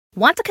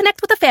Want to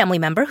connect with a family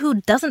member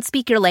who doesn't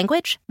speak your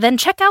language? Then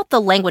check out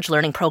the language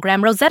learning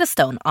program Rosetta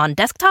Stone on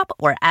desktop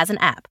or as an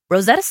app.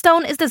 Rosetta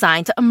Stone is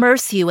designed to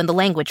immerse you in the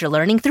language you're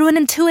learning through an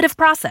intuitive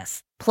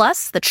process.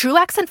 Plus, the True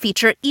Accent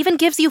feature even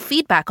gives you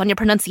feedback on your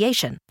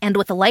pronunciation. And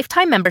with a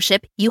lifetime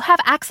membership, you have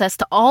access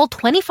to all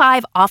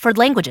 25 offered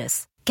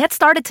languages. Get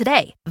started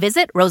today.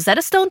 Visit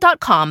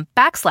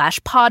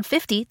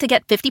rosettastone.com/pod50 to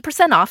get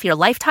 50% off your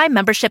lifetime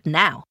membership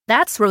now.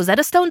 That's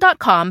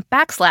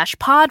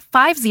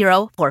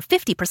rosettastone.com/pod50 for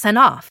 50%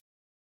 off.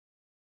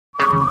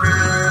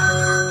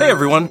 Hey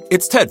everyone,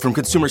 it's Ted from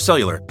Consumer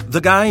Cellular,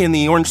 the guy in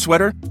the orange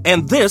sweater,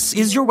 and this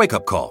is your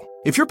wake-up call.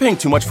 If you're paying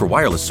too much for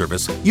wireless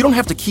service, you don't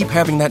have to keep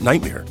having that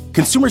nightmare.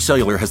 Consumer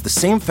Cellular has the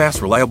same fast,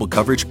 reliable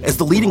coverage as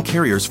the leading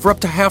carriers for up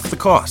to half the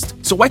cost.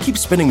 So why keep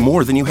spending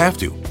more than you have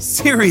to?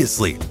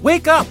 Seriously,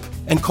 wake up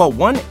and call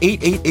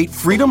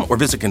 1-888-FREEDOM or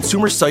visit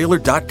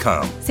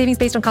consumercellular.com. Savings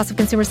based on cost of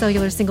Consumer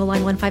Cellular single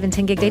line 1, 5, and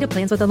 10 gig data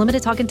plans with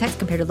unlimited talk and text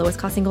compared to lowest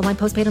cost single line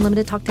postpaid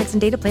unlimited talk, text,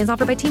 and data plans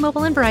offered by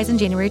T-Mobile and Verizon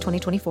January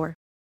 2024.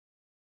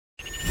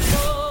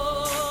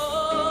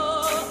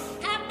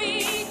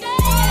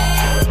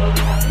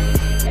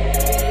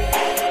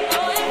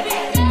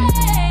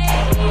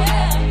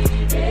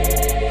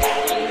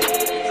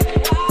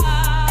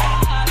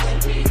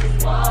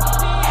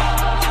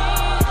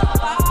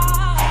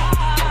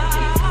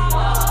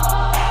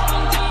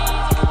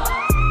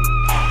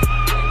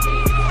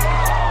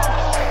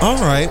 All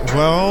right,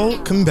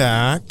 welcome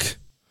back,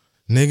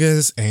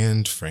 niggas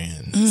and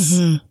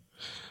friends.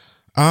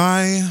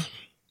 I'm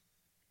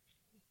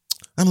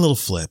a little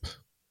flip.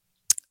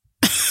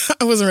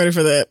 I wasn't ready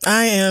for that.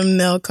 I am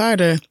Nell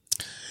Carter.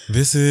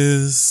 This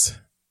is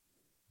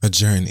a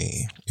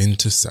journey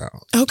into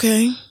South.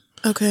 Okay.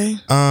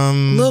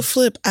 Little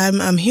flip.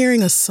 I'm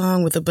hearing a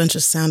song with a bunch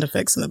of sound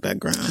effects in the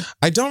background.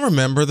 I don't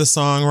remember the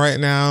song right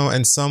now,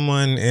 and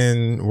someone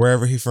in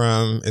wherever he's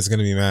from is going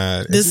to be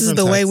mad. This is the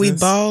Texas? Way we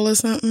ball or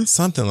something?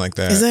 Something like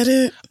that. Is that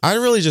it? I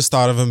really just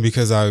thought of him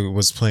because I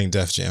was playing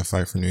Def Jam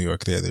Fight from New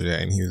York the other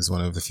day, and he was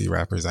one of the few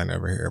rappers I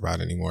never hear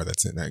about anymore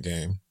that's in that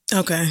game.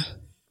 Okay.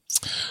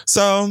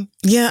 So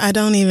yeah, I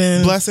don't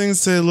even.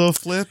 Blessings to Lil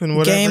Flip and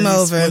whatever. Game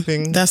over.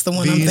 That's the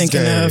one I'm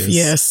thinking of.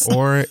 Yes,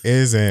 or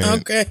isn't.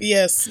 Okay.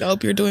 Yes. I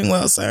hope you're doing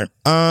well, sir.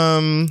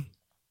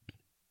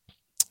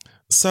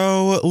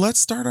 So let's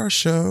start our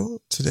show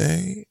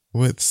today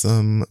with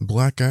some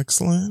Black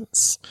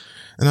excellence,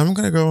 and I'm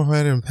gonna go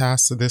ahead and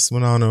pass this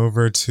one on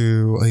over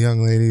to a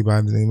young lady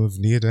by the name of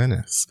Nia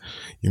Dennis.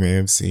 You may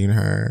have seen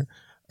her.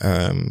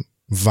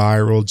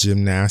 Viral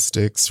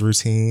gymnastics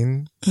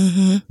routine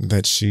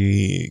that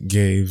she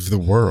gave the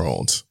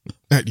world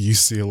at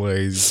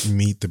UCLA's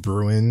Meet the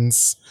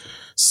Bruins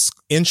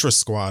intra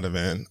squad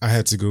event. I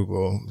had to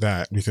Google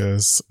that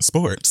because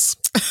sports.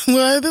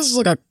 Well, this is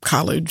like a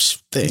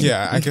college thing.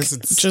 Yeah, I guess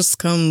it's just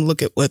come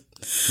look at what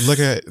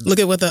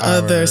the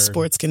other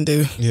sports can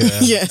do. Yeah,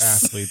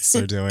 yes, athletes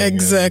are doing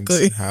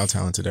exactly. And how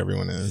talented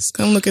everyone is.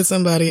 Come look at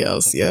somebody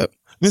else. Yep.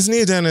 Miss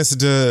Nia Dennis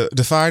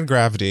defied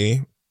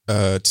gravity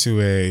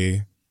to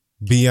a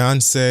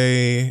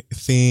Beyonce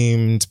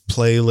themed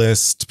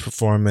playlist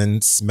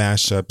performance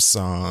mashup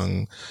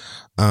song.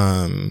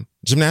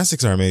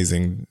 Gymnastics are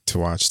amazing to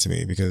watch to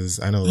me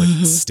because I know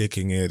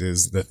sticking it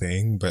is the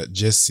thing, but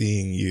just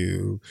seeing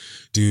you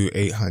do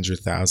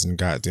 800,000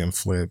 goddamn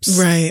flips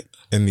right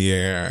in the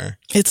air.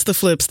 It's the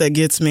flips that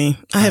gets me.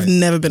 I have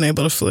never been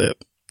able to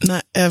flip.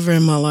 Not ever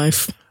in my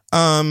life.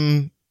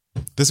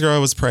 This girl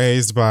was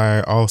praised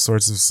by all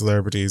sorts of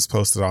celebrities,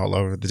 posted all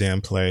over the damn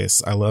place.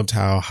 I loved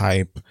how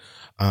hype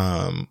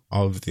all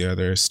of the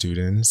other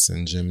students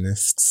and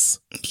gymnasts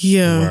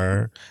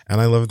were.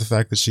 And I love the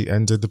fact that she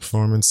ended the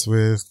performance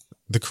with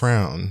the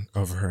crown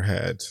over her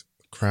head.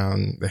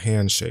 The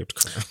hand-shaped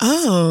crown.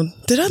 Oh,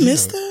 did I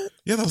miss that?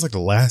 Yeah, that was like the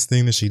last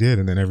thing that she did,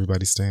 and then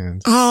everybody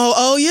stands.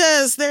 Oh,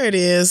 yes, there it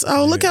is.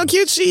 Oh, look how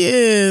cute she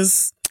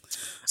is.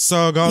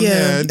 So go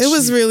ahead. It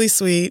was really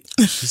sweet.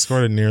 She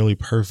scored a nearly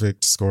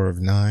perfect score of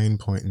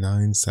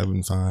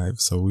 9.975.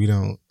 So we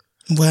don't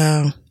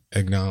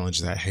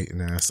acknowledge that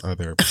hating ass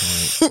other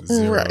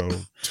 0.025. Right.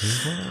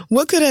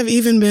 What could have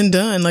even been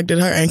done? Like, did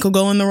her ankle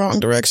go in the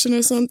wrong direction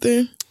or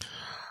something?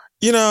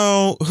 You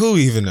know, who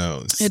even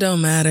knows? It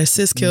don't matter.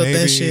 Sis killed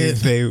that shit.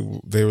 They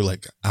were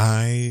like,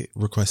 I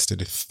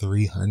requested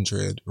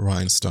 300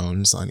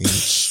 rhinestones on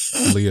each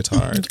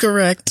leotard.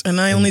 Correct. And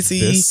I only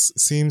see... This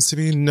seems to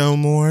be no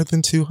more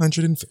than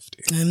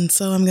 250. And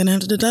so I'm going to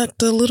have to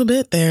deduct a little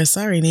bit there.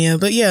 Sorry, Nia.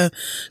 But yeah,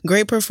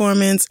 great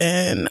performance.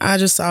 And I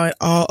just saw it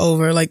all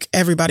over. Like,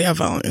 everybody I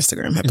follow on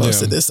Instagram had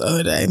posted this the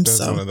other day.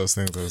 That's one of those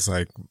things that was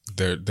like,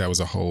 that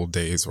was a whole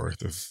day's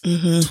worth of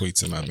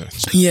tweets in my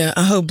mention. Yeah,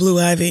 I hope Blue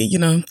Ivy,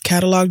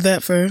 cataloged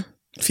that for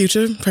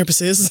future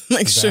purposes.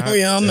 Make sure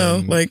we all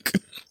know.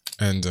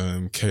 And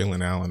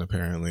Kaylin Allen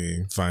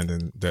apparently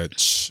finding that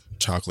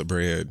chocolate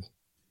bread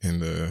in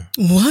the...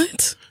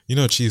 What?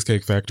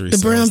 Cheesecake Factory the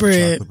brown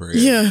bread. Chocolate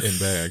bread in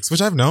bags,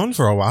 which I've known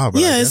for a while.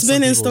 But it's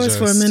been in stores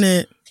for a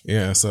minute.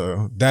 Yeah,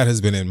 so that has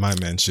been in my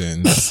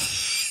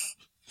mentions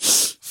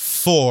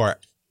forever.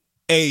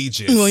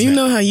 ages. Well, you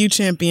know how you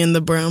champion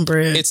the brown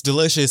bread. It's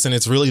delicious, and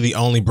it's really the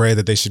only bread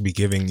that they should be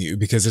giving you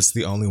because it's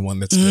the only one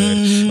that's good.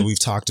 And we've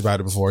talked about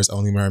it before. It's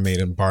only Mermaid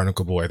and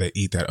Barnacle Boy that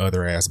eat that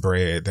other ass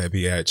bread that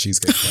be at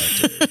Cheesecake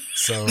Factory.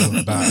 So,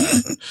 bye.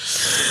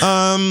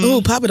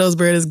 Papa Do's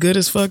bread is good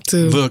as fuck,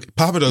 too. Look,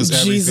 Papa Do's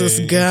everything, Jesus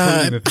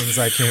God. including the things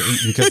I can't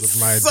eat because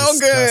of my so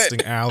disgusting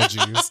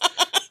allergies.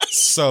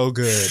 So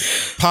good.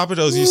 Papa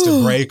Do's used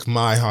to break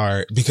my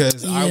heart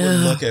because I would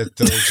look at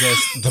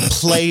the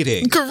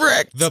plating.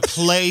 Correct. The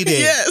plating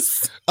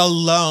Yes.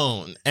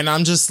 alone. And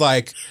I'm just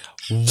like,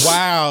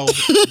 wow,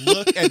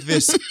 look at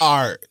this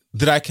art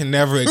that I can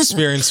never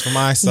experience for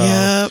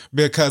myself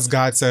because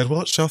God said,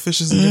 well,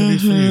 shellfish isn't going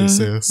to be for you,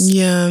 sis.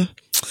 Yeah.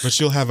 But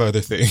you'll have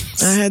other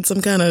things. I had some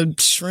kind of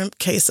shrimp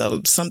queso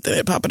something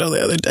at Papa Do's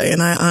the other day,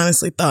 and I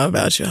honestly thought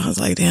about you. I was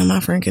like, damn, my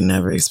friend can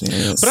never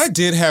experience. But I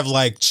did have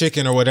like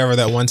chicken or whatever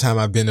that one time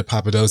I've been to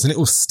Papa Do's, and it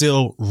was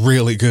still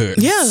really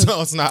good. Yeah.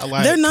 So it's not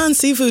like... Their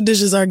non-seafood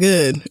dishes are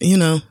good,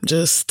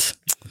 just...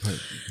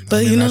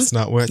 But that's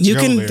not what you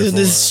can. This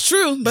is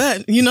true,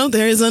 but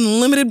there is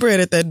unlimited bread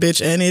at that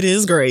bitch, and it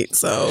is great.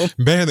 So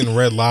better than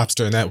Red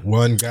Lobster and that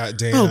one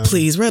goddamn. Oh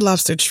please, Red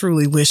Lobster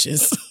truly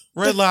wishes.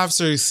 Red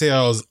Lobster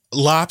sells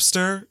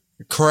lobster,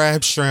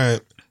 crab,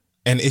 shrimp,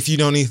 and if you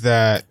don't eat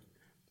that,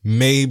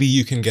 maybe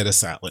you can get a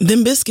salad.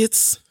 Them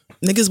biscuits,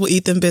 niggas will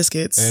eat them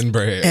biscuits and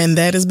bread, and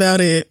that is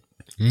about it.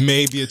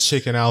 Maybe a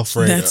chicken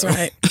Alfredo. That's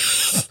right.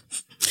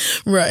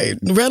 Right.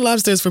 Red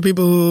Lobster is for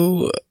people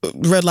who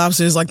Red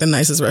Lobster is like the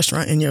nicest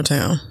restaurant in your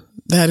town.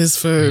 That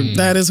is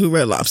who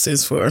Red Lobster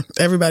is for.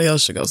 Everybody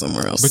else should go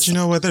somewhere else. But you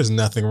know what? There's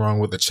nothing wrong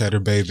with the cheddar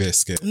bay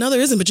biscuit. No,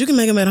 there isn't, but you can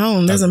make them at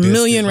home. There's a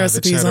million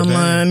recipes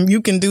online.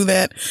 You can do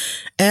that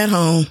at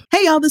home.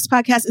 Hey, y'all, this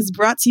podcast is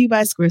brought to you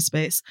by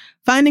Squarespace.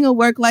 Finding a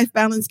work-life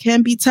balance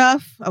can be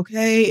tough.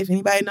 Okay, if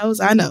anybody knows,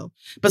 I know.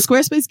 But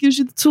Squarespace gives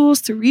you the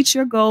tools to reach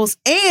your goals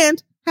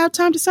and have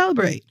time to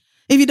celebrate.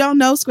 If you don't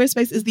know,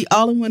 Squarespace is the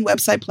all-in-one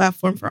website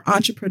platform for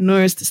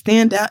entrepreneurs to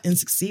stand out and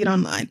succeed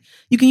online.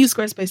 You can use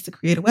Squarespace to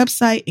create a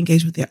website,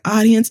 engage with your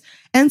audience,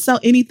 and sell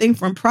anything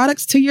from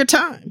products to your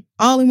time,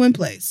 all in one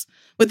place.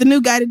 With the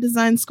new guided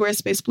design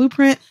Squarespace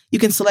Blueprint, you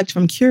can select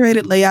from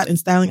curated layout and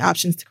styling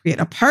options to create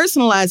a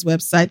personalized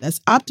website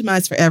that's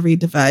optimized for every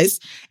device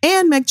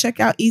and make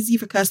checkout easy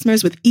for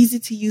customers with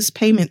easy-to-use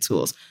payment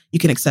tools. You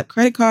can accept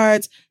credit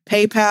cards,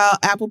 PayPal,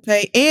 Apple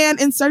Pay,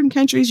 and in certain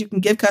countries, you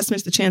can give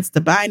customers the chance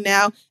to buy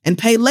now and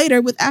pay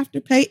later with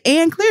Afterpay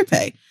and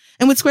ClearPay.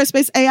 And with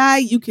Squarespace AI,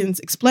 you can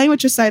explain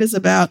what your site is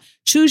about,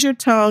 choose your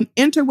tone,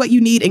 enter what you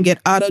need, and get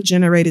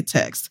auto-generated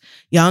text.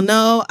 Y'all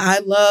know I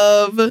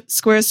love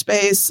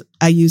Squarespace.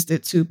 I used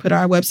it to put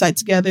our website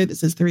together.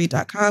 This is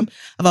theread.com.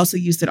 I've also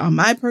used it on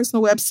my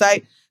personal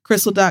website,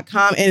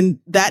 crystal.com. And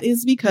that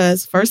is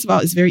because, first of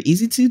all, it's very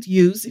easy to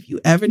use if you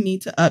ever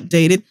need to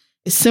update it.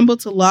 It's simple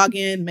to log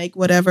in, make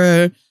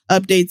whatever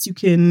updates you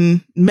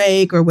can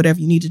make or whatever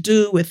you need to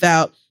do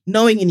without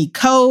knowing any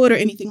code or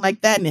anything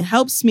like that. And it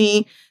helps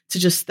me to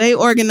just stay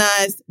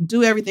organized,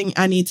 do everything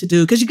I need to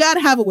do. Because you got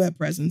to have a web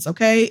presence,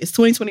 okay? It's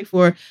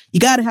 2024. You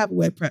got to have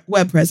a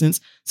web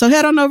presence. So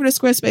head on over to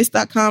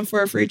squarespace.com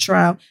for a free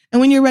trial. And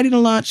when you're ready to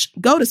launch,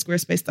 go to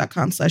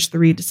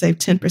squarespace.com/theread to save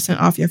 10%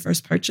 off your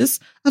first purchase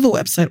of a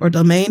website or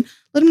domain.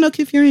 Let them know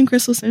Kid Fury and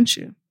Crystal sent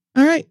you.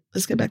 All right,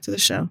 let's get back to the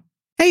show.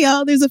 Hey,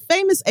 y'all, there's a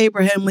famous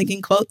Abraham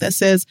Lincoln quote that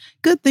says,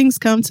 "Good things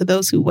come to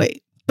those who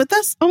wait." But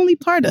that's only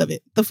part of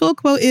it. The full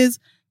quote is,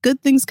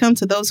 "Good things come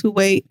to those who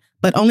wait,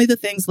 but only the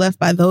things left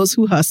by those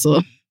who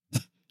hustle."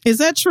 Is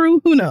that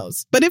true? Who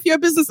knows? But if you're a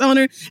business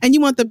owner and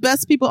you want the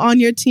best people on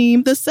your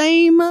team, the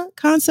same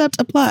concept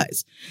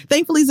applies.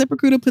 Thankfully,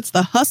 ZipRecruiter puts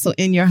the hustle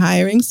in your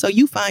hiring so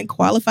you find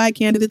qualified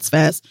candidates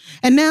fast.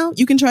 And now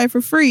you can try it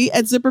for free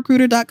at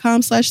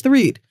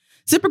ZipRecruiter.com/theread.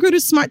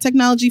 ZipRecruiter's smart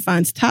technology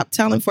finds top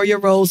talent for your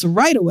roles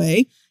right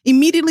away.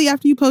 Immediately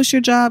after you post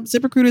your job,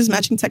 ZipRecruiter's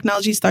matching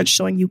technology starts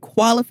showing you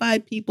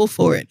qualified people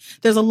for it.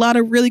 There's a lot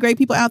of really great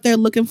people out there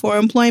looking for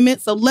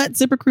employment, so let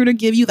ZipRecruiter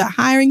give you the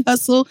hiring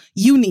hustle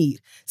you need.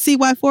 See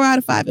why 4 out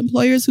of 5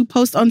 employers who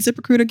post on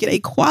ZipRecruiter get a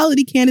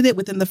quality candidate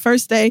within the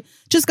first day.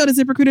 Just go to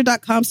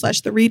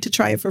ZipRecruiter.com/theread to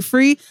try it for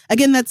free.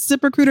 Again, that's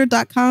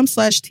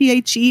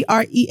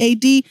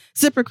ZipRecruiter.com/THEREAD.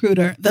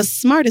 ZipRecruiter, the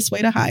smartest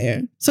way to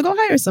hire. So go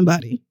hire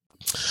somebody.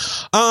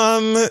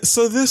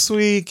 So this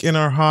week in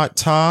our Hot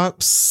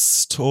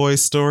Tops Toy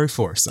Story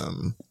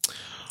foursome,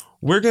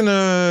 we're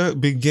gonna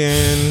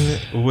begin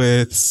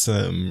with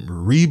some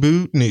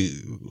reboot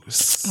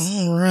news.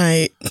 All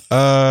right.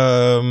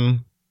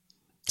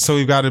 So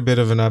we've got a bit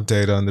of an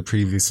update on the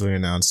previously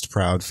announced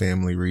Proud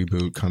Family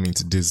reboot coming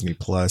to Disney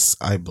Plus,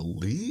 I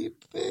believe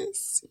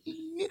this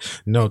year.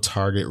 No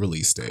target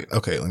release date.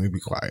 Okay, let me be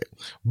quiet.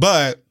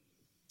 But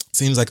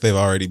seems like they've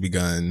already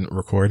begun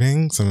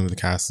recording. Some of the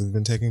cast have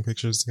been taking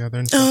pictures together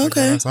and stuff. Oh,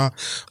 okay. Like that.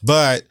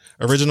 But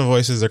original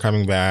voices are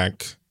coming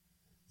back.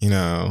 You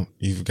know,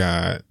 you've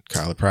got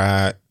Kyla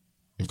Pratt,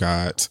 you've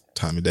got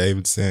Tommy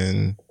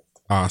Davidson,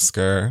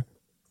 Oscar.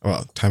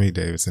 Well, Tommy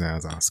Davidson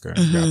as Oscar.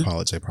 You've got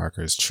Paula J.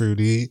 Parker as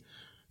Trudy.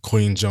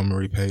 Queen Jo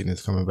Marie Payton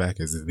is coming back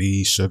as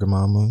the Sugar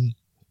Mama.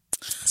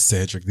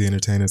 Cedric the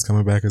Entertainer is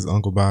coming back as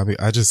Uncle Bobby.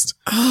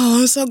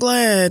 I'm so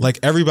glad. Like,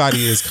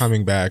 everybody is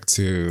coming back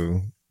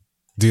to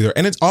do their,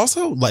 and it's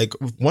also like,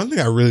 one thing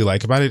I really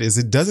like about it is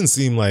it doesn't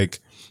seem like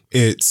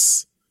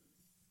it's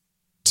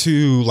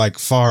too like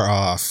far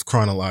off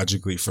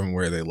chronologically from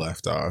where they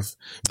left off.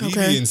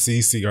 BB and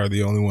Cece are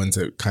the only ones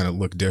that kind of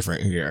look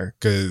different here,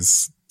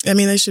 because I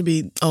mean, they should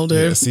be older.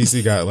 Yeah,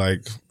 Cece got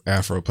like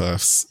Afro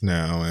puffs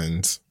now,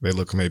 and they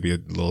look maybe a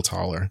little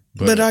taller.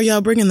 But are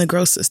y'all bringing the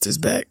Gross sisters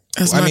back?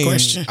 That's my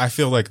question. I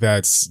feel like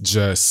that's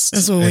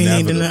what we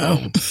need to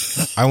know.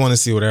 I want to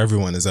see what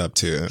everyone is up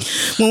to.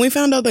 When we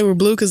found out they were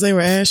blue because they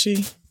were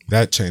ashy,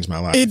 that changed my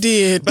life. It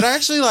did. But I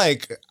actually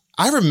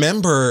I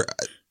remember,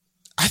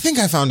 I think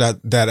I found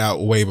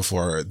out way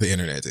before the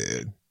internet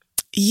did.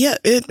 Yeah,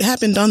 it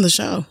happened on the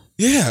show.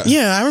 Yeah.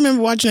 Yeah, I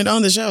remember watching it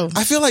on the show.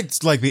 I feel like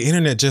the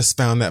internet just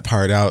found that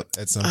part out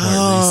at some point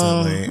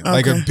recently. Okay.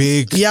 Like a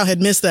big... Y'all had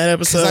missed that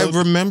episode. Because I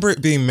remember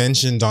it being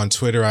mentioned on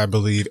Twitter, I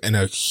believe, and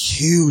a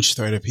huge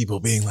thread of people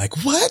being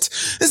like, what?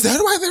 Is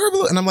that why they were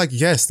blue? And I'm like,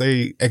 yes,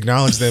 they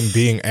acknowledge them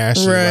being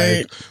ashy.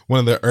 Right. Like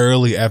one of the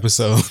early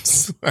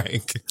episodes.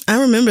 Like,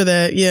 I remember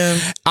that, yeah.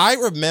 I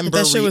remember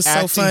that shit was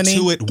so funny.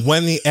 to it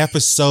when the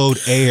episode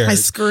aired. I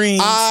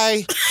screamed.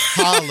 I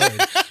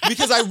hollered.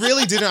 Because I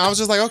really didn't. I was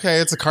just like, okay,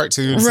 it's a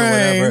cartoon, so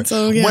whatever.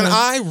 So, yeah. When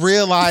I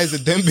realized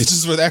that them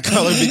bitches were that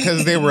color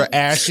because they were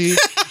ashy,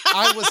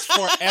 I was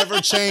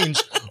forever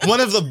changed. One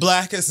of the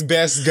blackest,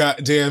 best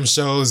goddamn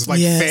shows,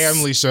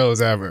 family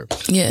shows ever.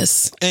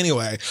 Yes.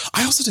 Anyway,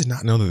 I also did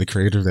not know that the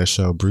creator of that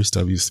show, Bruce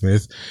W.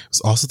 Smith,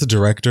 was also the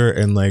director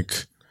and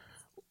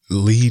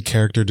lead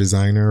character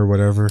designer or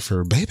whatever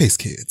for Baybeh's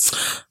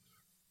Kids.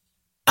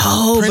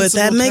 Oh, but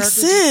that makes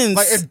sense.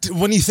 Like,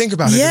 when you think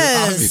about it,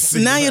 yes.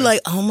 Now you're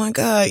like, oh my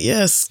God,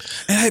 yes.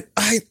 And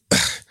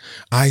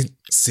I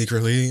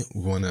secretly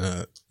want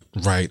to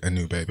write a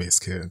new Baybeh's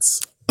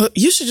Kids.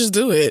 You should just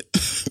do it.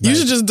 You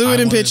should just do it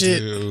and pitch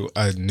it. Do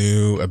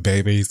a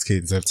Baybeh's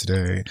Kids of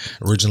today.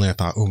 Originally, I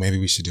thought, maybe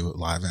we should do it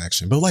live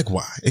action. But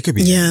why? It could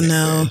be. Yeah,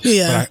 no.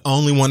 Yeah. But I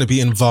only want to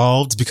be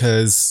involved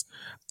because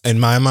in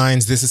my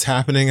mind, this is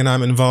happening and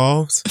I'm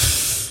involved.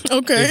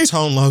 Okay. If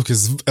Tone Loc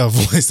is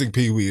voicing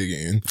Pee-wee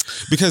again.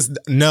 Because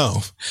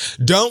no,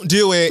 don't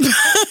do it.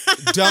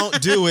 Don't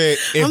do it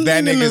if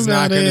that nigga's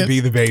not going to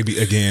be the baby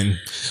again.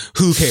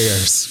 Who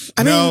cares?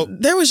 I mean,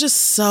 there was just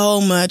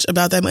so much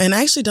about that. And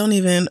I actually don't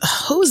even...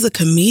 Who was the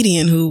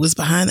comedian who was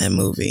behind that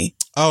movie?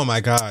 Oh my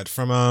God.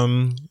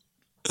 From...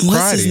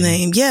 What's his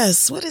name?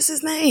 Yes. What is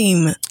his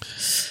name?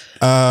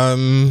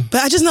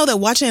 But I just know that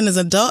watching it as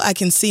an adult, I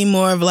can see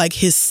more of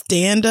his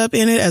stand up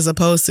in it as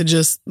opposed to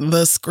just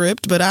the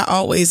script. But I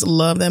always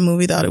loved that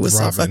movie. Thought it was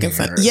so fucking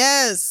fun.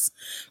 Yes.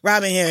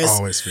 Robin Harris.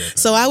 Always feel that.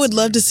 So I would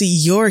love to see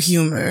your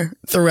humor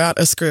throughout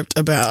a script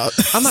about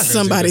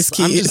somebody's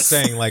kids. I'm just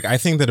saying, I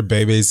think that a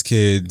Baybeh's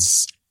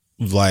Kids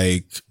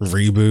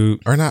reboot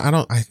or not.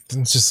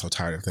 I'm just so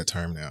tired of that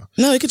term now.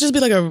 No, it could just be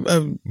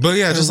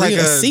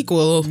a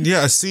sequel.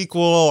 Yeah, a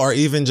sequel or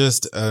even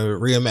just a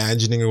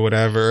reimagining or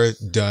whatever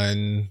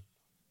done,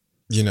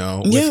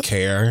 with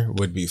care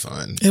would be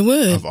fun. It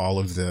would. Of all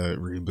of the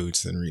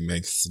reboots and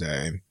remakes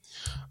today.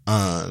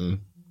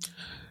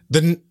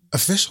 The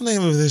official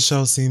name of this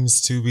show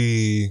seems to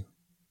be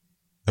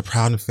the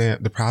Proud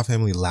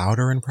Family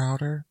Louder and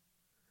Prouder.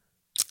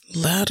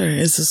 Louder?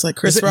 Is this like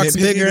Chris Rock's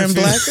Bigger and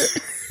Blacker?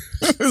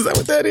 Is that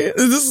what that is?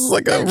 This is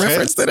a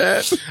reference to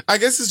that? I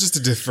guess it's just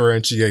to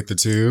differentiate the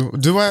two.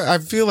 I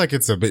feel like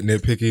it's a bit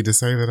nitpicky to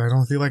say that I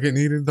don't feel like it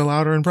needed the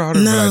Louder and Prouder,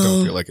 but I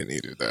don't feel like it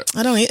needed that.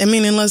 I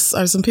mean, unless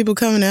are some people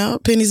coming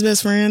out. Penny's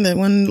best friend, that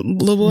one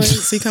little boy,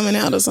 is he coming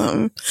out or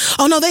something?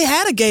 Oh no, they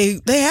had a gay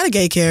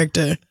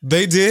character.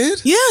 They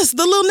did? Yes,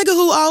 the little nigga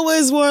who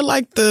always wore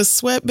the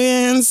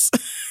sweatbands.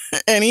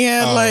 And he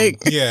had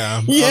yeah.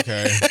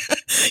 Okay.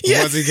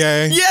 Yes. Was he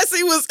gay? Yes,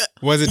 he was.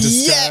 Was it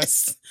discussed?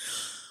 Yes.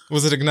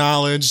 Was it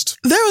acknowledged?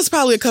 There was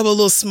probably a couple of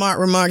little smart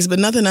remarks, but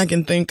nothing I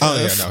can think of. Oh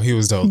yeah, no, he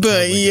was dope. But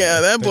totally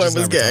that boy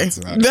was gay.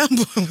 That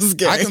boy was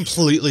gay. I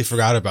completely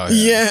forgot about it.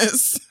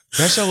 Yes.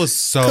 That show was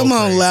so Come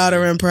on, crazy.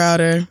 Louder and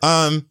Prouder.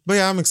 But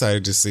yeah, I'm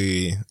excited to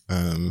see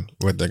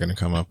what they're gonna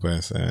come up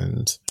with.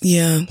 And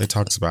they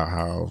talked about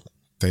how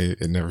they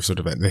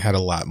had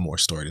a lot more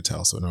story to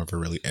tell, so it never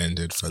really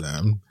ended for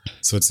them.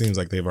 So it seems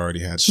like they've already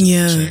had shit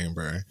in the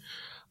chamber.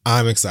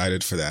 I'm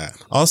excited for that.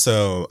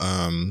 Also,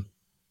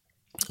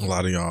 a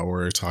lot of y'all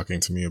were talking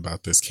to me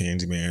about this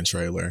Candyman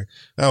trailer.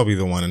 That'll be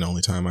the one and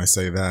only time I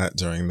say that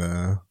during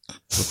the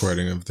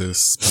recording of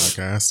this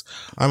podcast.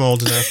 I'm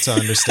old enough to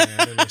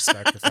understand and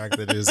respect the fact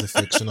that it is a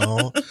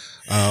fictional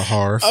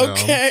horror film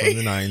from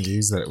the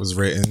 90s, that it was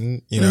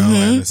written,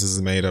 and this is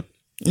a made-up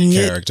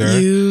character.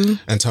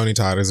 And Tony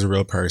Todd is a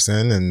real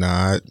person and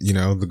not,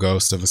 the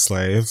ghost of a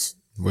slave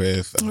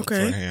with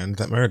a hand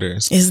that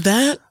murders. Is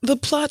that the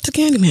plot to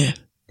Candyman?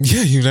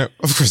 Yeah,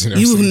 of course you've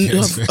never seen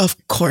Candyman.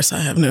 Of course I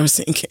have never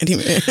seen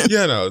Candyman.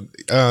 Yeah, no.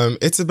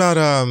 It's about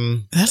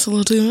That's a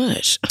little too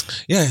much.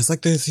 Yeah, it's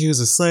like this. He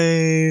was a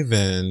slave,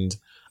 and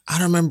I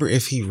don't remember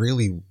if he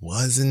really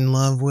was in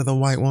love with a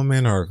white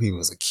woman or if he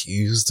was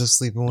accused of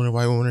sleeping with a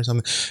white woman or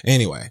something.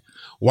 Anyway,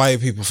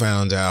 white people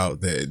found out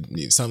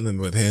that something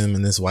with him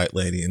and this white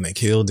lady, and they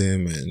killed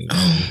him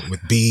and with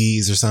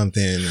bees or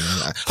something.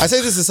 And I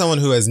say this as someone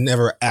who has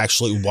never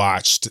actually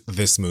watched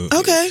this movie.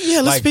 Okay,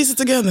 yeah, let's piece it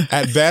together.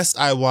 At best,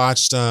 I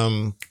watched,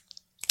 I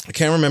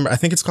can't remember. I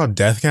think it's called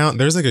Death Count.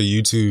 There's like a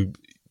YouTube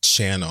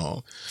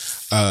channel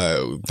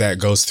that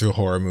goes through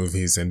horror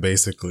movies and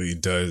basically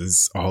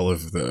does all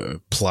of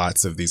the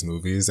plots of these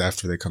movies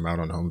after they come out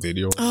on home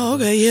video. Oh,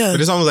 okay, yeah.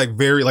 But it's almost like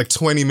very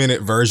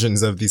 20-minute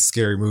versions of these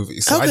scary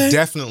movies. So I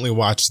definitely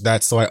watched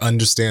that so I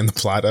understand the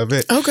plot of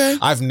it. Okay.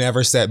 I've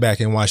never sat back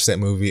and watched that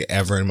movie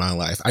ever in my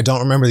life. I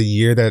don't remember the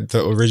year that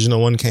the original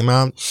one came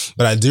out,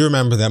 but I do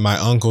remember that my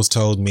uncles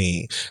told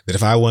me that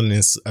if I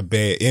wasn't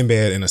in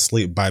bed and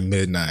asleep by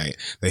midnight,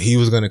 that he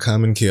was going to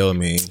come and kill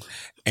me.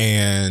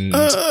 And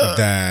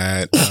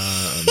that,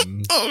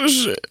 oh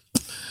shit.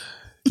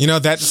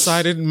 That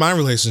decided my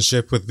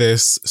relationship with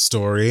this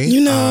story.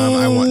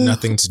 I want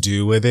nothing to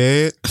do with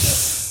it.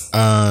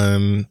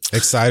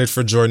 Excited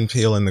for Jordan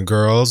Peele and the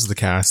girls. The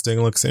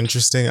casting looks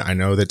interesting. I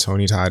know that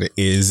Tony Todd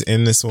is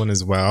in this one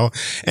as well.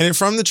 And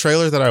from the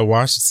trailer that I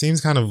watched, it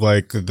seems kind of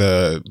like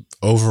the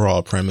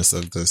overall premise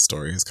of the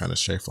story is kind of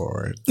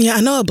straightforward. Yeah,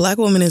 I know a black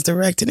woman is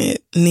directing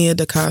it, Nia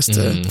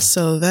DaCosta.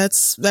 So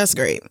that's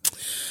great.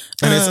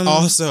 And it's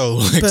also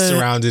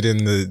surrounded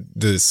in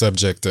the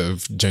subject of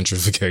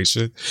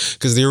gentrification,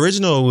 because the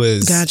original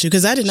was got you,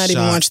 because I did not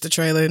even watch the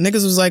trailer.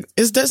 Niggas was like,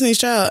 it's Destiny's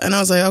Child, and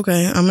I was like,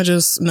 okay, I'm gonna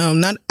just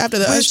not after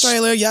the Us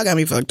trailer. Y'all got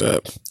me fucked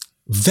up.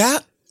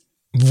 That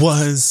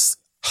was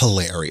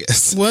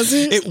hilarious. Was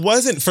it? It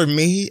wasn't for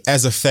me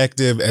as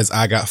effective as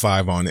I Got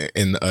 5 on it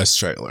in the Us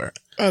trailer.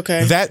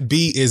 Okay, that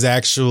beat is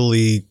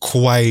actually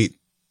quite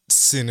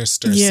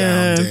sinister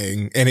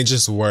sounding, and it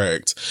just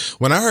worked.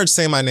 When I heard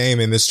Say My Name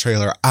in this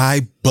trailer,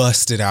 I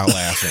busted out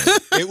laughing.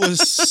 It was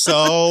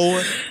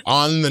so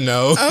on the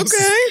nose.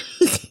 Okay.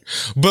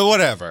 But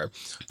whatever.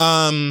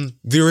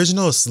 The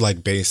original is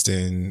based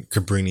in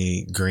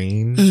Cabrini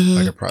Green,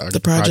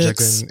 the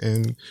project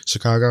in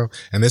Chicago,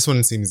 and this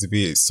one seems to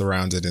be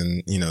surrounded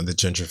in the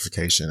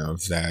gentrification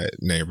of that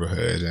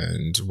neighborhood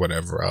and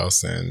whatever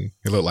else. And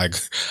it looked like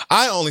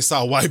I only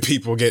saw white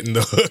people getting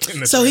the hook in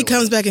the so trailer. He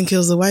comes back and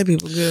kills the white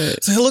people.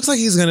 Good. So it looks like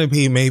he's gonna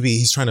be, maybe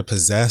he's trying to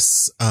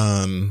possess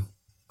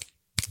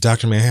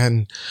Dr.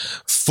 Manhattan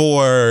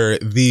for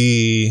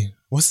the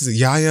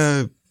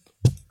Yaya.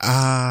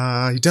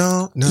 I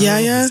don't know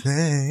his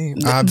name.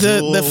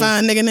 The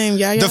fine nigga named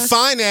Yaya. The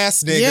fine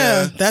ass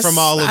nigga from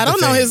all of the I don't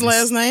know his things.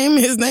 last name.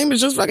 His name is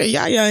just fucking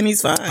Yaya, and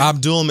he's fine.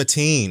 Abdul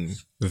Mateen,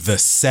 the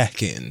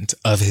second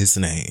of his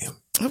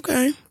name.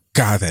 Okay.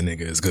 God, that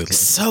nigga is good looking.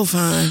 So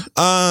fine.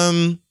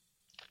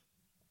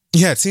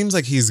 Yeah, it seems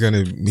like he's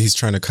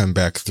trying to come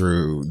back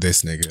through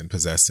this nigga and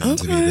possess him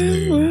to be the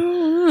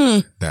new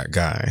that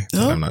guy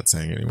that I'm not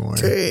saying anymore.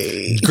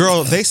 Okay.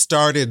 Girl, they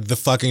started the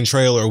fucking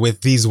trailer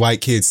with these white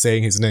kids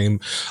saying his name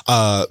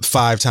 5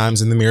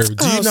 times in the mirror.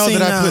 Do you know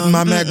that I put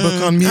my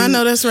MacBook on mute? I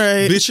know that's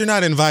right. Bitch, you're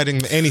not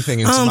inviting anything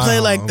into my home. I don't play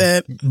like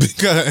that.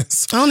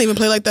 Because I don't even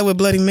play like that with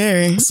Bloody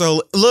Mary.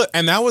 So look,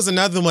 and that was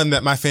another one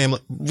that my family,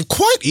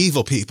 quite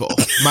evil people,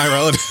 my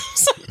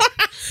relatives.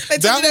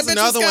 That was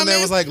another one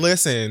that was like,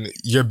 listen,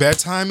 your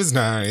bedtime is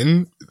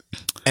 9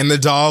 and the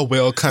doll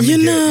will come and get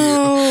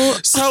you.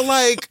 So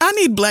I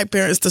need black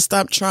parents to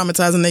stop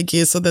traumatizing their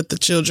kids so that the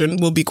children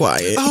will be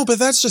quiet. Oh, but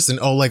that's just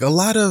a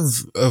lot of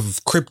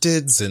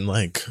cryptids and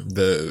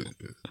the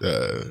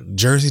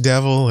Jersey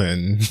Devil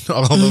and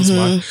all those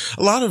a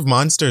lot of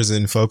monsters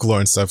in folklore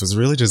and stuff is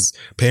really just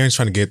parents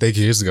trying to get their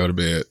kids to go to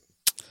bed.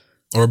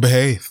 Or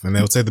behave. And they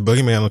would say the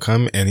boogeyman will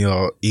come and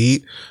he'll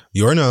eat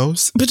your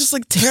nose. But just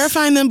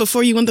terrifying them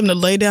before you want them to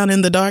lay down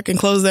in the dark and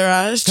close their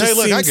eyes just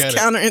seems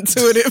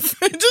counterintuitive.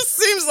 It just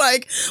seems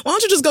like, why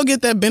don't you just go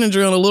get that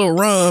Benadryl and a little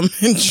rum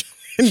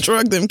and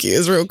drug them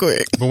kids real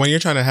quick. But when you're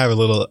trying to have a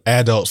little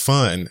adult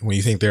fun, when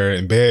you think they're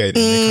in bed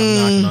and they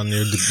come knocking on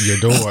your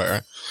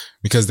door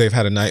because they've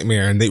had a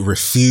nightmare and they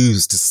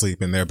refuse to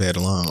sleep in their bed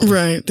alone.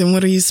 Right. Then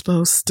what are you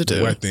supposed to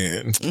do? What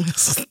then?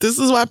 This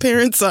is why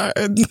parents are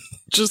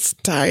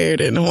just tired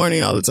and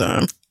horny all the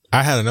time.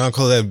 I had an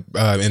uncle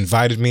that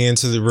invited me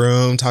into the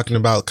room talking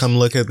about, come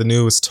look at the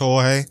newest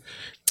toy.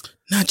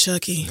 Not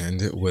Chucky. And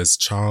it was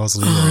Charles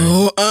Lee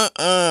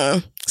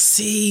Ray.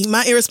 See,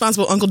 my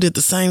irresponsible uncle did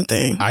the same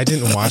thing. I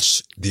didn't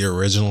watch the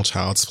original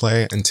Child's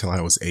Play until I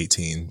was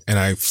 18, and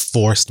I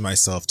forced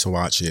myself to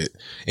watch it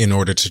in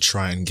order to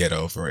try and get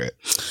over it.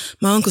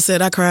 My uncle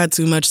said I cried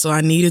too much, so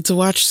I needed to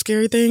watch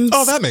scary things.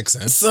 Oh, that makes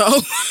sense.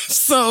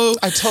 So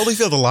I totally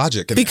feel the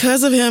logic.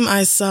 Because of him,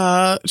 I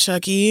saw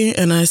Chucky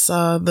and I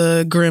saw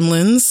the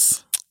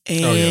Gremlins.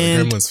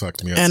 And, the Gremlins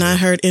fucked me up. And too. I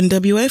heard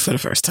NWA for the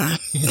first time.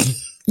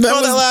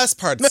 That last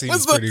part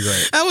seems pretty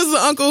great. That was the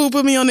uncle who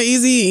put me on the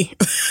Easy.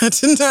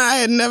 I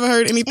had never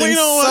heard anything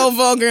so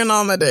vulgar in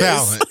all my days.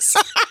 Balance.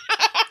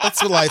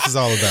 That's what life is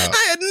all about.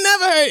 I had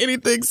never heard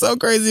anything so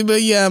crazy,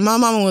 but yeah, my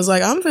mama was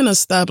like, I'm finna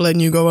stop letting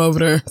you go over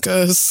there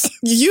because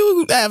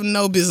you have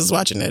no business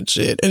watching that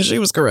shit. And she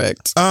was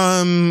correct.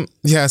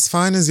 Yeah, as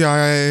fine as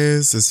Yaya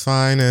is, as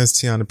fine as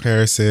Tiana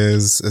Paris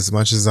is, as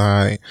much as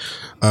I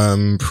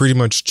pretty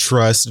much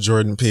trust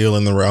Jordan Peele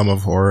in the realm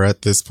of horror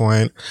at this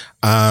point,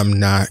 I'm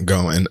not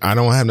going. I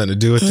don't have nothing to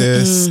do with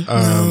this.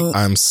 No.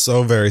 I'm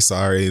so very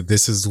sorry.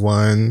 This is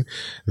one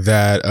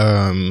that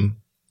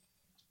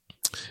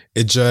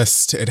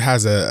it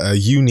has a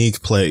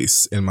unique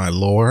place in my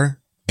lore,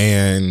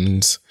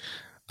 and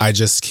I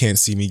just can't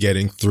see me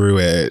getting through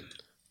it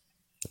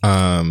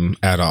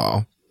at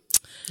all.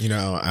 You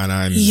know, and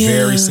I'm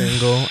very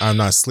single. I'm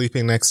not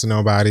sleeping next to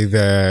nobody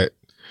that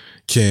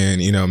can,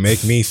 you know,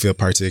 make me feel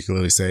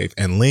particularly safe.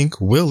 And Link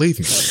will leave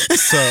me.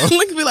 So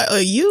Link will be like,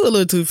 you a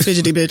little too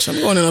fidgety, bitch.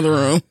 I'm going in another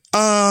room.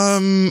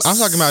 I'm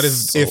talking about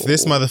if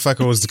this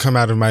motherfucker was to come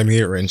out of my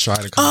mirror and try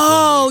to come.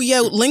 Oh, yeah.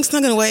 Link's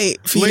not going to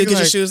wait for you to get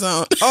your shoes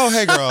on. Oh,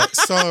 hey, girl.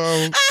 So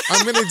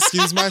I'm going to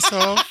excuse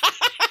myself.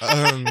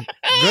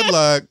 Good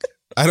luck.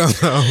 I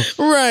don't know.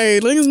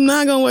 Right. Link's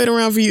not going to wait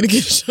around for you to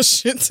get your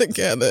shit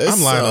together.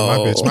 I'm lying on my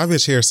bitch. My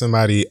bitch hears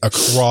somebody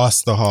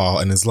across the hall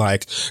and is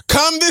like,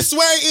 come this way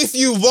if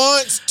you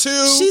want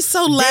to. She's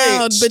so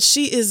loud, bitch. but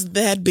she is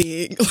that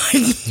big.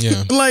 Like,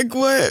 yeah. Like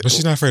what? But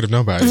she's not afraid of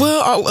nobody.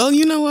 Well,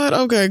 you know what?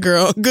 Okay,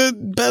 girl.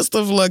 Good. Best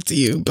of luck to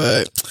you.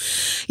 But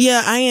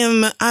yeah,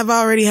 I've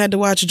already had to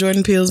watch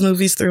Jordan Peele's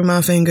movies through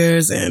my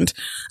fingers, and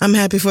I'm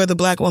happy for the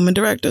Black woman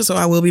director, so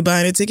I will be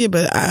buying a ticket,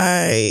 but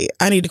I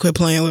need to quit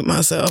playing with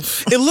myself.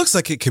 It looks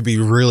like it could be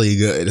really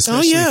good,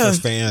 especially for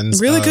fans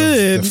really of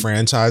good. the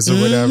franchise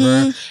or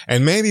whatever.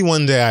 And maybe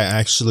one day I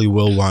actually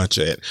will watch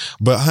it.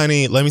 But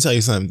honey, let me tell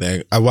you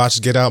something. I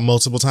watched Get Out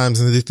multiple times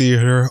in the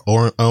theater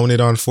or own it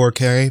on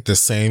 4K. The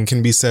same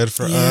can be said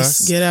for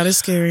us. Get Out is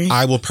scary.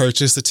 I will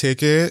purchase a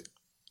ticket.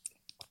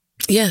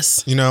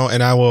 Yes. You know,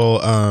 and I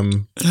will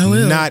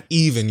not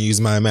even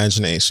use my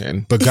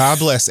imagination. But God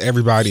bless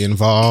everybody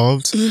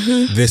involved.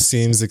 This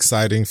seems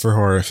exciting for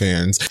horror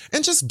fans.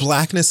 And just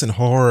blackness and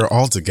horror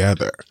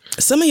altogether.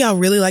 Some of y'all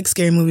really like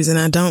scary movies and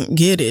I don't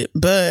get it,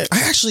 but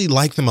I actually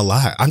like them a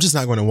lot. I'm just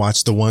not going to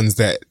watch the ones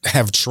that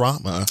have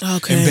trauma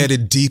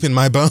embedded deep in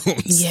my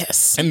bones.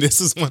 Yes. And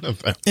this is one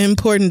of them.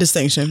 Important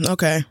distinction.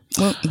 Okay.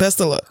 Well, best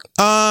of luck.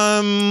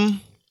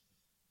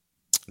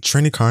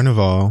 Trinity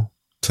Carnival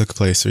took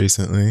place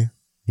recently.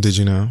 Did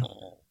you know?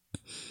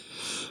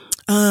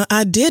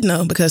 I did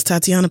know because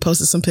Tatiana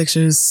posted some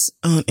pictures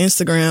on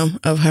Instagram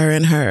of her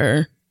in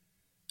her,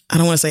 I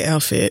don't want to say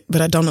outfit,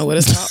 but I don't know what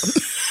it's called.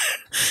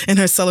 In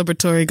her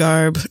celebratory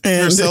garb.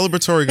 And, her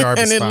celebratory garb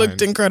and is it fine.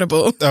 looked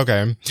incredible.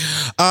 Okay.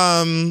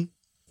 Well,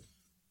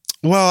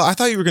 I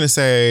thought you were going to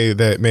say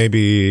that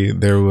maybe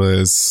there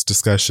was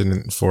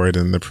discussion for it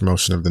in the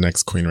promotion of the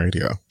next Queen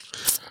Radio.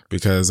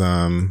 Because,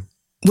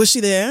 was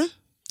she there?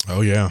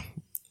 Oh, yeah.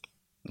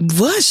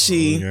 Was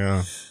she? Oh,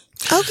 yeah.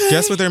 Okay.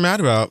 Guess what they're mad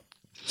about?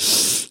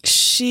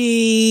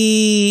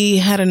 She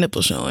had a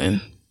nipple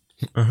showing.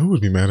 Who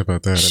would be mad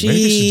about that?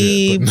 Maybe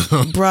she did,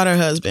 but no. Brought her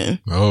husband.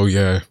 Oh,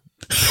 yeah.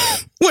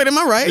 Wait, am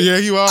I right? Yeah,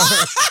 you are.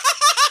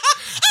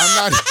 I'm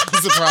not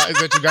surprised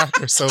that you got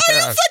there so fast. Are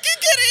you fucking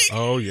kidding?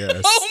 Oh,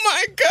 yes. Oh,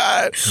 my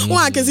God.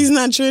 Why? Because he's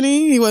not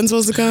Trini? He wasn't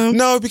supposed to come?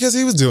 No, because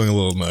he was doing a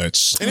little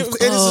much. And it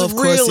is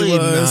really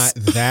not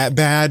that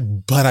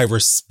bad, but I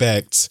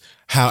respect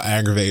how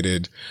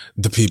aggravated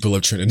the people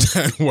of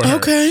Trinidad were.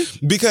 Okay.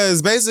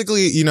 Because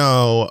basically, you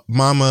know,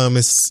 Mama,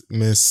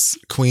 Miss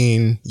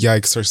Queen,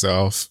 yikes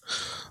herself,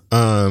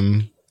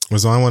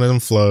 was on one of them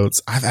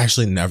floats. I've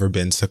actually never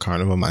been to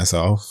Carnival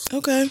myself.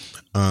 Okay.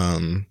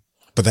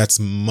 But that's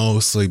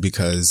mostly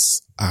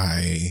because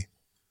I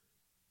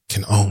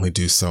can only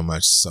do so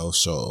much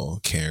social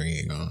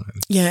carrying on.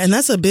 Yeah, and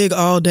that's a big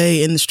all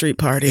day in the street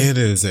party. It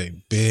is a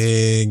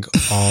big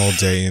all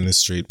day in the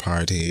street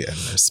party, and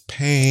there's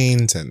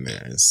paint and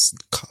there's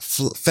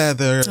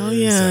feathers. Oh,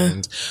 yeah.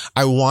 And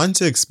I want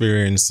to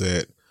experience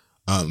it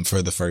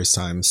for the first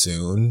time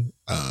soon.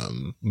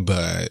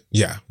 But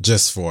yeah,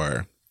 just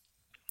for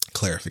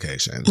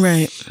clarification.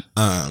 Right.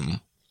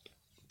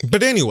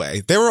 But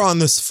anyway, they were on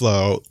this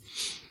float.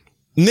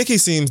 Nikki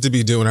seems to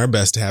be doing her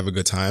best to have a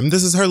good time.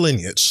 This is her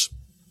lineage.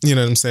 You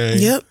know what I'm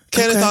saying? Yep.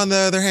 Kenneth, on the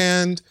other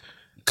hand,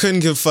 couldn't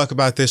give a fuck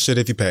about this shit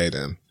if you paid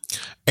him.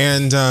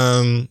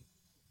 And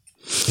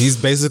he's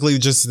basically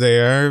just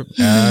there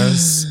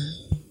as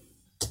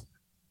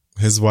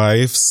his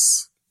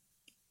wife's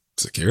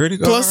security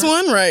guard. Plus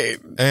one, right.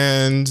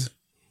 And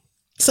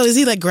so is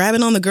he like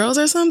grabbing on the girls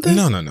or something?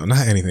 No,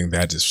 not anything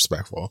that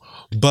disrespectful.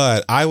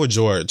 But Iowa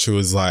George, who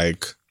was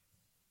like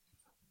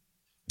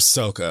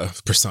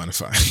soca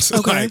personified.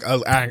 Okay.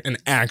 Like an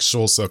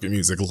actual soca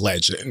music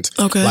legend.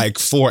 Okay. Like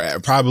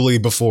probably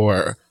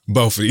before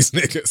both of these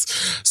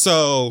niggas.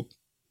 So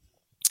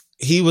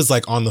he was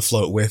like on the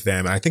float with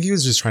them. I think he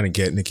was just trying to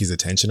get Nikki's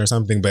attention or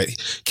something, but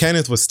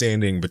Kenneth was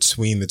standing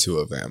between the two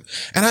of them.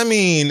 And I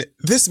mean,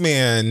 this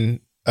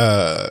man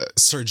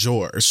Sir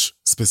George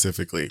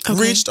specifically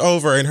reached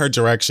over in her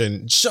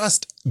direction,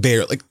 just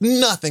barely, like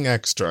nothing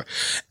extra.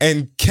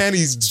 And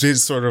Kenny did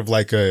sort of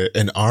like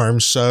an arm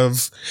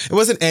shove. It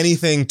wasn't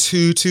anything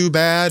too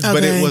bad,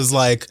 but it was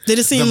like, did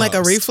it seem like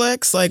a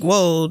reflex? Like,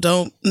 whoa,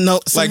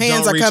 some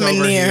hands are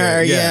coming near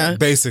her. Yeah.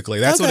 Basically.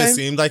 That's what it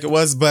seemed like it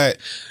was. But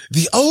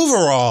the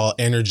overall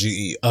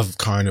energy of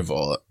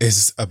Carnival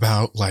is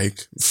about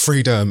like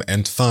freedom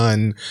and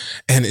fun.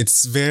 And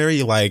it's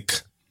very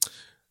like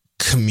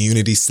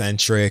community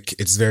centric.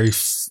 It's very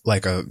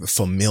like a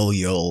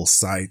familial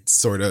site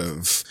sort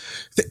of.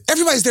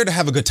 Everybody's there to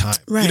have a good time.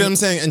 Right. You know what I'm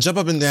saying? And jump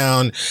up and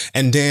down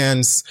and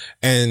dance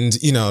and,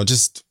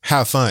 just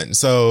have fun.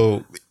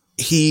 So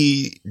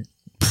he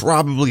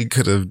probably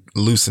could have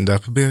loosened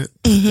up a bit.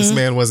 Mm-hmm. This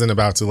man wasn't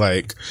about to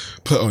like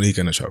put Onika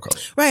in a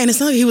chokehold. Right. And it's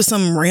not like he was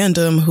some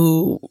random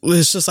who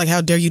was just like,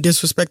 how dare you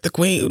disrespect the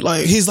queen?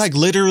 Like, he's like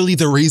literally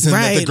the reason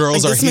that the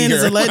girls are here. This man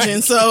is a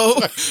legend. So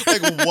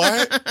like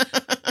what?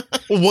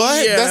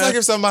 What? Yeah. That's like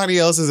if somebody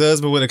else's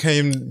husband would have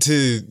came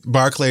to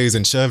Barclays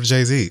and shoved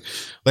Jay-Z.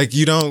 Like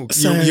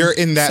you're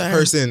in that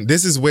person.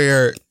 This is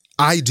where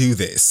I do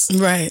this.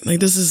 Right. Like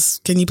this is,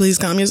 can you please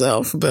calm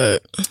yourself?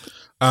 But,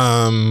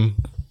 all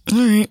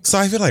right. So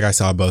I feel like I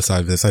saw both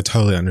sides of this. I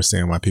totally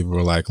understand why people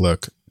were like,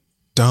 look,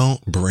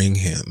 don't bring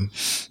him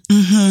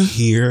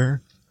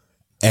here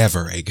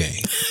ever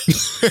again.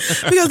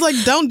 Because like,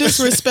 don't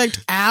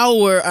disrespect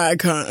our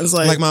icons.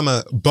 Like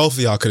mama, both of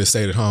y'all could have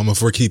stayed at home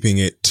if we're keeping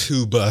it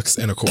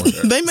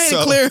 $2.25. They made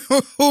it clear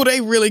who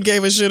they really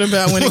gave a shit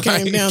about when it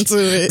came down to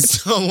it.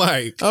 So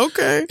like,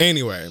 okay.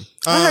 Anyway.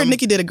 I heard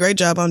Nikki did a great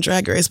job on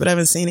Drag Race, but I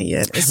haven't seen it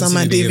yet. It's on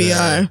my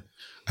DVR.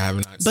 I have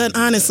not. But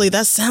honestly,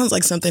 that sounds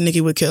like something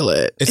Nikki would kill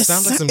at. It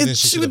sounds like something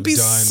she would be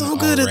so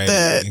good already. at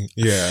that.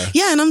 Yeah.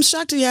 Yeah, and I'm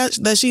shocked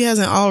that she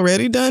hasn't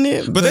already done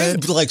it. But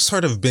they've like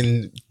sort of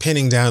been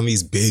pinning down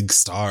these big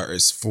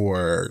stars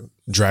for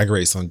Drag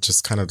Race on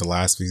just kind of the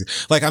last few.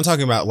 Like I'm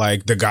talking about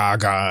like the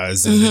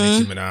Gagas and the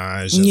Nicki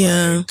Minaj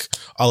and like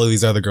all of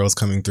these other girls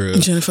coming through.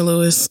 Jennifer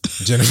Lewis.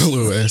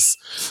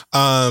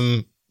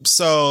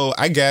 So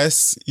I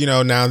guess,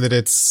 now that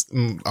it's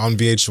on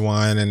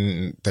VH1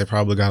 and they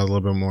probably got a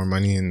little bit more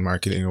money in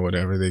marketing or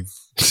whatever, they've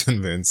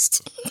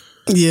convinced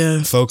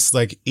folks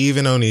like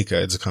even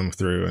Onika to come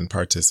through and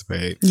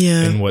participate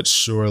in what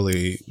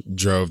surely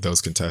drove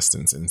those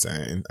contestants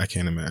insane. I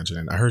can't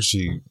imagine. I heard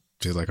she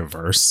did like a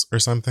verse or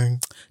something.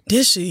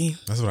 Did she?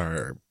 That's what I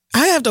heard.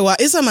 I have to watch.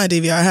 It's on my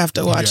DVR. I have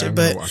to watch it.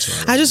 But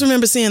I just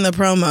remember seeing the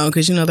promo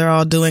because, they're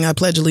all doing I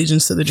Pledge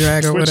Allegiance to the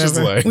Drag or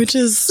whatever. Which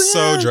is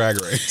so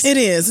Drag Race. It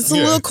is. It's a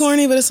little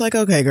corny, but it's like,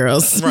 okay,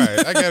 girls.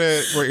 Right. I get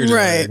it. What you're doing.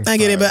 Right. I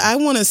get it. But I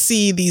want to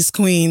see these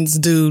queens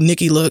do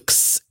Nikki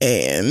looks.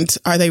 And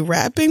are they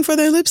rapping for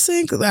their lip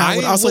sync? I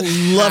would also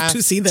love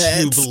to see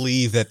that. To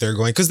believe that they're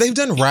going, because they've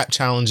done rap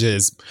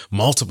challenges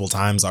multiple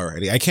times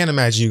already. I can't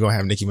imagine you going to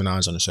have Nicki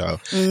Minaj on the show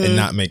and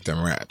not make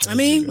them rap. I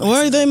mean,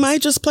 or they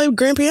might just play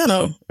grand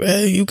piano.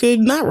 You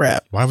could not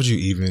rap. Why would you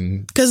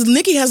even? Because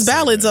Nikki has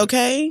ballads,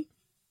 okay?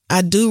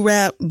 I do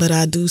rap, but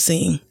I do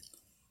sing.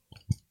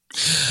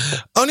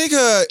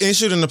 Onika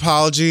issued an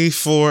apology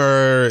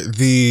for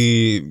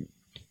the,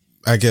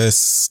 I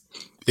guess,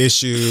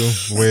 issue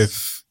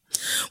with...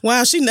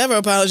 Wow, she never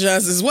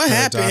apologizes. What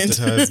happened?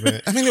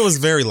 Husband. I mean, it was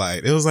very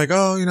light. It was like,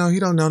 oh, he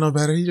don't know no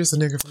better. He's just a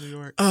nigga from New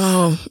York.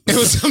 Oh. It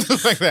was something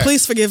like that.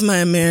 Please forgive my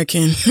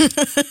American.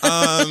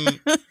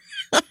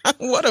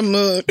 What a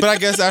mood. But I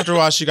guess after a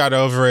while she got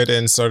over it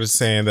and started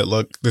saying that,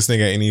 look, this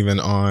nigga ain't even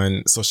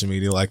on social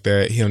media like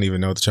that. He don't even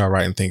know that y'all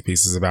writing think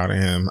pieces about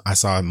him. I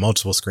saw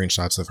multiple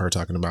screenshots of her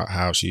talking about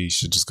how she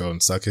should just go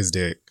and suck his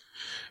dick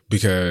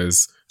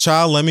because,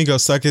 child, let me go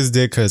suck his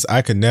dick because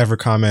I could never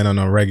comment on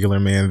a regular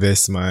man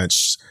this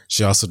much.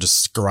 She also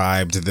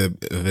described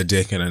the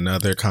dick in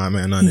another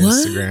comment on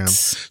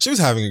Instagram. She was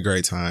having a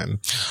great time.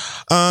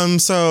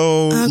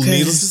 So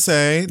needless to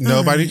say,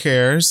 nobody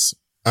cares.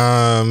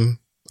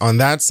 On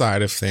that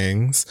side of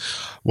things,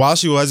 while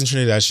she was in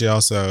Trinidad, she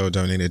also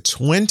donated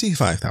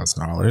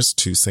 $25,000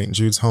 to St.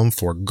 Jude's Home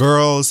for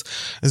Girls,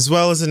 as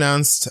well as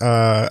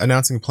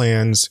announcing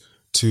plans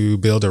to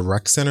build a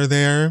rec center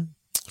there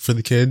for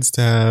the kids to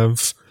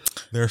have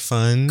their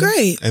fun.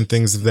 Great. And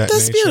things of that nature.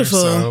 That's beautiful.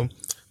 So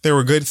there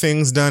were good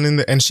things done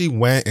and she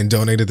went and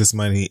donated this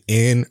money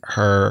in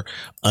her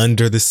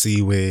under the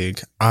sea wig.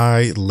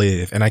 I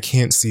live, and I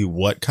can't see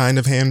what kind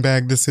of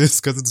handbag this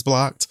is because it's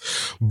blocked,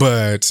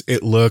 but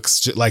it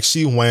looks like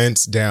she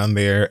went down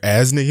there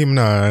as Nicki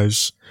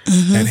Minaj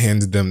and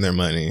handed them their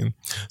money.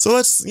 So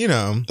let's,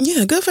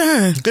 Yeah, good for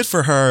her. Good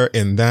for her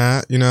in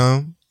that,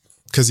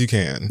 because you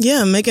can.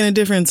 Yeah, making a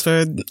difference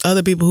for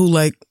other people who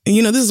this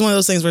is one of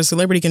those things where a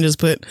celebrity can just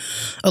put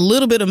a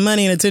little bit of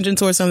money and attention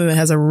towards something that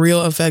has a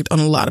real effect on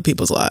a lot of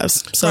people's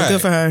lives. So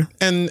good for her.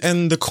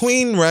 And the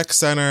Queen Rec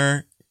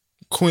Center,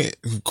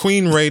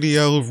 Queen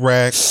Radio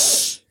Rec,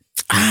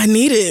 I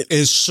need it.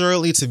 Is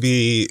surely to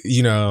be,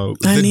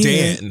 the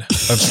den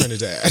of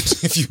Trinidad,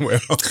 if you will.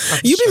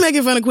 You be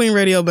making fun of Queen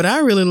Radio, but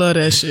I really love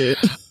that shit.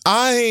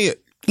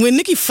 When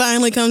Nikki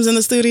finally comes in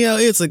the studio,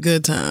 it's a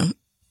good time.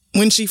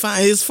 when she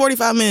finds, it's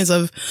 45 minutes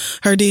of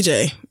her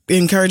DJ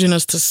encouraging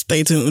us to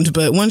stay tuned.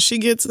 But once she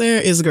gets there,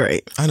 it's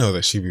great. I know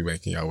that she be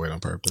making y'all wait on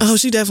purpose. Oh,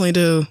 she definitely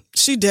do.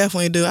 I'm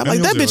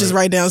like, that bitch is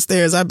right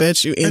downstairs. I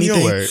bet you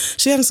anything.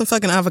 She having some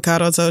fucking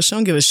avocado toast. She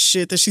don't give a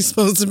shit that she's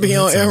supposed to be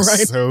on air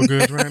right so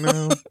good right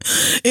now.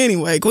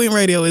 Anyway, Queen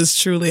Radio is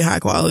truly high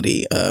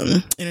quality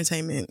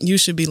entertainment. You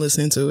should be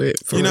listening to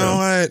it. You know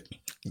what?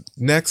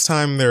 Next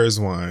time there's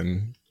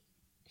one.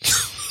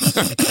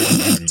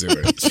 Do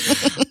it.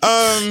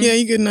 Yeah,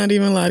 you could not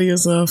even lie to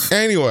yourself.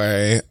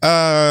 Anyway,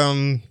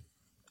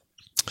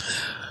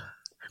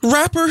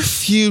 rapper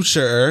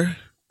Future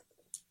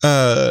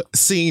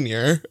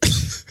Senior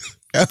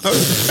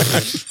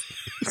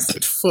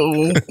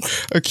fool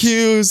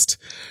accused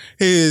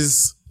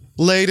his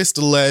latest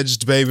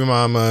alleged baby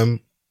mama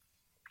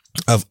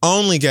of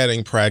only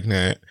getting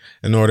pregnant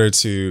in order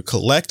to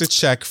collect a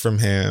check from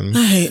him.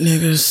 I hate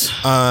niggas.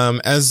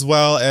 As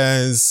well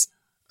as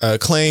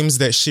claims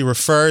that she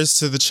refers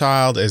to the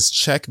child as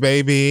Check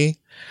Baby,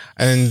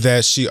 and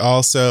that she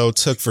also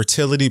took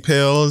fertility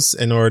pills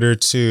in order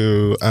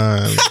to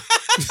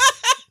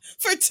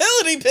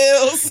fertility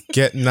pills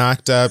get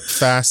knocked up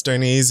faster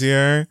and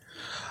easier.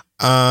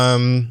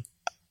 Girl,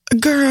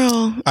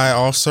 I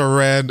also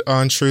read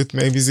on Truth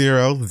Maybe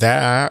Zero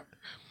that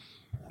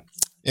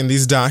in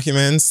these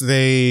documents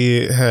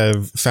they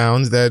have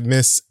found that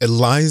Miss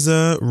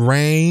Eliza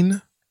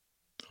Rain,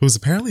 who's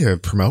apparently a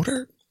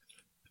promoter,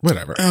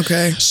 whatever.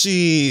 Okay.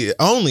 She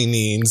only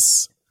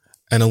needs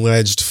an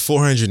alleged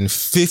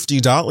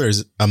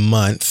 $450 a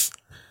month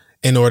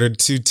in order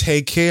to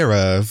take care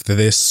of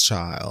this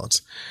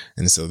child.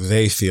 And so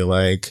they feel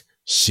like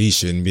she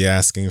shouldn't be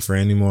asking for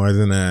any more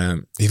than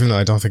that, even though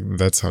I don't think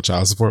that's how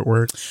child support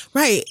works.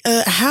 Right.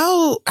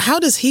 How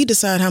does he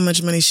decide how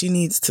much money she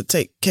needs to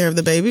take care of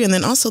the baby? And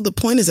then also the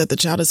point is that the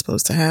child is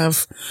supposed to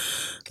have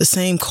the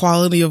same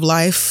quality of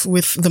life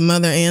with the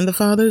mother and the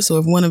father. So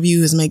if one of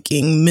you is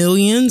making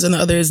millions and the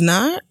other is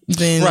not,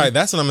 then... Right.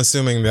 That's what I'm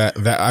assuming but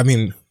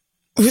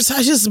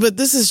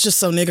this is just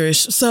so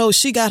niggerish. So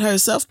she got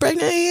herself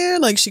pregnant here?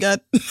 Like she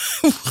got...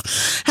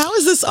 How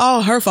is this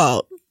all her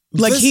fault?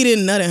 Like he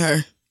didn't nut in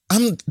her?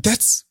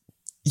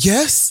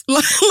 Yes.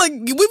 Like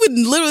we would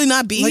literally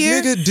not be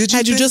here nigga,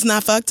 had you just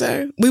not fucked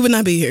her. We would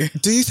not be here.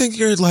 Do you think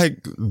you're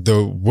like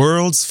the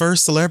world's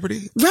first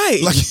celebrity? Right.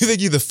 Like you think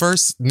you're the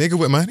first nigga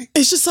with money?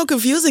 It's just so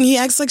confusing. He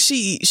acts like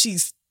she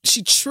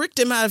tricked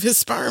him out of his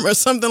sperm or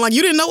something. Like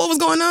you didn't know what was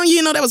going on. You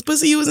didn't know that was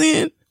pussy you was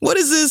in. What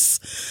is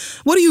this?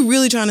 What are you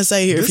really trying to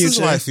say here, This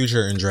Future? is why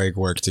Future and Drake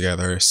work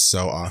together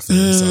so often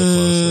and so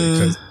closely,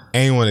 because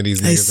ain't one of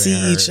these niggas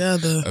see each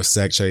other of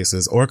sex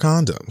chases or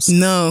condoms.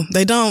 No,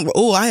 they don't.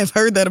 Oh, I have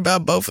heard that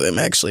about both of them,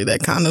 actually, that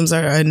condoms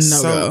are a no-go.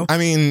 So, I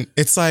mean,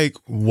 it's like,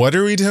 what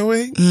are we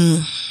doing?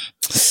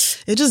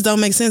 It just don't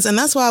make sense. And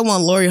that's why I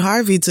want Lori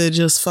Harvey to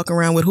just fuck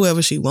around with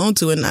whoever she wants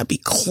to and not be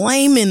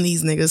claiming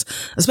these niggas,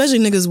 especially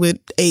niggas with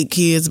 8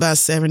 kids by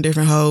 7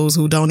 different hoes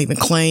who don't even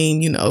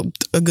claim,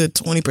 a good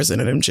 20%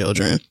 of them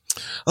children.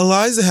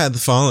 Eliza had the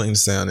following to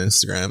say on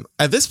Instagram.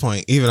 At this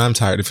point, even I'm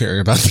tired of hearing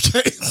about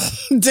the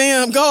case.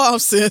 Damn, go off,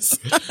 sis.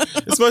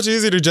 It's much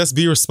easier to just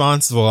be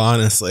responsible,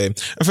 honestly.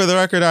 And for the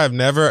record, I've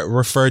never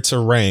referred to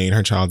Rain,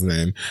 her child's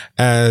name,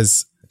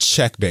 as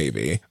Check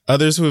Baby.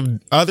 Others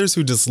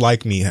who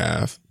dislike me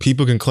have.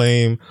 People can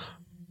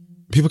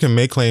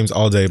make claims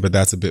all day, but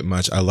that's a bit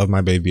much. I love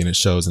my baby and it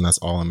shows, and that's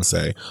all I'm gonna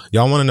say.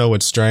 Y'all want to know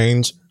what's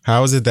strange?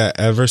 How is it that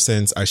ever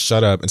since I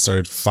shut up and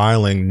started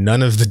filing,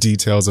 none of the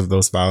details of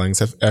those filings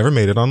have ever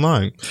made it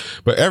online?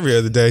 But every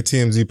other day,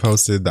 TMZ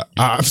posted the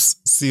ops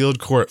sealed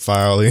court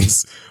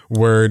filings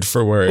word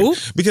for word. Ooh.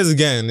 Because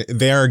again,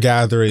 they are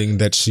gathering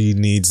that she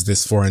needs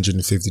this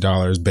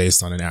 $450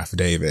 based on an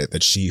affidavit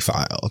that she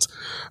filed.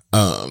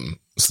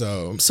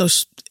 So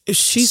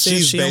she says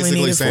she's she only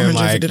basically needed saying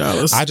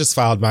 $450. I just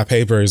filed my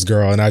papers,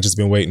 girl, and I just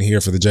been waiting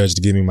here for the judge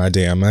to give me my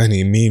damn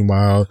money.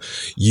 Meanwhile,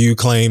 you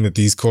claim that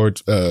these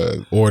court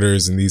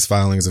orders and these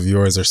filings of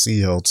yours are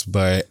sealed,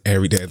 but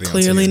every day they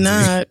clearly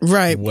not.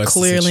 Right. What's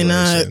clearly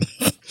not.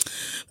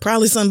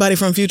 Probably somebody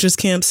from Future's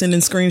camp sending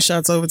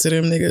screenshots over to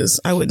them niggas.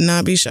 I would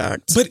not be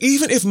shocked. But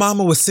even if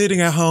mama was sitting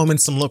at home in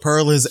some La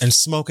Perlas and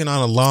smoking on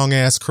a long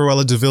ass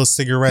Cruella DeVille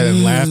cigarette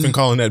and laughing,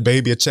 calling that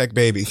baby a check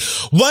baby.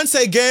 Once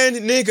again,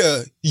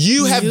 nigga,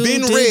 you have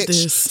been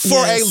rich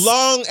for a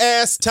long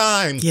ass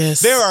time.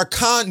 Yes. There are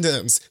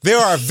condoms. There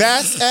are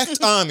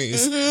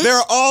vasectomies. There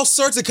are all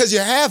sorts of, because you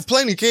have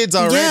plenty of kids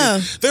already.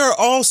 Yeah. There are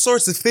all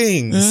sorts of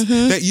things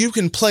that you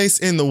can place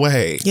in the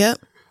way. Yep.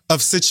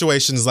 Of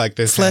situations like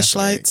this.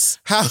 Fleshlights.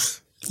 How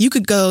you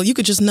could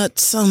just nut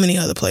so many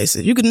other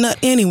places. You could nut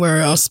anywhere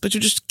else, but you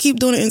just keep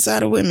doing it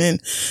inside of women.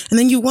 And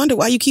then you wonder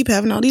why you keep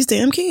having all these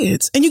damn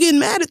kids. And you get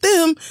mad at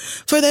them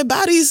for their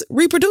bodies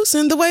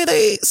reproducing the way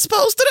they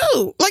supposed to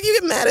do. Like you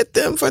get mad at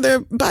them for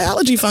their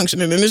biology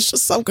functioning, and it's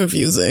just so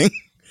confusing.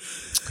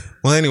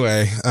 Well,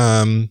 anyway,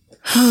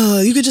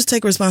 you could just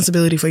take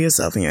responsibility for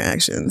yourself and your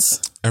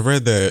actions. I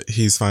read that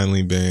he's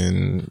finally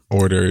been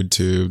ordered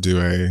to do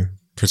a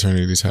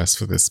paternity test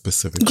for this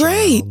specific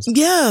Great. child.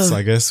 Yeah. So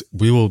I guess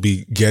we will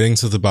be getting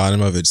to the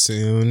bottom of it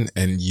soon,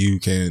 and you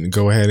can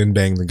go ahead and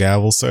bang the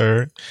gavel,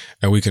 sir,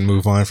 and we can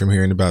move on from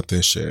hearing about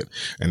this shit.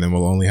 And then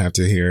we'll only have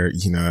to hear,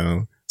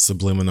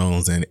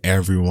 subliminals in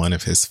every one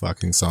of his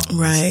fucking songs.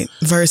 Right.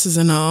 Verses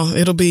and all.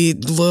 It'll be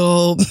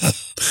little,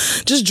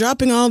 just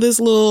dropping all this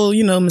little,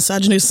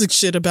 misogynistic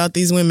shit about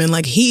these women.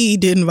 Like, he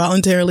didn't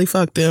voluntarily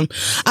fuck them.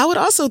 I would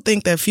also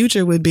think that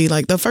Future would be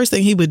like, the first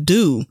thing he would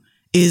do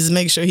is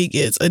make sure he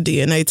gets a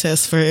DNA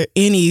test for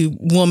any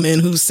woman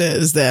who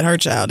says that her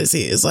child is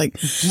his. Like,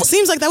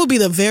 seems like that would be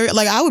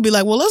I would be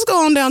like, well, let's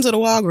go on down to the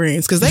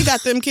Walgreens, because they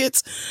got them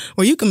kits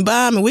where you can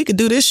buy them and we could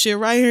do this shit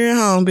right here at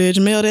home,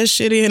 bitch. Mail that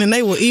shit in and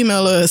they will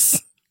email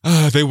us.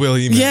 They will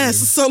email. Yes.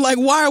 So, like,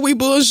 why are we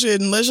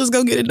bullshitting? Let's just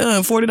go get it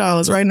done.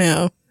 $40 right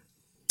now.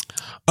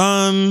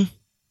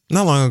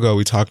 Not long ago,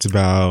 we talked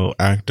about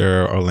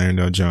actor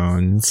Orlando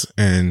Jones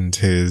and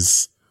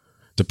his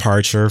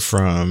departure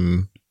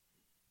from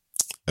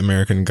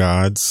American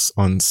Gods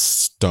on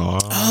Star.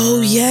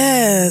 Oh,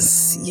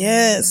 yes.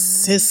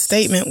 Yes. His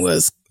statement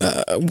was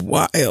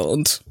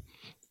wild.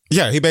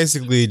 Yeah, he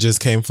basically just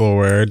came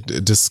forward,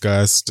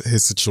 discussed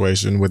his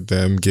situation with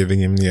them, giving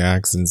him the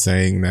axe and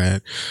saying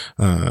that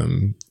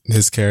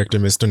his character,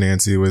 Mr.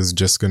 Nancy, was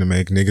just going to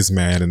make niggas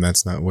mad, and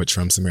that's not what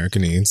Trump's America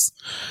needs.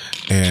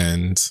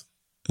 And,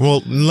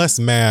 well, less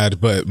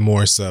mad, but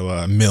more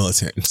so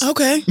militant.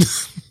 Okay.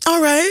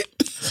 All right.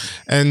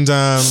 And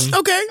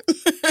okay.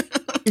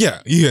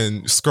 yeah, you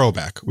can scroll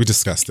back. We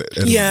discussed it.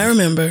 I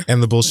remember.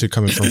 And the bullshit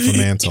coming from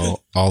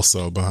Fremantle,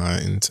 also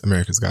behind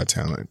America's Got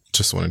Talent.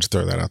 Just wanted to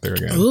throw that out there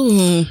again.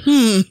 Ooh,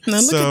 now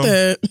look at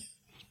that.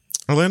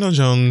 Orlando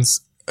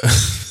Jones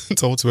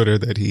told Twitter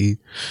that he,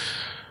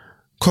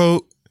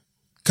 quote,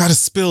 gotta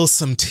spill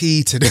some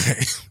tea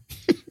today.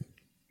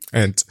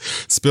 And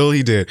spill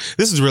he did.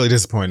 This is really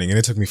disappointing, and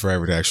it took me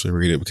forever to actually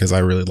read it because I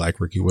really like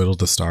Ricky Whittle,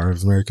 the star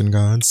of American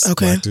Gods.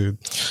 Okay. Black dude.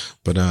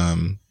 But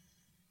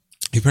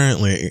he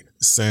apparently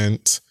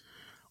sent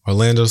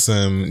Orlando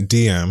some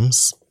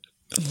DMs.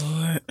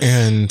 Lord.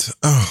 And,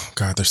 oh,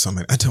 God, there's so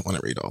many. I don't want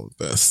to read all of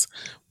this.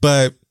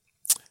 But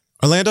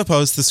Orlando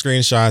posted the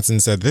screenshots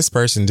and said, this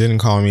person didn't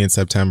call me in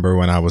September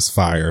when I was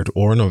fired,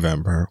 or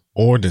November,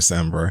 or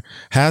December,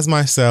 has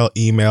my cell,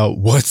 email,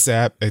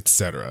 WhatsApp,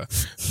 etc.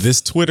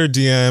 This Twitter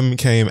DM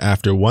came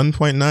after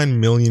 1.9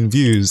 million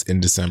views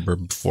in December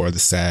before the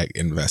SAG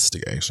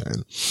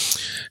investigation.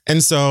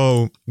 And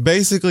so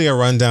basically a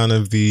rundown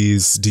of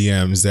these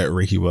DMs that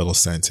Ricky Whittle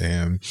sent to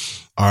him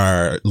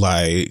are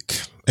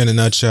like, in a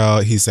nutshell,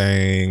 he's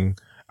saying,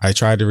 I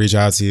tried to reach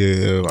out to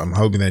you. I'm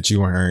hoping that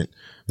you weren't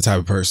the type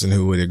of person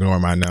who would ignore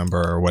my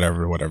number or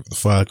whatever the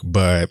fuck.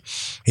 But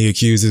he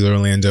accuses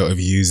Orlando of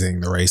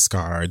using the race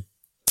card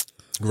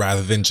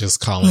rather than just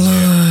calling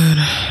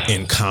it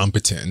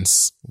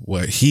incompetence,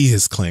 what he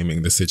is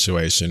claiming the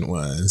situation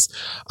was.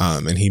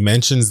 And he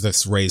mentions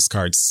this race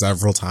card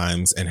several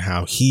times and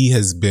how he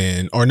has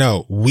been,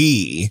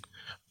 we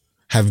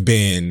have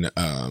been,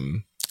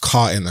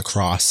 caught in the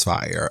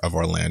crossfire of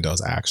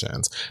Orlando's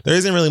actions. There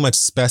isn't really much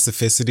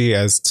specificity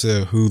as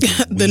to who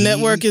the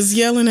network is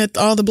yelling at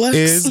all the blacks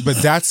is, but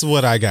that's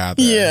what I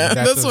gather. Yeah,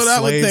 that's what I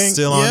would think.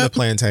 Still on the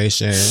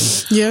plantation,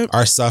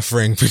 are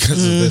suffering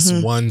because of this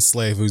one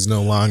slave who's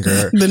no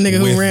longer the nigga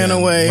who ran them.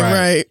 away.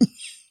 Right.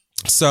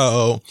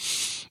 So,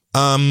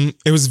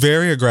 it was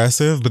very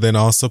aggressive, but then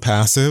also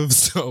passive.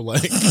 So,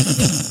 like.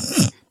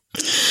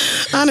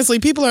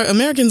 Honestly,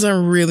 Americans are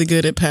really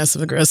good at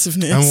passive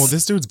aggressiveness. Well,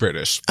 this dude's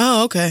British.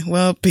 Oh, okay.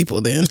 Well,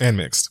 people then. And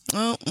mixed.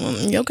 Oh,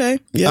 okay.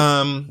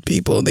 Yeah.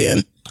 People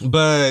then.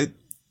 But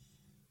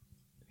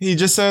he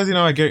just says,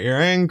 I get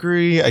you're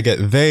angry. I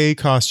get they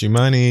cost you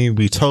money.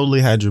 We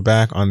totally had your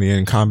back on the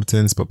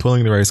incompetence, but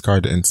pulling the race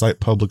card to incite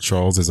public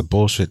trolls is a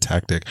bullshit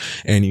tactic,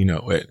 and you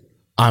know it.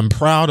 I'm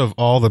proud of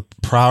all the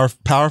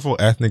powerful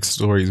ethnic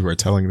stories we're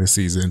telling this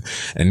season.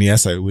 And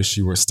yes, I wish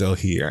you were still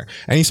here.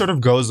 And he sort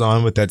of goes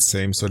on with that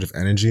same sort of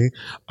energy.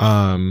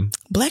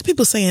 Black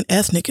people saying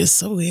ethnic is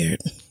so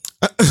weird.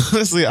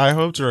 Honestly, I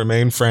hope to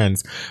remain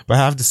friends, but I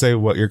have to say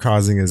what you're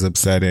causing is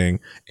upsetting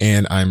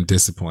and I'm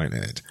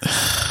disappointed.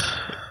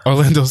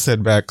 Orlando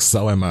said back,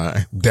 so am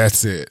I.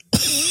 That's it.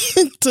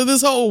 To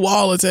this whole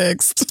wall of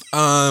text.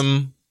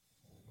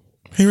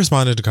 He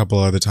responded a couple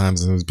other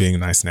times and was being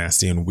nice,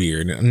 nasty, and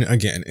weird. And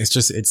again,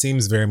 it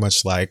seems very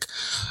much like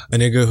a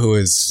nigga who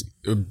is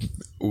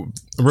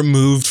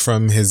removed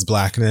from his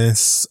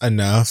blackness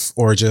enough,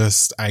 or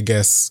just, I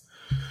guess,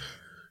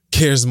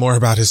 cares more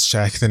about his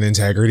check than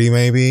integrity,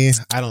 maybe.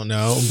 I don't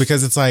know.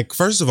 Because it's like,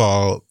 first of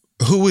all,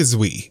 who is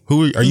we?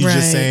 Who are you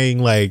just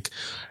saying, like,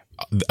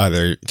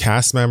 other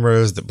cast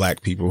members, the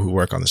black people who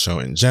work on the show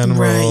in general?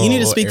 Right. You need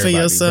to speak for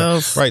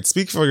yourself. Right.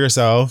 Speak for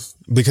yourself,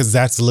 because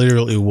that's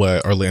literally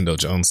what Orlando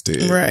Jones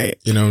did. Right.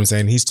 You know what I'm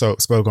saying? He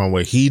spoke on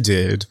what he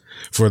did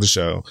for the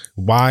show,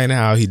 why and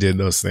how he did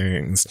those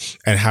things,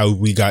 and how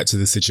we got to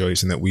the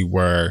situation that we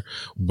were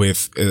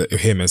with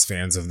him as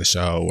fans of the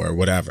show or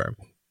whatever.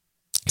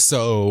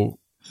 So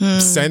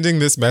sending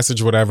this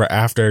message, whatever,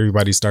 after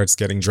everybody starts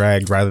getting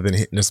dragged rather than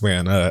hitting this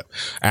man up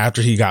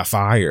after he got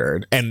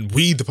fired. And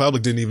we, the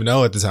public, didn't even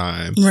know at the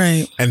time.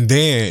 Right. And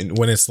then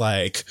when it's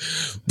like,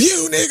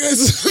 you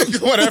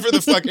niggas, whatever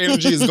the fuck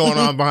energy is going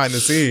on behind the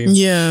scenes.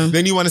 Yeah.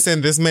 Then you want to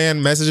send this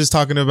man messages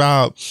talking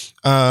about,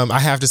 I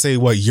have to say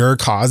what you're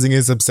causing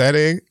is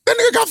upsetting. That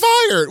nigga got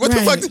fired. What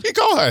the fuck did he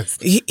cause?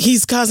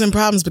 He's causing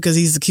problems because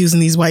he's accusing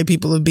these white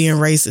people of being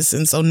racist.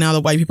 And so now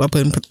the white people are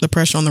putting the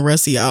pressure on the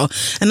rest of y'all.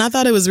 And I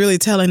thought it was really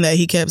telling that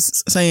he kept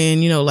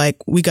saying, you know, like,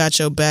 we got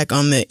your back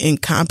on the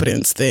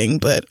incompetence thing,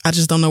 but I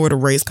just don't know where the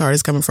race card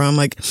is coming from.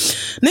 Like,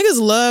 niggas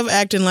love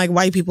acting like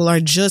white people are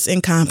just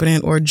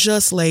incompetent or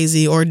just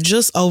lazy or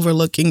just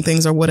overlooking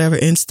things or whatever,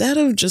 instead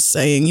of just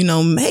saying, you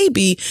know,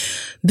 maybe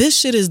this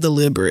shit is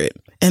deliberate.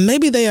 And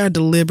maybe they are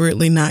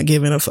deliberately not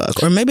giving a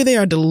fuck, or maybe they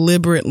are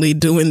deliberately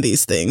doing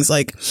these things.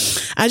 Like,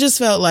 I just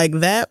felt like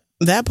that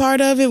part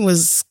of it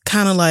was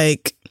kind of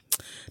like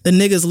the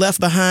niggas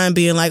left behind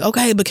being like,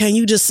 okay, but can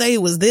you just say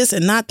it was this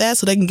and not that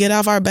so they can get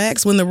off our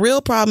backs? When the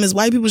real problem is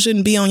white people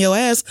shouldn't be on your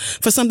ass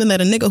for something that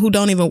a nigga who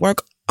don't even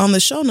work on the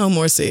show no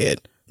more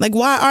said. Like,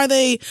 why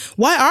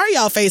are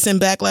y'all facing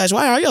backlash?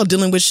 Why are y'all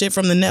dealing with shit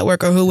from the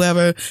network or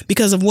whoever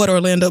because of what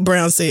Orlando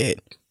Brown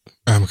said?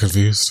 I'm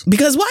confused.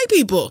 Because white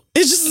people.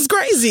 It's just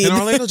crazy. And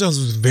Orlando Jones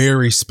was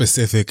very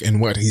specific in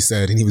what he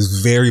said, and he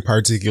was very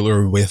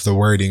particular with the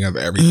wording of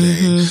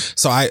everything.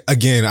 So I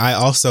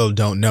also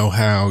don't know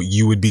how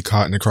you would be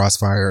caught in the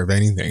crossfire of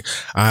anything.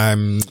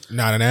 I'm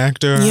not an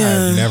actor.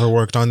 Yeah. I've never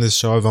worked on this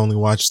show. I've only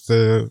watched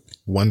the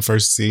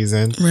first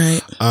season.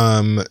 Right.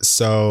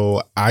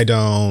 So I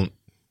don't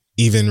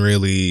even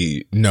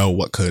really know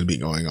what could be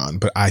going on,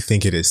 but I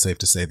think it is safe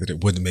to say that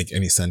it wouldn't make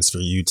any sense for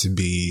you to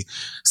be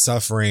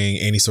suffering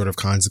any sort of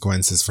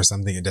consequences for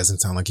something it doesn't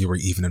sound like you were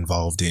even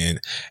involved in.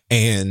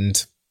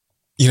 And,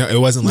 you know, it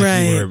wasn't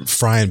like you were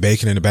frying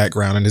bacon in the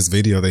background in this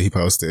video that he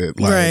posted,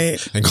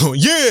 like, and going,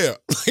 yeah,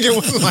 like, it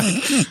wasn't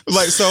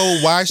like, so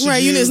why should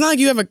you? It's not like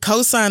you ever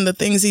co-signed the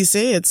things he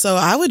said. So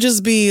I would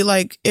just be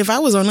like, if I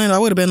was Orlando, I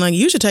would have been like,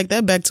 you should take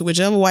that back to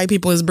whichever white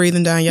people is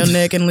breathing down your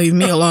neck and leave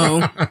me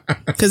alone.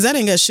 Because that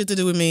ain't got shit to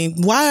do with me.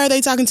 Why are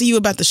they talking to you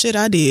about the shit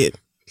I did?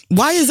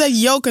 Why is that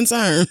your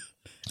concern?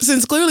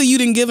 Since clearly you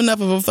didn't give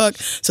enough of a fuck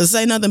to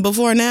say nothing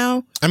before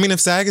now. I mean, if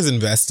SAG is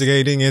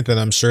investigating it, then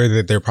I'm sure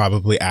that they're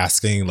probably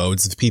asking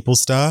loads of people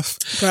stuff.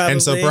 Probably.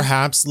 And so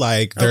perhaps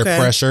like their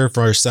pressure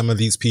for some of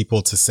these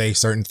people to say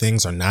certain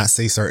things or not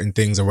say certain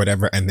things or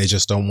whatever, and they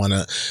just don't want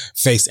to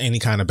face any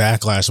kind of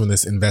backlash when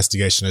this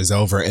investigation is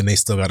over, and they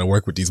still got to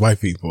work with these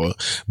white people.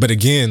 But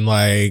again,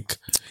 like,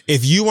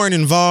 if you weren't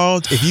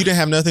involved, if you didn't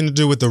have nothing to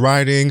do with the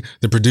writing,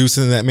 the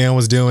producing that man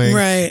was doing,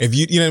 if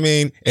you know what I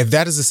mean? If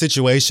that is a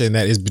situation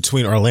that is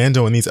between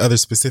Orlando and these other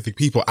specific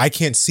people, I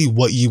can't see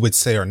what you would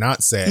say or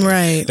not say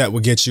that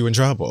would get you in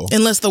trouble.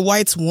 Unless the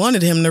whites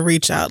wanted him to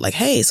reach out, like,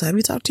 hey, so have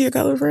you talked to your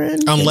color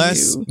friend?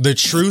 Unless the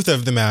truth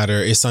of the matter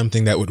is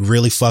something that would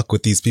really fuck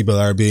with these people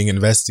that are being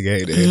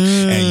investigated.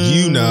 And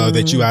you know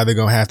that you either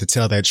gonna have to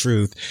tell that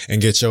truth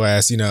and get your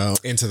ass, you know,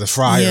 into the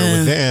fryer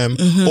with them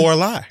or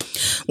lie.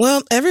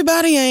 Well,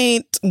 everybody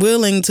ain't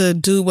willing to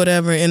do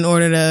whatever in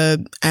order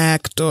to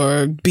act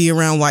or be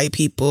around white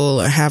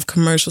people or have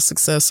commercial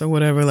success or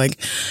whatever. Like,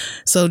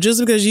 so just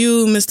because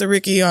you, Mr.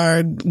 Ricky,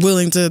 are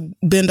willing to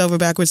bend over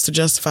backwards to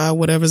justify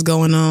whatever's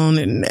going on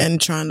and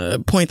trying to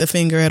point the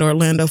finger at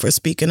Orlando for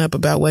speaking up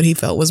about what he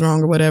felt was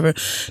wrong or whatever,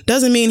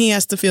 doesn't mean he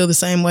has to feel the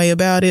same way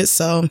about it.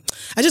 So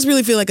I just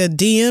really feel like a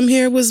DM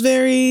here was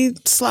very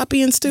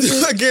sloppy and stupid.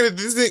 Again,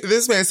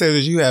 this man says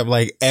that you have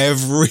like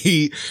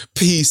every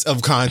piece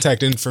of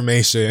contact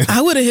information.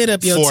 I would have hit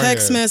up your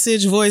text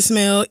message,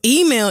 voicemail,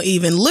 email,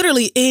 even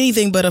literally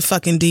anything but a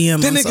fucking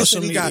DM on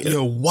social media. Got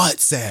your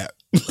WhatsApp.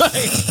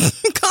 Like,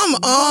 come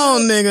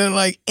on, nigga.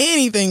 Like,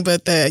 anything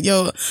but that.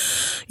 Yo,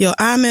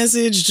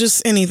 iMessage,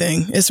 just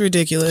anything. It's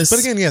ridiculous.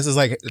 But again, yes, it's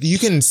like, you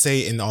can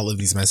say in all of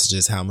these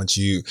messages how much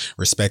you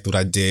respect what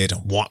I did,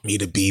 want me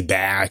to be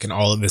back, and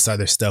all of this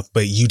other stuff,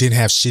 but you didn't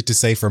have shit to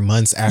say for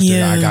months after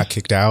I got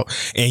kicked out,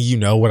 and you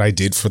know what I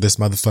did for this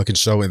motherfucking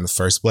show in the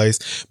first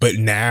place. But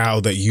now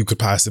that you could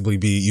possibly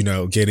be, you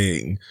know,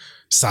 getting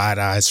side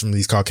eyes from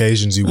these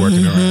Caucasians you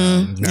working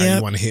around, now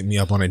you want to hit me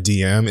up on a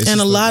DM. It's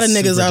and a lot of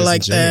niggas are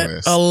like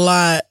that. A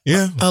lot.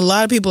 Yeah. A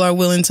lot of people are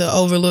willing to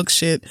overlook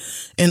shit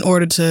in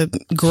order to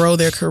grow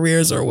their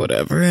careers or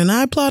whatever. And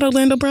I applaud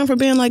Orlando Brown for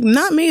being like,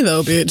 not me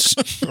though,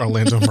 bitch.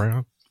 Orlando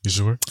Brown? You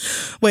sure?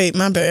 Wait,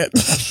 my bad.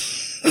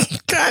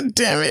 God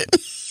damn it.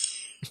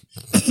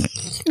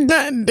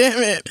 God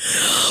damn it.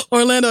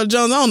 Orlando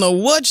Jones. I don't know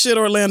what shit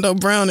Orlando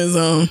Brown is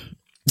on.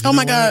 Oh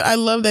my God, I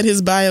love that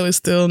his bio is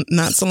still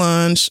not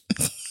Solange,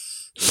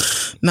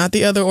 not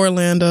the other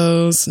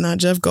Orlandos, not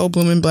Jeff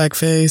Goldblum in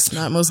blackface,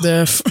 not Mos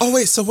Def. Oh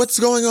wait, so what's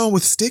going on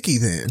with Sticky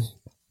then?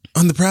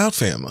 On the Proud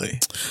Family?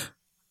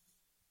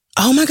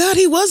 Oh my God,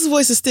 he was the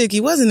voice of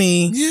Sticky, wasn't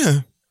he?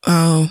 Yeah.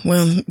 Oh,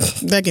 well,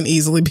 that can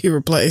easily be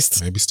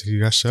replaced. Maybe Sticky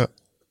got shut.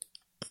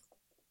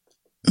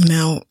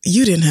 Now,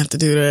 you didn't have to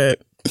do that.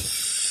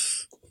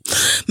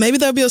 Maybe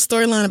there'll be a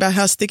storyline about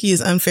how Sticky is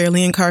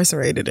unfairly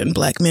incarcerated and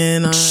black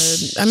men are...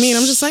 I mean,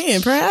 I'm just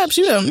saying, perhaps.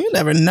 You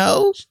never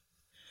know.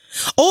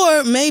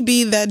 Or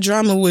maybe that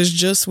drama was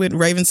just with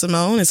Raven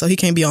Simone, and so he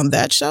can't be on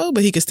that show,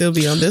 but he could still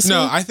be on this one.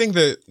 No, I think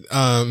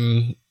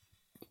that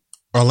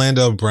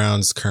Orlando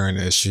Brown's current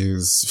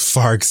issues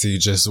far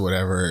exceed just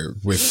whatever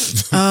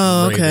with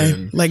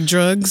okay. Like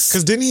drugs?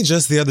 Because didn't he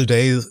just the other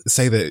day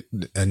say that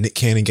Nick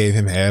Cannon gave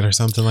him head or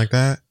something like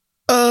that?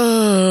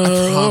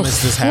 I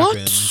promise this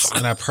happens,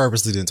 and I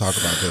purposely didn't talk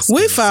about this.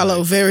 We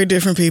follow very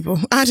different people.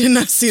 I did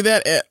not see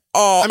that at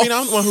all. I mean,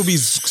 I'm the one who be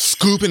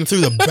scooping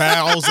through the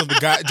bowels of the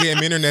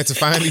goddamn internet to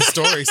find these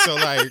stories, so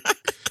like,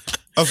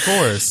 of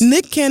course.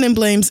 Nick Cannon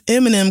blames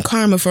Eminem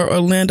karma for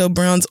Orlando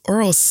Brown's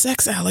oral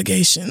sex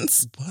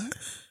allegations. What?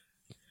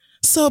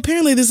 So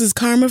apparently this is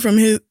karma from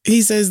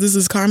he says this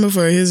is karma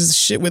for his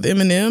shit with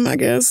Eminem, I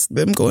guess.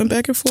 Them going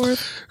back and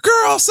forth.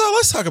 Girl, so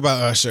let's talk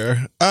about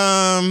Usher.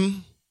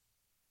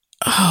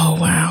 Oh,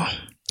 wow.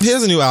 He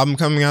has a new album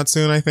coming out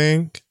soon, I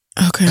think.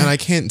 Okay. And I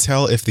can't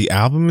tell if the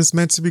album is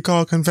meant to be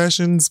called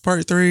Confessions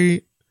Part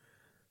 3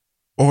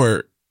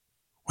 or...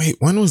 Wait,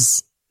 when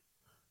was...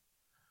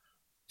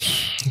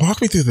 Walk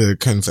me through the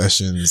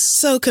Confessions.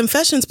 So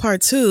Confessions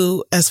Part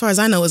 2, as far as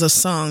I know, is a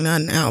song,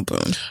 not an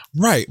album.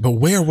 Right, but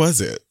where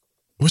was it?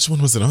 Which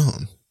one was it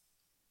on?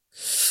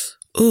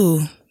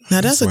 Ooh, now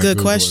that's a good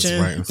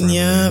question. Right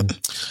yeah.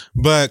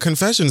 But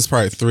Confessions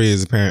Part 3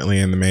 is apparently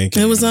in the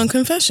making. It was on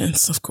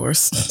Confessions, of course.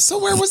 So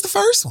where was the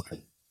first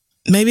one?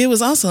 Maybe it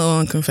was also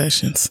on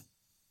Confessions.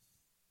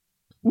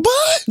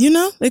 What? You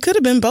know, it could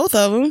have been both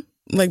of them,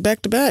 like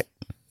back to back.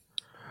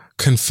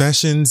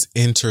 Confessions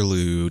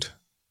Interlude,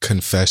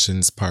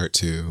 Confessions Part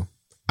 2.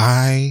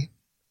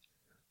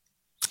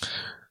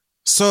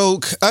 So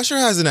Usher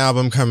has an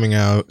album coming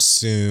out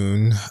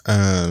soon,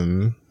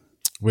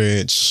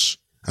 which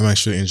I'm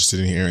actually interested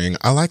in hearing.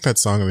 I like that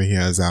song that he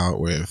has out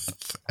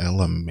with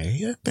Ella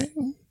May, I think.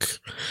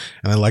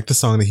 And I like the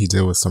song that he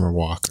did with Summer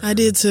Walker. I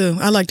did too.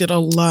 I liked it a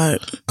lot.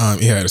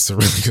 Yeah, it's a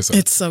really good song.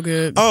 It's so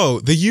good.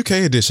 Oh, the UK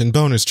edition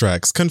bonus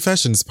tracks,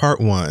 Confessions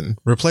Part 1,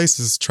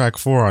 replaces track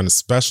 4 on a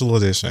special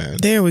edition.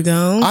 There we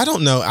go. I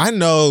don't know. I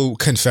know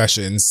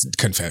Confessions.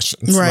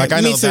 Right. Like I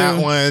Me know too.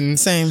 that one.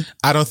 Same.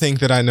 I don't think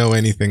that I know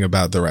anything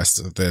about the rest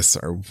of this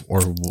or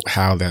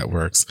how that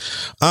works.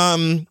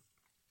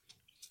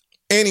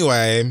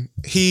 Anyway,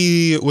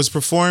 he was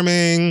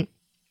performing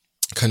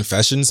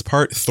Confessions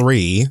Part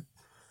 3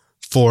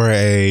 for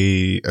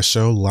a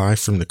show live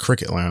from the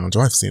Cricket Lounge. Oh,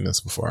 I've seen this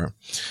before.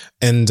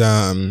 And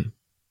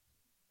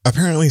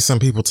apparently some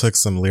people took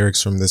some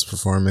lyrics from this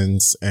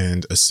performance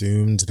and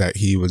assumed that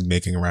he was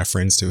making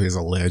reference to his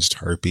alleged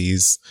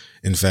herpes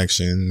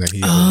infection that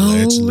he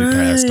allegedly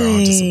passed on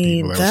to some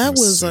people. That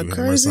was a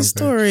crazy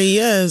story,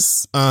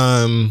 yes.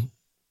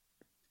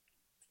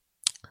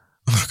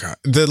 Oh God.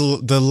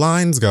 The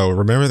lines go,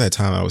 remember that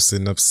time I was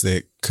sitting up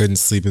sick, couldn't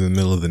sleep in the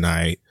middle of the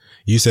night.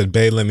 You said,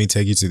 babe, let me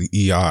take you to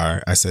the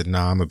ER. I said,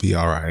 nah, I'm gonna be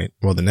all right.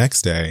 Well, the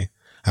next day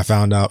I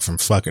found out from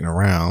fucking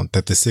around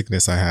that the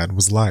sickness I had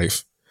was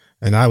life.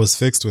 And I was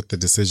fixed with the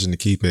decision to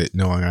keep it,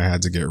 knowing I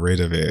had to get rid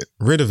of it,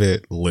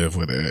 live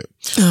with it.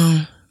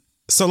 Oh.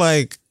 So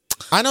like,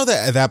 I know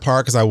that at that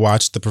part, because I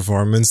watched the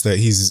performance, that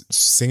he's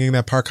singing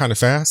that part kind of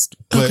fast.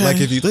 But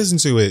like, if you listen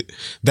to it,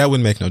 that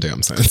would make no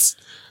damn sense.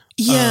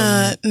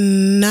 Yeah,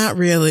 not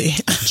really.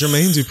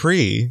 Jermaine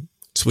Dupri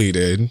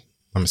tweeted,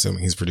 I'm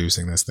assuming he's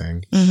producing this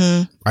thing.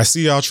 Mm-hmm. I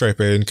see y'all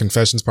tripping.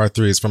 Confessions Part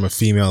 3 is from a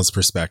female's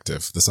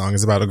perspective. The song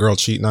is about a girl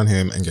cheating on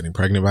him and getting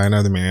pregnant by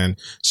another man.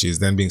 She is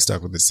then being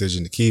stuck with the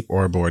decision to keep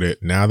or abort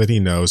it. Now that he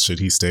knows, should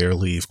he stay or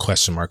leave?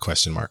 Question mark,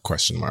 question mark,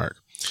 question mark.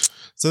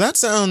 So that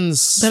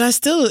sounds... But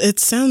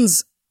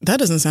that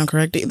doesn't sound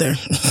correct either.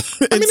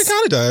 I mean, it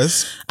kind of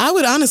does. I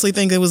would honestly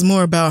think it was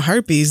more about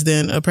herpes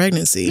than a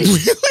pregnancy.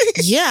 Really?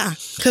 Yeah,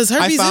 because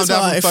herpes is life. I found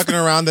out from fucking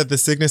around that the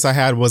sickness I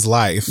had was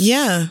life.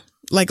 Yeah,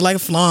 like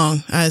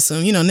lifelong, I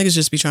assume. You know, niggas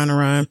just be trying to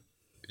rhyme.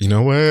 You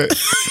know what?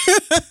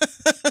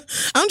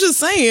 I'm just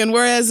saying,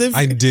 whereas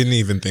I didn't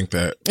even think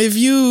that. If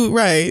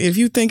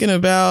you thinking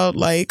about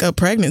like a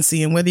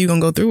pregnancy and whether you're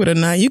going to go through it or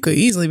not, you could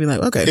easily be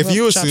like, okay, if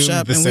you assume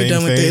chop, the and same we're done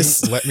thing, with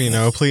this. let me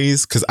know,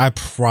 please. Because I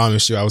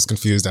promise you, I was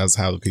confused as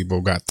to how the people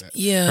got that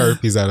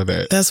herpes out of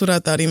that. That's what I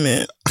thought he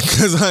meant.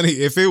 Because honey,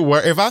 if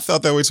I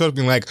felt that way, too, I'd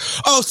be like,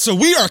 oh, so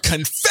we are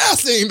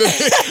confessing to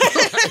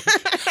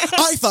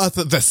I thought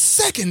that the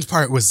second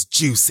part was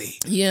juicy.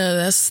 Yeah,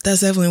 that's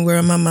definitely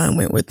where my mind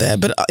went with that.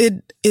 But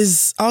it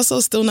is also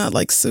still not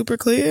like super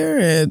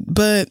clear.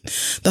 But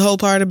the whole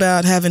part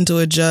about having to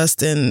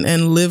adjust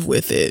and live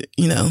with it,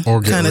 you know,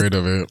 or get rid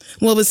of it.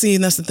 Well, but see,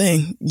 that's the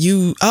thing.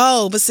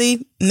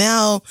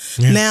 Now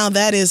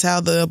that is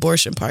how the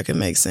abortion part can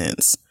make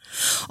sense.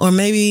 Or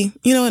maybe,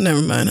 you know what,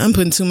 never mind. I'm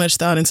putting too much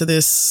thought into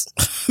this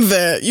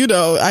that, you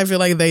know, I feel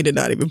like they did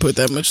not even put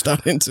that much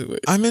thought into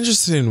it. I'm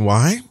interested in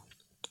why.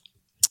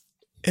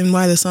 And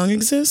why the song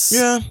exists?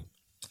 Yeah.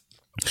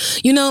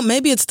 You know,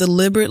 maybe it's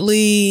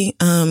deliberately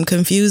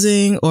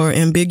confusing or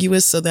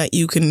ambiguous so that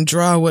you can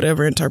draw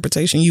whatever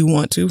interpretation you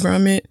want to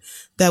from it.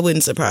 That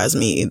wouldn't surprise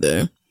me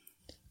either.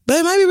 But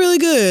it might be really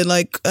good.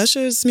 Like,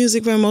 Usher's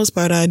music, for the most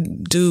part, I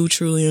do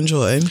truly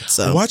enjoy.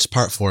 So watch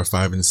part 4,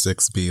 5, and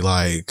 6 be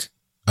like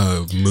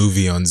a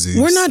movie on Zeus.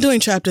 We're not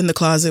doing Trapped in the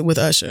Closet with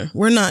Usher.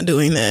 We're not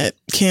doing that.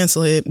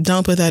 Cancel it.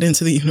 Don't put that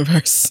into the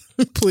universe,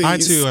 please. I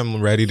too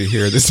am ready to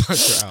hear this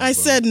Usher album. I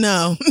said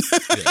no.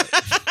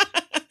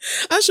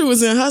 Usher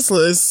was in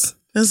Hustlers.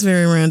 That's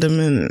very random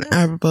and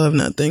apropos of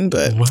nothing.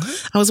 But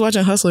what? I was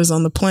watching Hustlers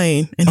on the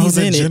plane, and he's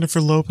in it. Jennifer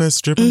Lopez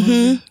stripper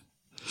movie?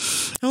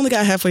 I only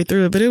got halfway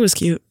through it, but it was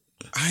cute.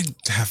 I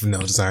have no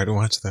desire to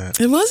watch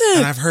that. It wasn't.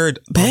 And I've heard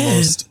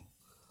bad.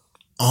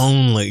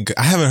 I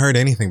haven't heard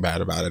anything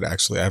bad about it,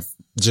 actually. I've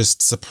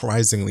just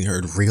surprisingly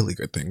heard really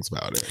good things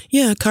about it.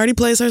 Yeah, Cardi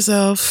plays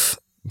herself.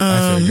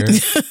 I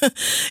figured.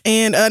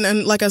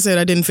 and like I said,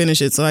 I didn't finish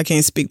it, so I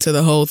can't speak to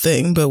the whole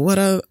thing. But what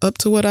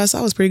I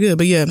saw was pretty good.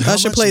 But yeah,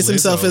 Usher plays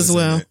himself as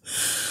well.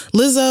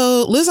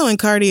 Lizzo and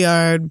Cardi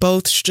are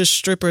both just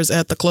strippers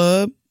at the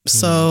club.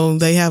 So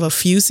they have a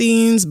few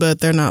scenes, but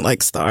they're not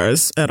like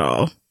stars at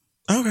all.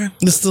 Okay.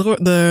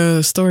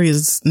 The story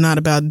is not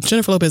about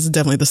Jennifer Lopez is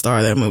definitely the star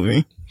of that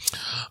movie.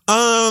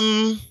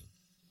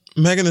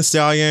 Megan Thee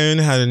Stallion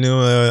had a new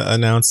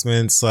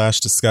announcement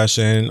 /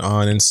 discussion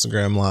on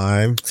Instagram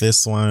Live.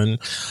 This one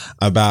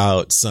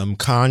about some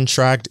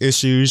contract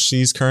issues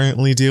she's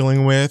currently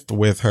dealing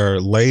with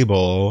her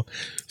label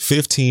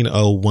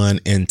 1501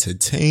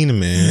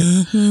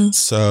 Entertainment.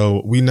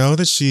 So we know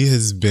that she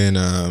has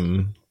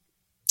been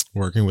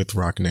working with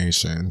Roc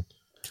Nation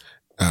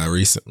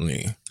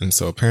recently, and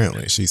so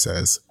apparently she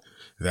says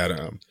that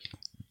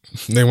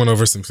they went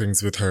over some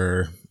things with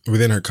her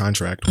within her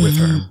contract with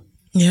her.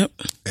 Yep.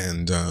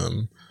 And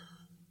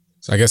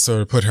so I guess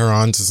sort of put her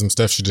on to some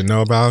stuff she didn't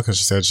know about, because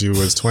she said she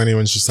was 20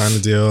 when she signed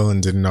the deal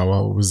and didn't know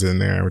what was in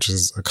there, which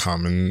is a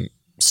common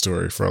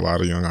story for a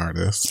lot of young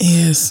artists.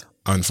 Yes.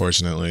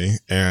 Unfortunately.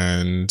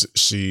 And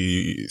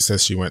she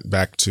says she went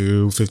back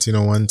to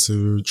 1501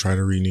 to try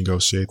to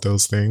renegotiate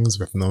those things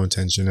with no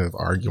intention of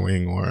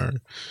arguing or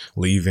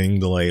leaving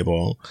the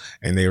label.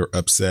 And they were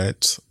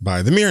upset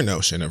by the mere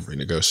notion of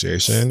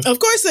renegotiation. Of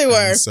course they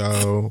were. And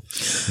so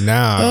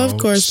now of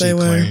course she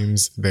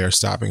claims they are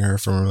stopping her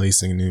from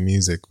releasing new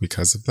music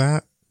because of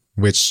that,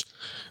 which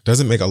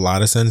doesn't make a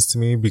lot of sense to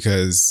me,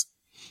 because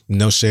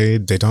no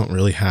shade, they don't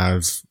really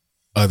have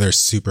other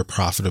super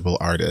profitable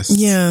artists.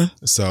 Yeah.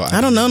 So I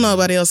don't know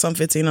nobody else on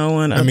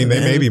 1501. I mean,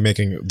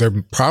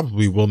 they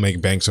probably will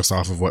make bank just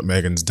off of what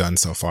Megan's done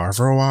so far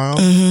for a while,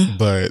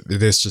 but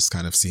this just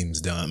kind of seems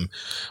dumb.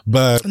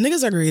 But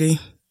niggas are greedy.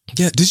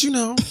 Yeah. Did you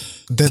know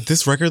that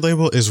this record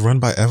label is run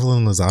by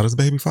Evelyn Lozada's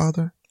baby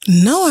father?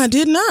 No, I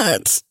did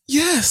not.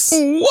 Yes.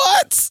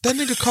 What? That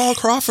nigga Carl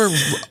Crawford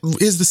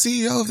is the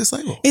CEO of this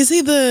label. Is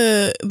he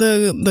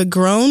the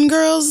grown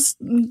girl's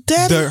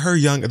daddy?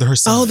 Her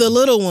son. Oh, the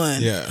little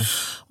one. Yeah.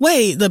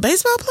 Wait, the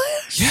baseball player?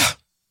 Yeah.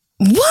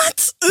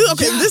 What?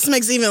 Okay, yeah. This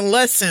makes even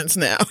less sense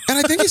now. And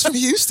I think he's from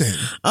Houston.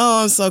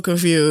 Oh, I'm so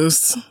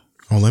confused.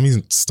 Oh, let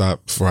me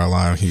stop before I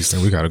lie on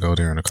Houston. We got to go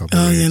there in a couple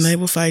of weeks. Oh, yeah, they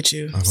will fight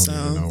you.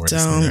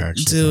 Don't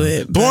do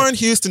it. Born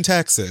Houston,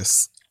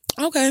 Texas.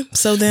 Okay,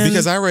 so then...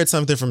 Because I read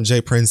something from Jay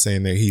Prince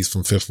saying that he's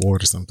from Fifth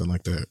Ward or something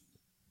like that.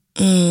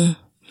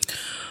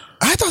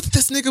 I thought that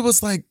this nigga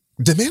was like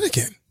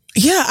Dominican.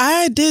 Yeah,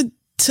 I did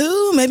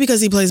too. Maybe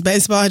because he plays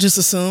baseball, I just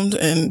assumed.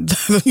 And,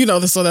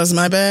 so that's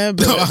my bad.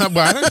 But... No,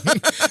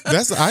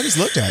 I just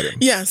looked at him.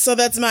 Yeah, so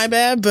that's my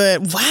bad.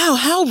 But wow,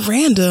 how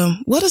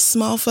random. What a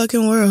small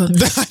fucking world.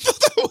 I thought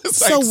that was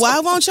so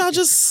why won't y'all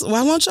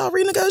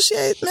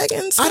renegotiate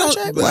Megan's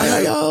contract? Why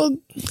are y'all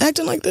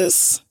acting like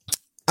this?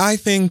 I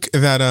think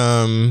that,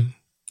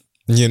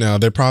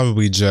 they're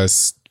probably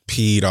just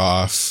peed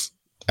off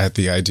at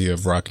the idea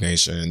of Roc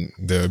Nation,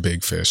 the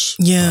big fish.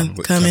 Yeah,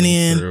 coming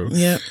in. Through,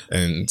 yep.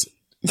 And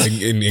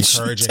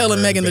encouraging telling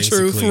her Megan the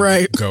truth,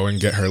 right? Go and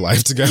get her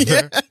life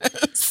together.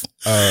 Yes.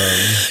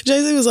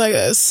 Jay-Z was like,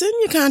 send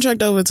your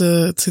contract over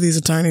to these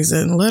attorneys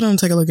and let them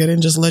take a look at it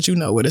and just let you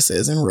know what it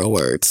says in real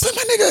words. But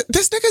my nigga,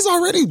 this nigga's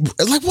already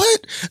like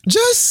what?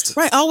 Just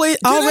right,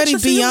 already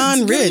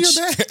beyond rich.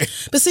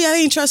 But see, I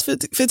didn't trust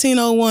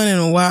 1501 in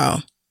a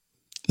while.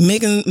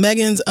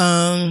 Megan's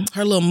her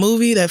little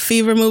movie, that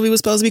Fever movie, was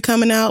supposed to be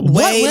coming out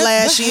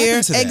last year.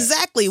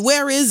 Exactly.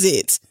 Where is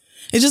it?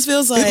 It just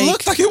feels like it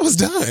looked like it was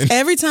done.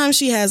 Every time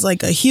she has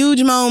like a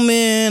huge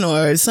moment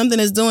or something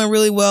is doing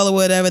really well or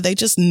whatever, they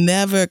just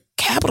never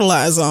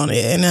capitalize on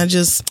it. And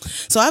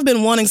so I've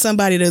been wanting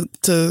somebody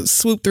to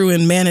swoop through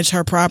and manage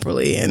her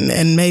properly.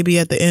 And maybe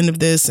at the end of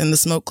this and the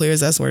smoke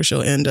clears, that's where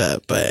she'll end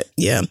up. But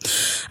yeah,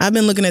 I've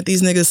been looking at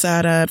these niggas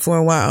side-eyed for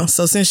a while.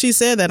 So since she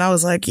said that, I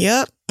was like,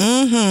 yep,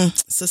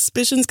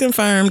 suspicions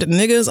confirmed.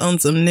 Niggas on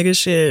some nigga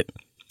shit.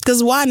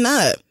 Because why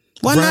not?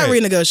 Why not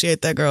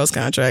renegotiate that girl's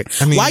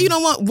contract? I mean, why you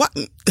don't want...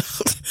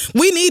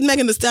 We need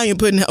Megan Thee Stallion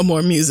putting out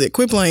more music.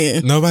 Quit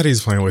playing.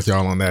 Nobody's playing with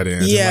y'all on that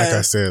end. Yeah. And like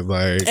I said,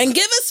 And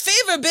give us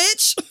Fever,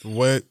 bitch.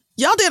 What?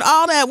 Y'all did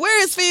all that.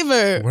 Where is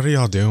Fever? What are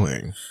y'all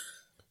doing?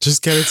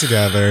 Just get it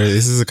together.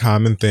 This is a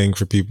common thing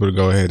for people to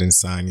go ahead and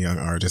sign young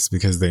artists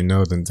because they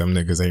know that them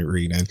niggas ain't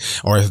reading.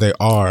 Or if they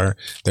are,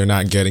 they're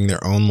not getting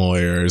their own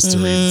lawyers to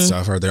read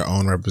stuff or their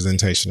own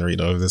representation to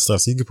read over this stuff.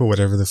 So you can put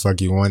whatever the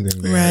fuck you want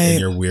in there in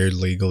your weird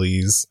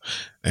legalese.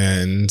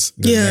 And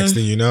the next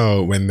thing you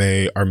know, when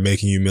they are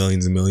making you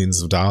millions and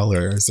millions of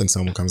dollars and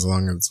someone comes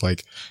along and it's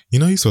like,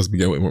 you're supposed to be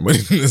getting way more money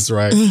than this,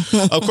 right?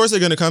 Of course they're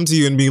going to come to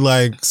you and be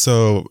like,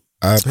 so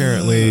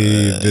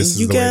apparently this is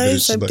the way that it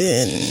should look.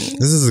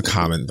 This is a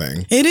common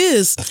thing. It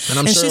is. And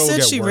I'm sure she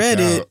said she read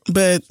it,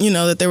 but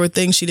that there were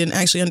things she didn't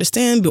actually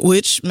understand,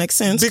 which makes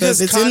sense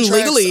because it's in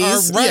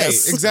legalese. Right,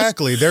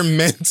 exactly. They're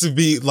meant to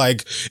be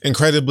like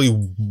incredibly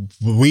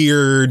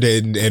weird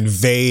and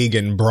vague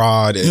and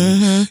broad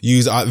and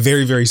use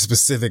very, very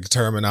specific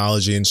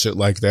terminology and shit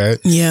like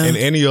that. Yeah. And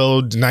any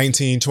old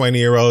 19,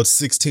 20-year-old,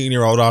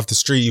 16-year-old off the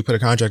street, you put a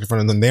contract in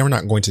front of them, they're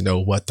not going to know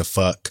what the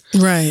fuck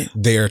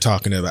they're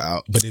talking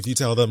about. But if you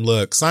tell them,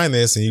 look, sign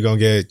this and you're going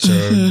to get your,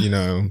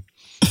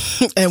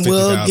 and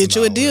we'll get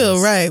you a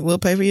deal, right? We'll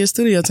pay for your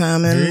studio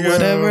time and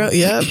whatever.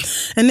 Yep.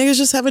 And niggas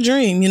just have a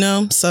dream,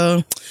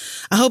 So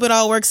I hope it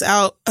all works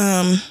out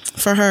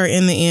for her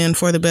in the end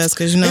for the best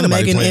because,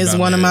 Megan is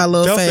one of my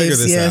little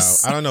faves.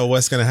 Yes. Out. I don't know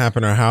what's going to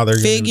happen or how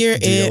they're going to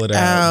deal it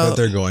out, but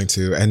they're going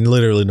to. And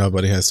literally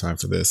nobody has time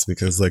for this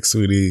because, like,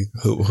 sweetie,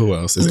 who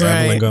else? Is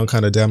Evelyn going to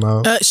kind of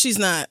demo? She's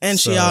not. And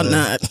she ought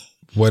not.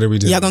 What are we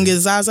doing? Y'all gonna get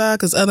Zaza?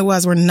 Because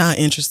otherwise we're not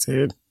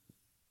interested.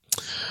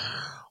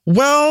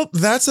 Well,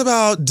 that's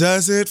about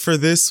does it for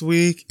this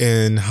week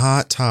in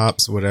Hot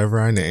Tops, whatever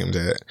I named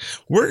it.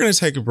 We're going to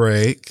take a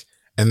break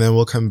and then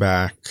we'll come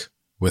back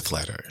with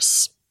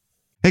letters.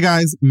 Hey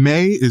guys,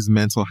 May is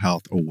Mental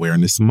Health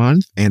Awareness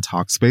Month, and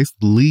Talkspace,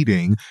 the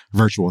leading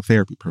virtual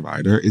therapy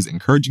provider, is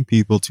encouraging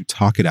people to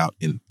talk it out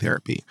in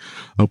therapy.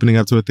 Opening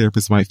up to a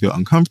therapist might feel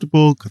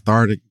uncomfortable,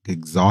 cathartic,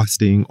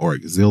 exhausting, or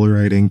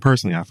exhilarating.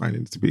 Personally, I find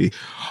it to be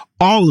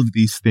all of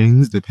these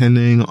things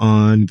depending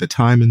on the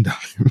time and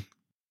dime.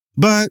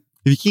 But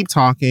if you keep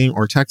talking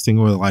or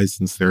texting with a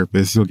licensed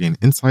therapist, you'll gain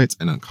insights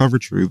and uncover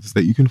truths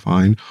that you can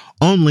find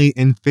only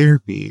in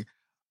therapy.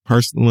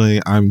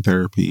 Personally, I'm in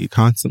therapy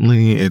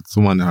constantly. It's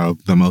one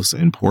of the most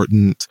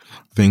important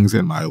things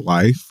in my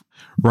life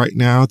right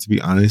now, to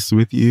be honest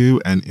with you.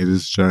 And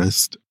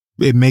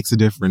it makes a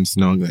difference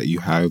knowing that you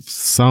have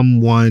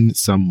someone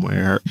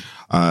somewhere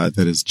that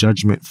is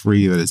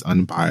judgment-free, that is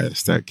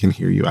unbiased, that can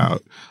hear you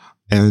out.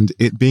 And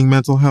it being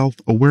Mental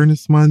Health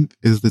Awareness Month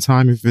is the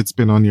time, if it's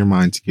been on your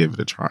mind, to give it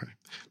a try.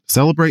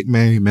 Celebrate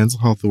May, Mental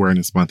Health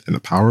Awareness Month, and the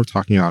power of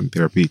talking out in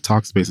therapy.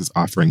 Talkspace is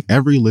offering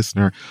every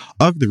listener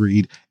of The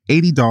Read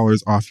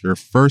 $80 off your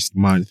first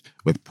month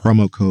with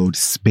promo code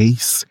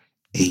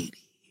SPACE80.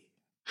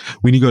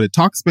 When you go to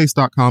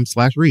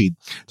Talkspace.com/read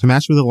to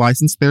match with a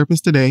licensed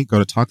therapist today,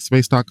 go to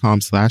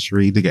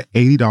Talkspace.com/read to get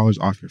 $80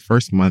 off your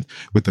first month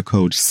with the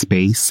code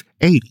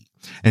SPACE80.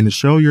 And to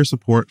show your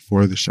support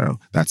for the show,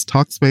 that's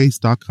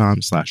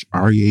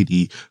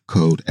Talkspace.com/READ,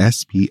 code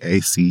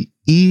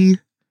SPACE80.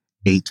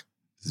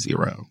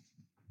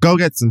 Go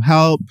get some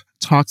help,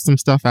 talk some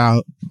stuff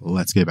out.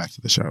 Let's get back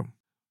to the show.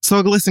 So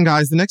listen,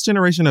 guys, the next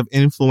generation of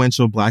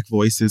influential Black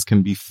voices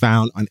can be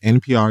found on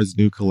NPR's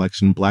new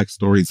collection, Black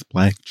Stories,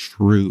 Black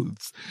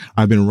Truths.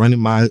 I've been running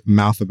my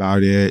mouth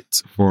about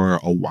it for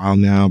a while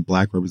now.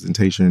 Black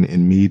representation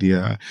in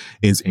media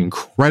is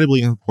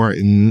incredibly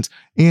important,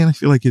 and I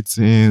feel like it's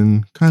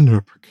in kind of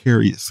a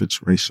precarious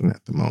situation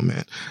at the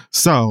moment.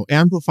 So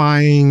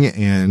amplifying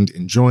and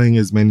enjoying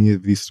as many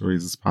of these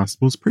stories as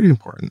possible is pretty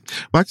important.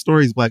 Black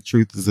Stories, Black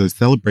Truth is a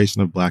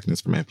celebration of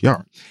Blackness from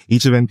NPR.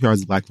 Each of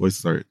NPR's Black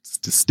voices are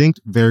distinct,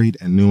 varied,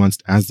 and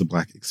nuanced as the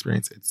Black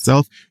experience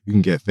itself. You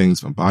can get things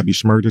from Bobby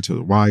Shmurda to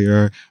The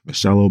Wire,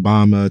 Michelle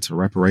Obama to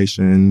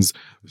reparations.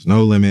 There's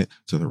no limit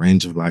to the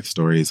range of Black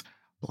stories,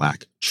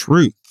 Black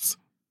truths.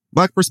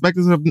 Black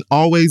perspectives have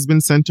always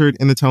been centered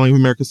in the telling of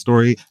America's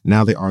story.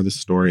 Now they are the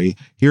story.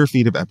 Hear a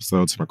feed of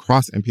episodes from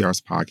across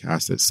NPR's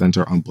podcasts that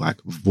center on Black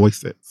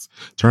voices.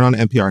 Turn on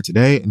NPR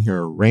today and hear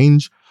a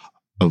range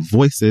of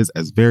voices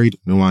as varied,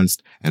 nuanced,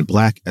 and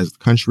Black as the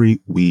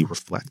country we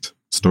reflect.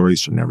 Stories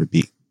should never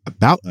be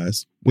about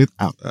us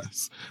without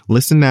us.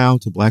 Listen now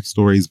to Black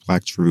Stories,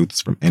 Black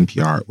Truths from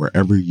NPR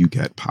wherever you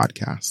get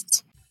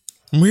podcasts.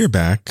 We're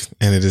back,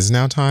 and it is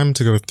now time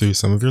to go through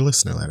some of your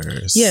listener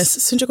letters. Yes,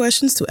 send your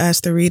questions to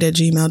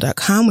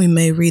asktheread@gmail.com. We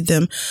may read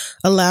them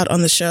aloud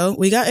on the show.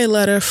 We got a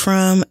letter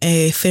from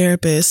a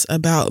therapist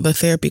about the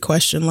therapy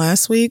question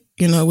last week,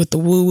 with the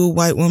woo-woo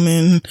white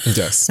woman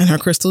and her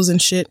crystals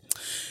and shit.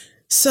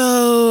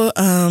 So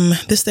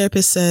this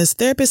therapist says,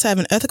 therapists have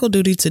an ethical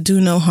duty to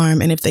do no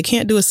harm, and if they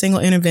can't do a single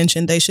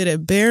intervention, they should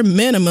at bare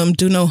minimum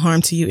do no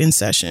harm to you in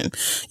session.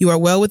 You are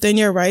well within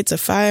your right to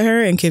fire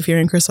her, and Kivir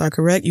and Crystal are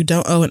correct. You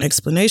don't owe an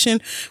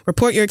explanation.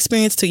 Report your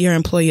experience to your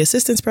employee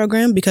assistance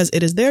program because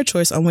it is their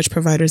choice on which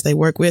providers they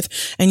work with,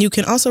 and you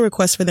can also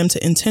request for them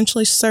to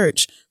intentionally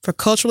search for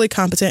culturally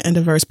competent and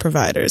diverse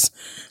providers.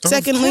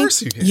 Secondly, of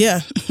course you can.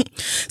 yeah.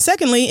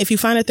 Secondly, if you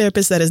find a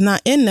therapist that is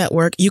not in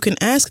network, you can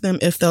ask them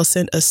if they'll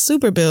send a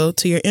super bill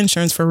to your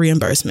insurance for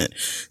reimbursement.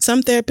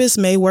 Some therapists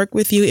may work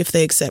with you if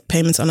they accept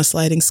payments on a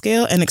sliding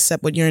scale and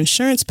accept what your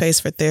insurance pays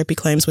for therapy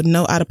claims with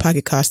no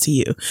out-of-pocket cost to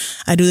you.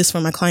 I do this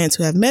for my clients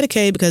who have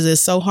Medicaid because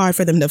it's so hard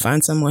for them to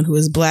find someone who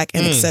is Black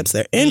and accepts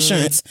their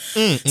insurance.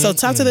 So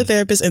talk to the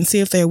therapist and see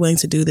if they're willing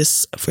to do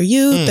this for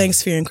you.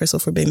 Thanks, Fear and Crystal,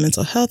 for being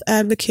mental health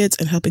advocates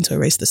and helping to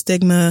erase the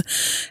stigma.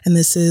 And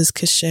this is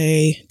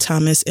Kashay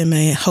Thomas,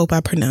 MA. Hope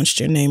I pronounced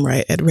your name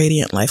right, at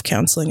Radiant Life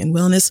Counseling and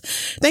Wellness.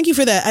 Thank you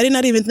for that. I did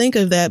not even think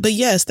of that. But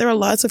yes, there are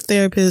lots of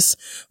therapists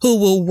who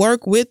will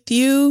work with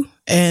you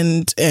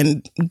and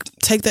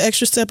take the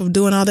extra step of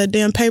doing all that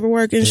damn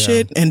paperwork and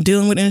shit and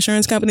dealing with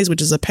insurance companies,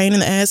 which is a pain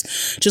in the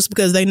ass, just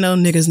because they know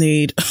niggas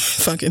need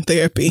fucking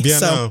therapy. Yeah,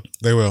 so no,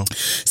 they will.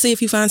 See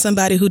if you find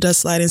somebody who does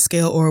sliding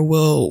scale or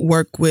will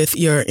work with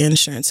your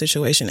insurance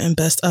situation, and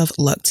best of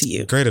luck to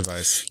you. Great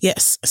advice.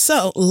 Yes.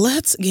 So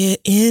let's get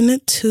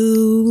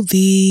into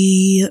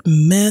the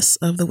mess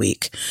of the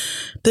week.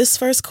 This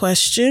first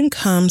question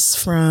comes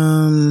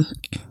from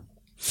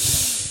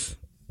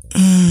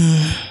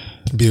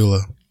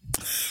Beulah.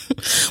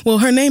 Well,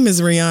 her name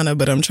is Rihanna,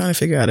 but I'm trying to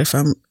figure out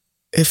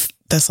if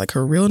that's like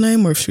her real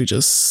name or if she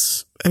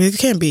just, I mean, it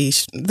can't be,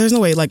 there's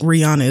no way like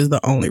Rihanna is the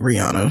only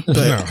Rihanna. But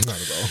no, not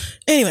at all.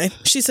 Anyway,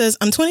 she says,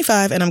 I'm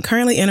 25 and I'm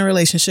currently in a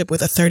relationship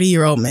with a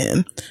 30-year-old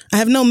man. I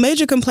have no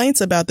major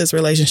complaints about this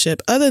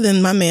relationship other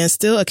than my man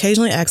still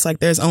occasionally acts like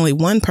there's only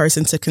one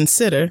person to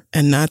consider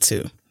and not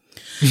two.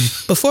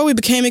 Before we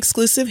became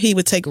exclusive, he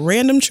would take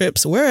random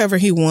trips wherever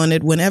he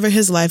wanted whenever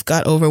his life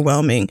got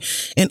overwhelming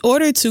in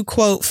order to,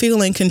 quote,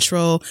 feel in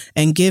control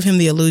and give him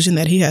the illusion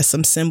that he has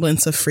some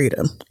semblance of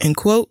freedom, end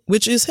quote,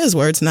 which is his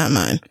words, not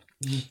mine.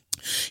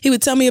 He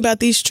would tell me about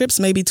these trips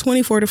maybe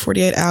 24 to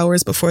 48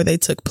 hours before they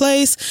took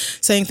place,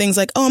 saying things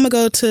like, oh, I'm going to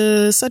go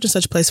to such and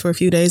such place for a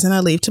few days and I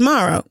leave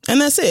tomorrow.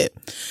 And that's it.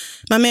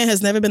 My man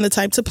has never been the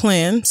type to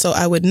plan, so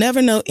I would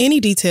never know any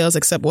details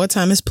except what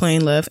time his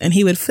plane left, and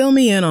he would fill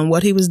me in on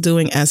what he was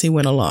doing as he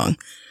went along.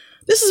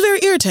 This is very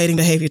irritating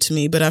behavior to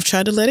me, but I've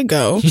tried to let it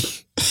go.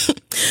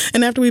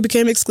 And after we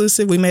became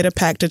exclusive, we made a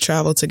pact to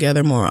travel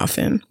together more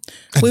often.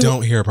 I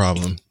don't hear a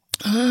problem.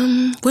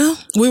 Well,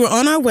 we were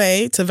on our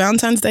way to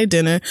Valentine's Day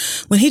dinner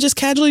when he just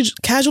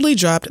casually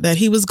dropped that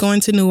he was going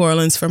to New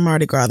Orleans for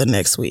Mardi Gras the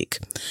next week.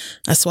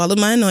 I swallowed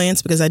my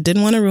annoyance because I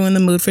didn't want to ruin the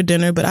mood for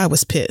dinner, but I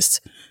was pissed.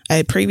 I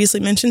had previously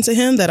mentioned to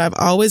him that I've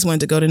always wanted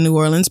to go to New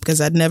Orleans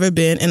because I'd never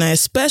been, and I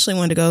especially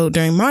wanted to go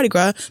during Mardi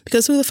Gras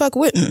because who the fuck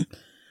wouldn't?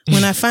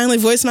 When I finally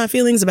voiced my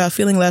feelings about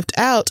feeling left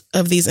out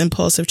of these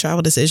impulsive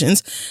travel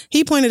decisions,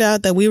 he pointed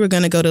out that we were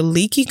going to go to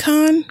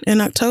LeakyCon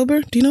in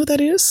October. Do you know what that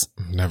is?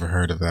 Never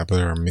heard of that, but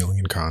there are a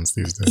million cons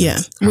these days. Yeah.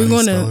 We're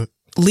going to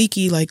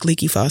Leaky, like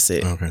leaky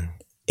faucet. Okay.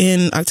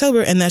 In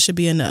October, and that should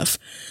be enough.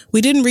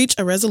 We didn't reach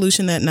a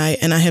resolution that night,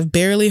 and I have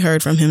barely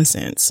heard from him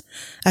since.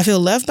 I feel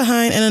left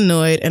behind and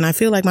annoyed, and I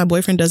feel like my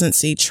boyfriend doesn't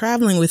see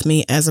traveling with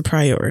me as a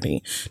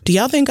priority. Do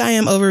y'all think I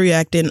am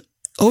overreacting,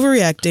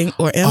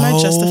 or am I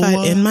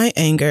justified in my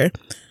anger?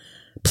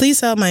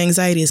 Please help. My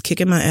anxiety is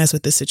kicking my ass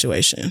with this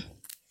situation.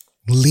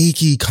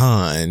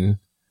 LeakyCon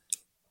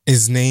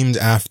is named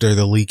after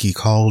the Leaky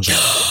Cauldron.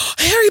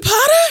 Harry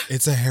Potter?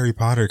 It's a Harry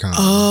Potter con.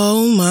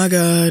 Oh my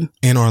God.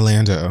 In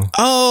Orlando.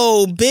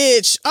 Oh,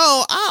 bitch.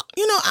 Oh,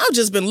 I've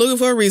just been looking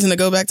for a reason to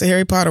go back to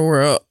Harry Potter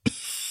World.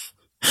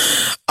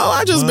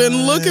 I've just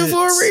been looking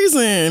for a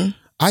reason.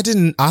 I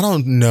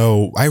don't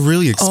know. I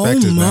really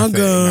expected nothing.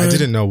 God. I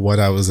didn't know what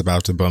I was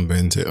about to bump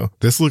into.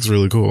 This looks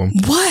really cool.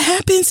 What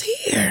happens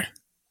here?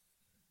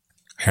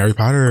 Harry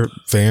Potter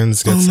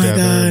fans get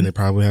together and they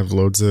probably have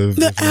loads of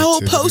the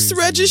Owl Post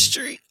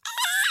Registry.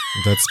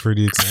 That's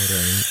pretty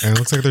exciting. And it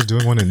looks like they're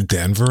doing one in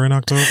Denver in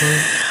October.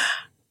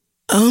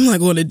 I'm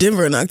not going to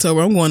Denver in October.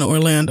 I'm going to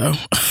Orlando.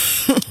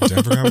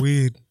 Denver got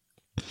weed.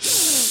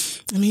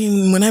 I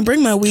mean, when I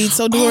bring my weed,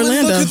 so do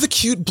Orlando. Look at the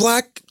cute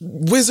black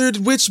wizard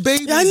witch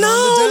babies. I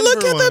know.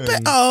 Look at the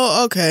the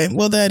oh, okay.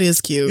 Well, that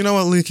is cute. You know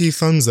what, Leaky?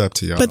 Thumbs up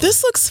to y'all. But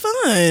this looks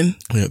fun.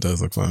 Yeah, it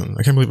does look fun.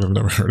 I can't believe I've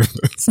never heard of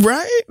this.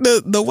 Right?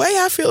 The way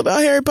I feel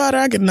about Harry Potter,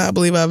 I cannot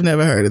believe I've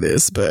never heard of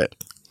this. But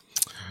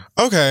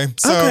okay,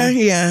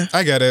 yeah,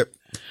 I get it.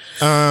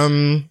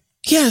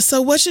 Yeah,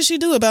 so what should she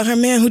do about her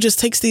man who just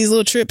takes these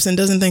little trips and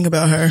doesn't think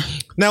about her?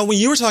 Now, when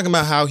you were talking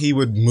about how he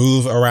would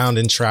move around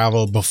and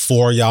travel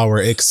before y'all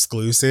were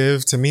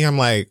exclusive, to me, I'm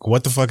like,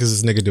 what the fuck is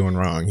this nigga doing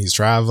wrong? He's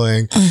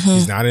traveling. Mm-hmm.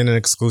 He's not in an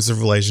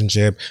exclusive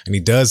relationship. And he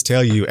does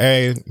tell you,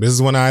 hey, this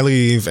is when I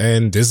leave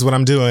and this is what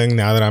I'm doing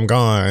now that I'm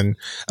gone.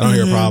 I don't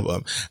hear a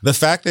problem. The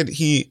fact that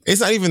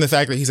it's not even the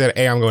fact that he said,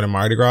 hey, I'm going to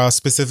Mardi Gras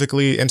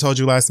specifically and told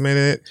you last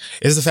minute.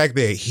 It's the fact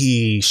that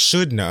he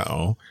should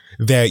know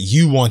that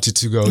you wanted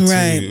to go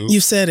to you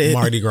said it.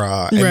 Mardi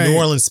Gras and New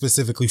Orleans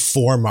specifically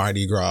for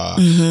Mardi Gras.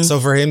 Mm-hmm. So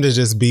for him to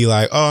just be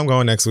like, oh, I'm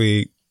going next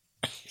week.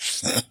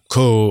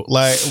 Cool.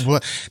 Like,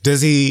 what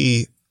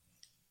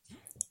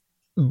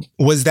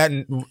was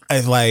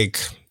that like?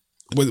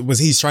 was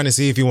he trying to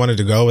see if you wanted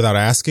to go without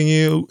asking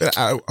you?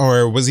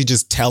 Or was he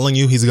just telling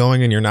you he's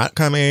going and you're not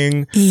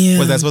coming? Yeah.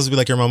 Was that supposed to be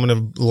like your moment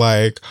of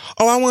like,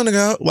 oh, I want to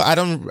go? Well,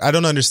 I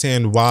don't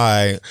understand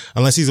why,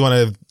 unless he's one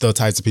of the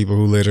types of people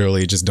who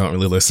literally just don't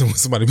really listen when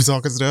somebody be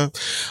talking stuff.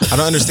 I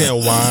don't understand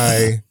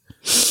why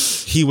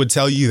he would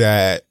tell you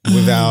that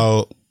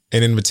without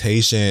an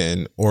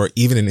invitation or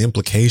even an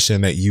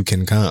implication that you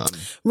can come.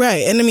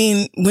 Right. And I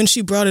mean, when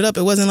she brought it up,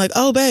 it wasn't like,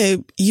 oh,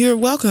 babe, you're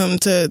welcome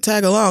to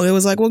tag along. It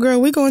was like, well,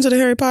 girl, we're going to the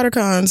Harry Potter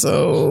con,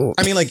 so.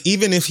 I mean, like,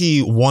 even if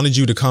he wanted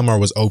you to come or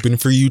was open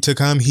for you to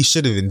come, he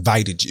should have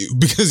invited you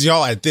because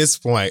y'all at this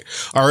point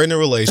are in a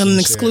relationship. An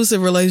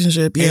exclusive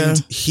relationship, yeah.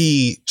 And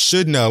he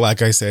should know,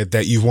 like I said,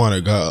 that you want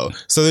to go.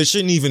 So there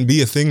shouldn't even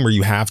be a thing where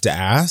you have to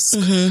ask.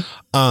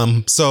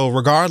 So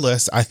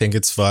regardless, I think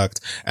it's fucked.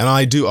 And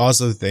I do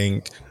also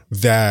think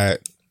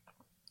that,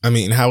 I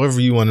mean, however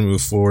you want to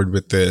move forward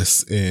with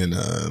this in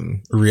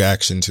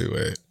reaction to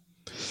it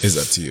is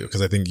up to you,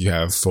 because I think you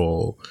have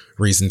full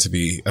reason to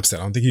be upset.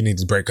 I don't think you need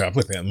to break up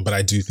with him, but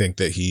I do think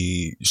that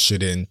he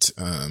shouldn't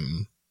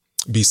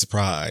be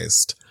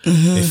surprised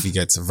if he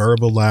gets a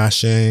verbal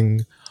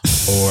lashing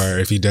or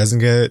if he doesn't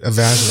get a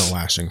vaginal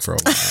lashing for a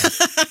while.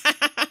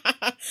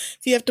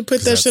 You have to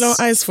put that shit on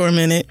ice for a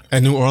minute.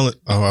 And New Orleans,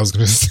 I was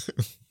going to say,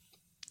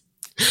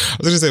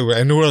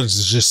 and New Orleans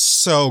is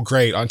just so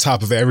great on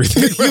top of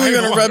everything. You were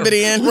going to rub it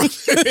in.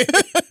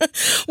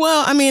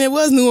 Well, I mean, it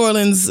was New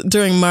Orleans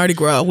during Mardi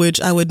Gras,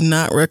 which I would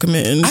not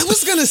recommend. I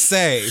was going to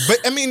say, but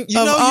I mean, you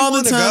know, all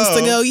the times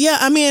to go. Yeah,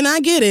 I mean, I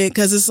get it,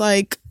 because it's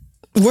like,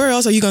 where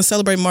else are you going to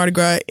celebrate Mardi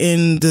Gras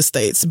in the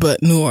States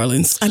but New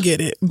Orleans? I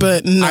get it,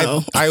 but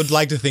no. I would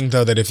like to think,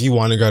 though, that if you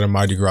want to go to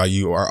Mardi Gras,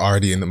 you are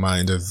already in the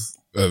mind of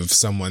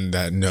someone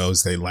that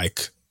knows they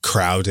like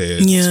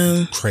crowded,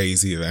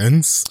 crazy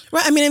events.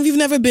 Right. I mean, if you've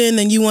never been,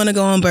 then you want to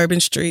go on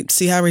Bourbon Street,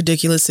 see how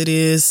ridiculous it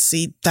is,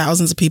 see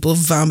thousands of people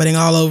vomiting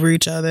all over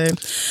each other.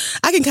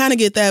 I can kind of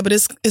get that, but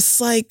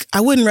it's like, I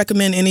wouldn't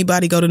recommend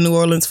anybody go to New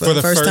Orleans for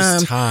the first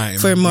time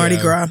for Mardi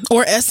Gras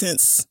or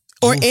Essence.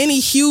 Or any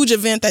huge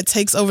event that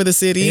takes over the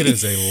city. It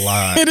is a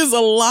lot. It is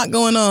a lot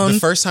going on. The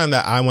first time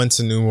that I went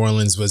to New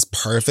Orleans was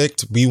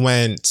perfect. We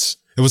went,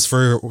 it was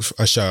for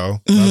a show.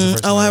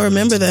 Oh, I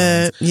remember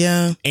that.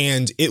 Yeah.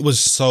 And it was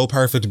so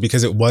perfect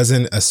because it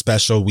wasn't a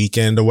special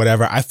weekend or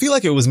whatever. I feel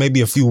like it was maybe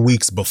a few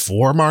weeks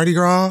before Mardi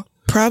Gras.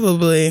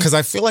 Probably. Because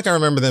I feel like I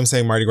remember them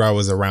saying Mardi Gras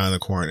was around the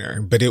corner,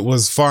 but it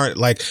was far,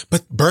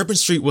 but Bourbon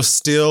Street was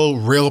still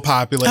real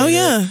popular. Oh,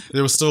 yeah.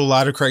 There was still a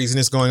lot of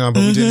craziness going on,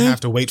 but we didn't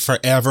have to wait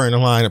forever in a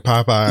line at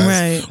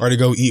Popeyes or to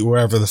go eat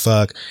wherever the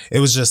fuck.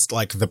 It was just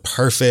like the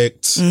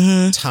perfect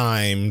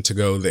time to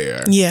go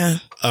there. Yeah.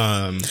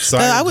 So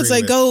I would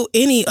say go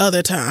any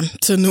other time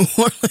to New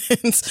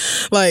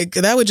Orleans. Like,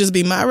 that would just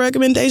be my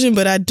recommendation,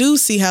 but I do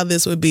see how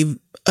this would be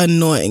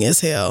annoying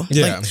as hell.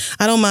 Yeah. Like,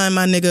 I don't mind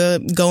my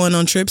nigga going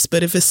on trips,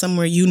 but if it's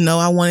somewhere you know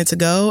I wanted to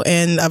go,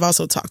 and I've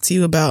also talked to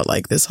you about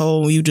like this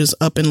whole you just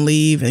up and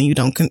leave and you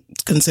don't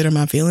consider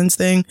my feelings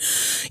thing.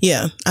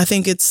 Yeah, I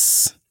think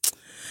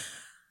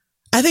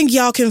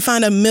y'all can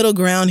find a middle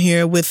ground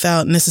here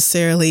without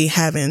necessarily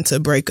having to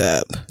break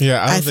up.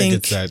 Yeah, I don't think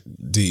it's that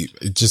deep.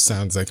 It just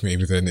sounds like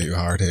maybe that nigga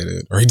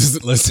hard-headed or he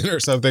doesn't listen or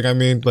something. I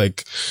mean,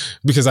 like,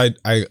 because I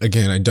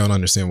don't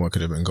understand what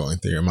could have been going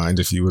through your mind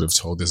if you would have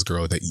told this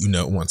girl that you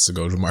know wants to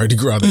go to Mardi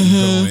Gras that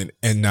you're going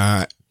and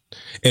not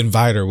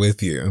invite her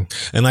with you.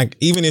 And like,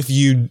 even if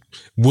you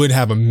would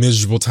have a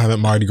miserable time at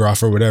Mardi Gras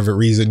for whatever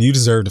reason, you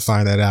deserve to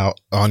find that out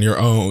on your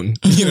own.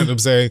 You know what I'm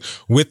saying?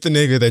 With the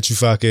nigga that you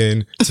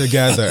fucking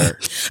together.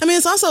 I mean,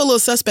 it's also a little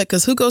suspect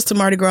because who goes to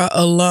Mardi Gras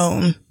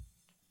alone?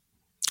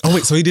 Oh,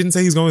 wait, so he didn't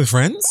say he's going with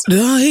friends?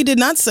 No, he did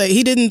not say.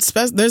 He didn't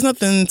there's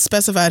nothing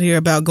specified here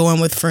about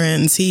going with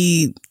friends.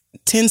 He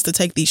tends to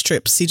take these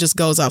trips. He just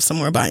goes off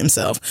somewhere by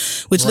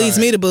himself, which leads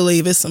me to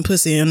believe it's some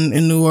pussy in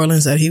New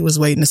Orleans that he was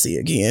waiting to see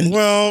again.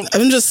 Well,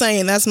 I'm just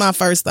saying that's my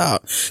first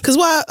thought. Because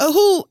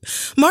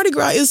Mardi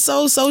Gras is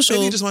so social.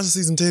 Maybe he just wants to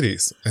see some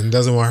titties and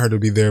doesn't want her to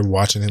be there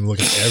watching him look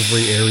at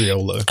every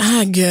areola.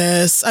 I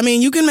guess. I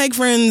mean, you can make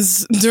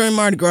friends during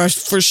Mardi Gras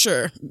for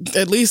sure,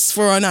 at least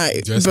for a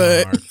night. Just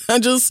but hard. I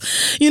just,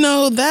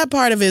 that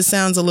part of it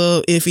sounds a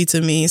little iffy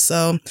to me.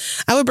 So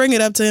I would bring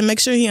it up to him. Make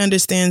sure he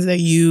understands that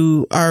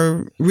you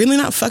are really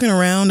not fucking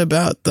around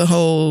about the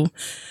whole,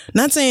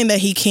 not saying that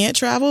he can't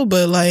travel,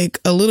 but like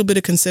a little bit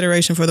of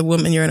consideration for the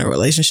woman you're in a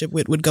relationship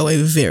with would go a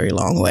very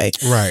long way.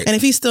 Right. And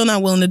if he's still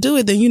not willing to do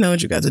it, then you know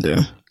what you got to do.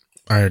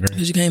 I agree.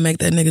 Because you can't make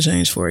that nigga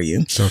change for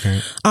you. Sure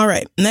can't. All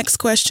right. Next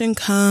question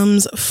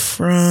comes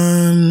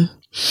from,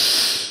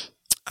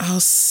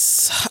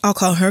 I'll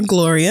call her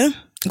Gloria.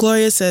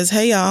 Gloria says,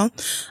 hey y'all,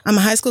 I'm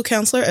a high school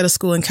counselor at a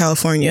school in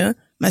California.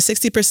 My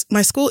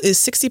school is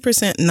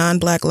 60%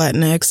 non-Black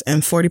Latinx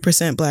and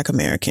 40% Black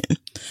American.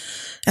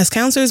 As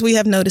counselors, we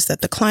have noticed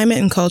that the climate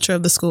and culture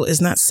of the school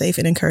is not safe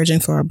and encouraging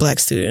for our Black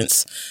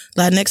students.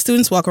 Latinx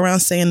students walk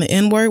around saying the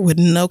N-word with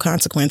no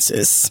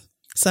consequences.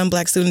 Some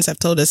Black students have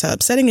told us how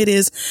upsetting it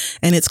is,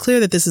 and it's clear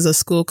that this is a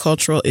school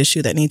cultural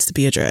issue that needs to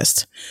be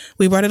addressed.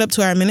 We brought it up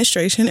to our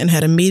administration and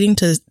had a meeting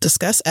to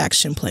discuss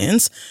action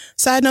plans.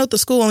 Side note, the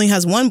school only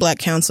has one Black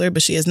counselor,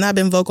 but she has not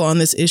been vocal on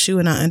this issue,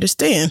 and I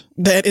understand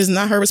that is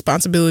not her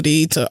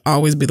responsibility to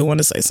always be the one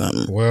to say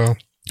something. Well,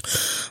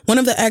 one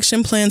of the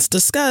action plans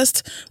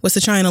discussed was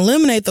to try and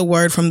eliminate the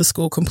word from the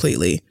school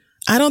completely.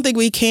 I don't think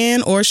we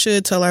can or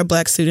should tell our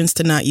Black students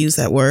to not use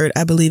that word.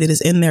 I believe it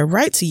is in their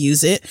right to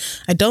use it.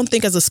 I don't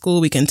think as a school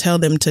we can tell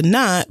them to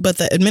not, but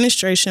the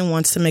administration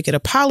wants to make it a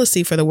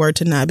policy for the word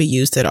to not be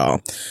used at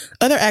all.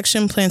 Other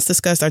action plans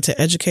discussed are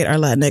to educate our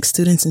Latinx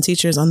students and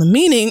teachers on the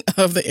meaning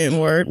of the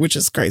N-word, which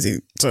is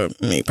crazy to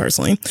me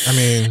personally.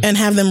 And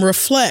have them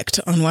reflect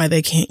on why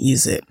they can't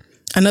use it.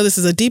 I know this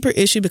is a deeper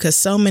issue because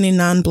so many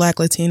non-Black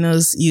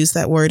Latinos use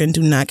that word and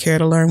do not care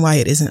to learn why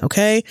it isn't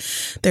okay.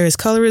 There is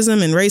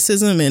colorism and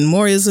racism and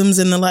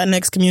moreisms in the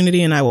Latinx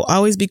community, and I will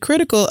always be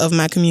critical of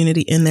my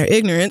community in their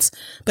ignorance.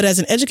 But as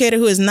an educator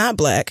who is not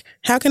Black,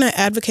 how can I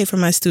advocate for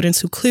my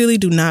students who clearly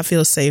do not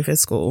feel safe at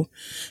school?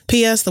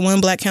 P.S. The one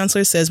Black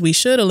counselor says we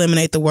should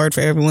eliminate the word for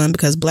everyone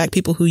because Black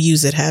people who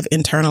use it have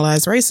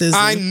internalized racism.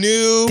 I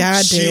knew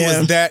she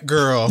was that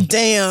girl.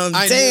 Damn.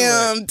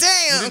 You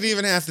didn't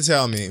even have to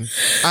tell me.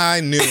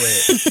 I knew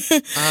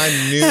it.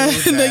 I knew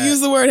that. They use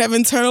the word have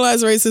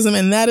internalized racism,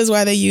 and that is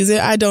why they use it.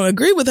 I don't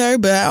agree with her,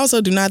 but I also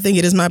do not think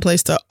it is my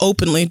place to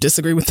openly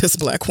disagree with this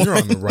Black woman.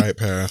 You're on the right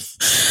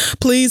path.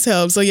 Please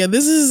help. So yeah,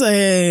 this is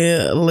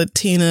a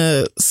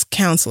Latina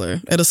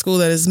counselor at a school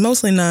that is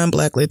mostly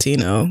non-Black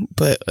Latino,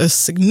 but a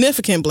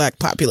significant Black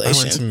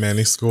population. I went to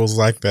many schools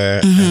like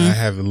that, and I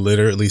have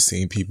literally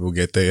seen people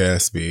get their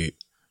ass beat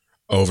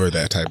over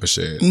that type of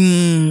shit.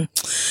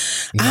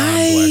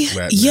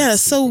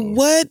 So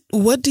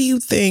what do you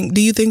think?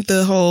 Do you think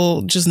the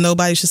whole just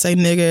nobody should say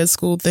nigga at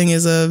school thing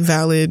is a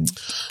valid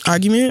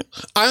argument?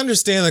 I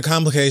understand the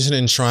complication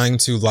in trying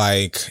to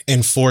like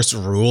enforce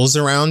rules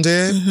around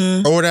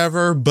it or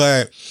whatever,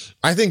 but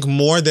I think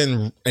more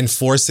than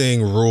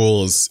enforcing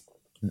rules,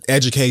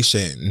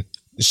 education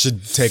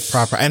should take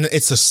proper, and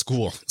it's a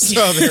school,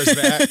 so there's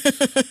that.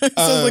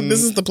 So like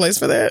this is the place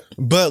for that.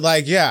 But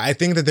like, yeah, I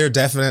think that there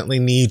definitely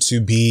need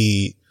to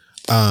be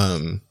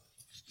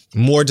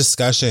more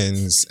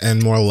discussions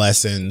and more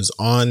lessons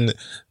on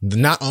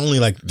not only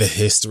like the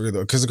history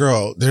though, because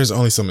girl, there's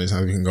only so many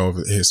times you can go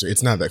over the history.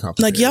 It's not that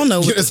complicated. Like y'all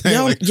know,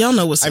 y'all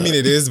know what's up. I mean,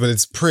 it is, but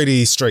it's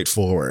pretty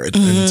straightforward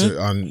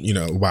on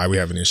why we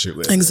have an issue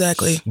with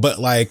exactly. it. But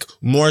like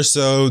more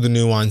so the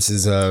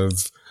nuances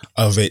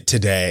of it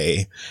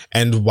today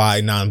and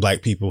why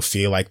non-Black people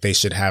feel like they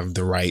should have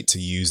the right to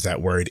use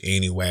that word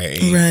anyway.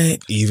 Right.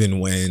 Even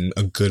when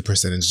a good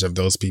percentage of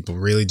those people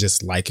really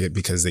just like it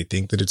because they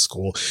think that it's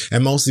cool,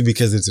 and mostly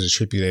because it's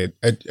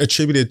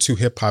attributed to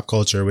hip hop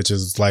culture, which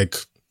is like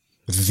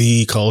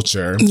the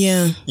culture.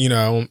 Yeah.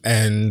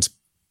 And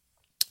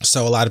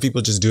so a lot of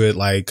people just do it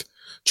like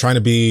trying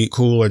to be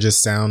cool or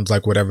just sound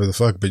like whatever the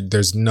fuck, but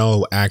there's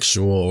no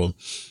actual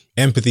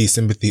empathy,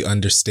 sympathy,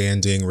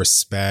 understanding,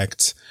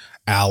 respect,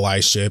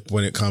 allyship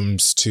when it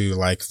comes to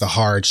like the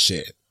hard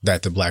shit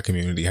that the Black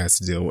community has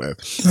to deal with.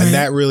 Right. And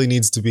that really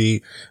needs to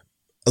be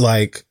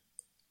like,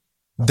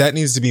 that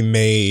needs to be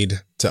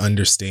made to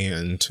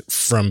understand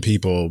from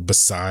people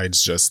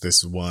besides just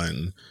this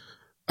one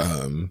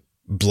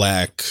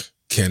Black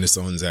Candace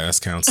Owens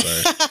ass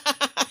counselor.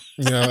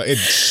 It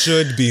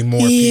should be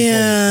more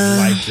people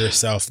like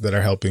yourself that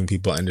are helping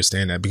people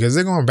understand that, because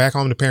they're going back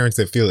home to parents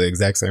that feel the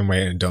exact same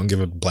way and don't give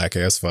a black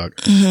ass fuck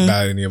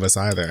about any of us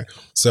either.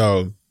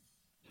 So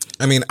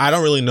I mean, I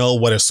don't really know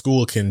what a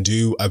school can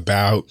do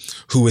about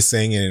who is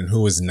saying it and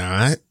who is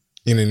not.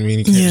 You know what I mean?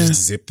 You can't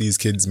just zip these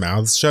kids'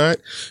 mouths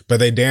shut, but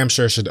they damn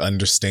sure should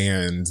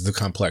understand the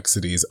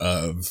complexities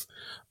of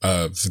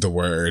the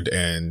word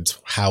and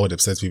how it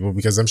upsets people,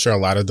 because I'm sure a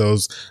lot of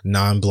those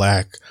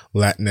non-Black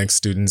Latinx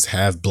students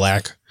have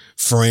Black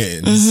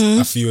friends,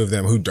 a few of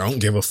them who don't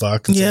give a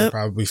fuck, so they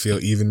probably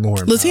feel even more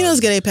empowered.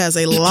 Latinos get a pass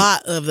a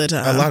lot of the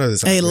time. A lot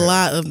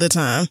of the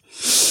time.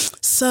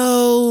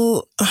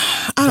 So,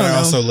 I don't know. I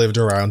also lived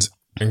around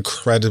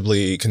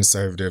incredibly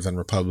conservative and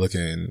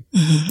Republican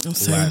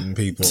Latin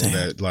people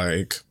that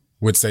like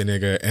would say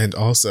nigga and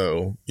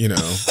also,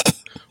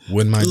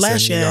 wouldn't mind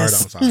setting the yard on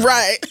fire.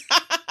 Right.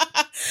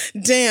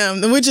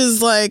 Damn, which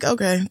is like,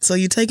 okay, so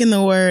you taking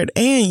the word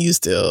and you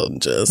still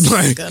just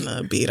like,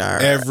 gonna beat our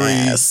every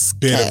ass.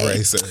 Bit of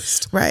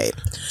racist. Right.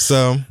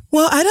 So,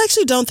 well, I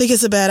actually don't think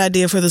it's a bad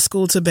idea for the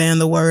school to ban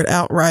the word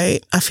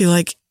outright. I feel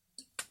like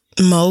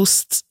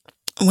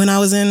when I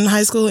was in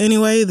high school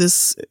anyway,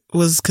 this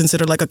was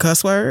considered like a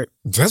cuss word.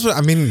 That's what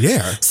I mean,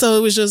 yeah. So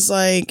it was just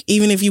like,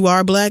 even if you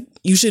are Black,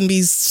 you shouldn't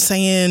be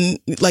saying,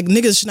 like,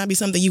 niggas should not be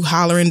something you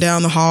hollering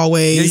down the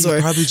hallways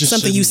or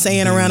something you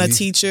saying around a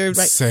teacher.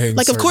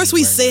 Like of course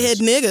we said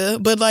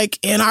nigga, but like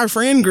in our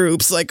friend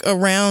groups, like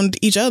around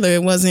each other,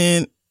 it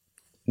wasn't,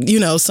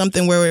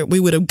 something where we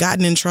would have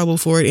gotten in trouble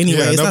for it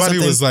anyway. Yeah, nobody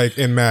was like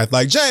in math,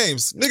 like,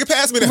 James, nigga,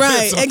 pass me that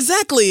pencil. Right,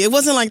 exactly. It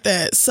wasn't like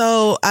that.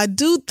 So I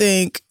do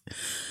think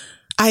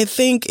I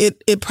think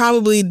it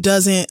probably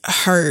doesn't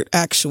hurt,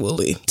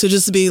 actually, to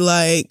just be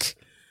like,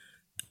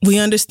 we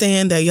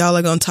understand that y'all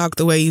are going to talk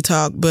the way you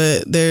talk,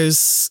 but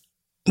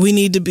we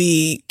need to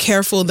be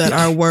careful that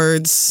our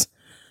words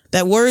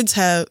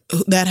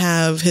that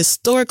have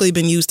historically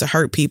been used to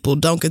hurt people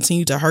don't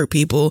continue to hurt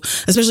people,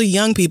 especially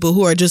young people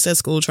who are just at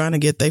school trying to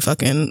get they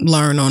fucking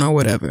learn on or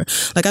whatever.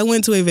 Like, I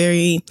went to a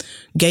very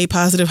gay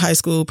positive high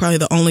school, probably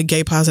the only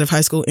gay positive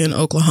high school in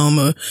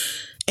Oklahoma.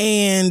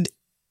 And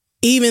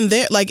even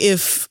there, like,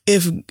 if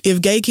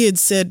gay kids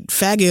said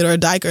faggot or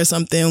dyke or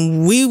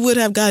something, we would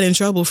have got in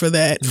trouble for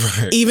that,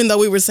 right, even though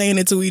we were saying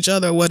it to each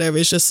other or whatever.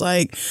 It's just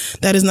like,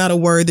 that is not a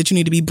word that you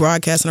need to be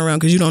broadcasting around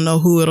because you don't know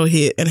who it'll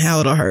hit and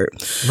how it'll hurt.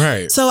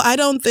 Right. So I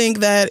don't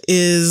think that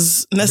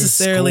is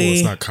necessarily...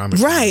 It's not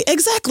Comic Right, View.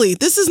 Exactly.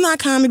 This is not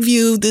Comic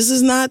View. This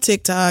is not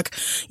TikTok.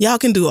 Y'all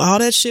can do all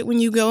that shit when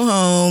you go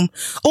home.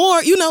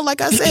 Or, like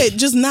I said,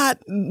 just not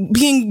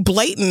being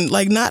blatant,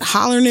 like not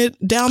hollering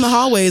it down the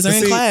hallways or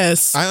in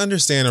class. I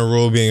understand a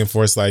rule being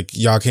enforced, like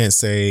y'all can't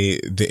say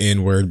the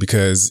N-word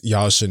because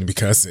y'all shouldn't be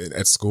cussing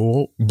at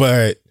school.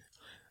 But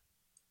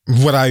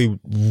what I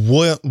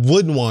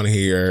wouldn't want to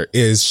hear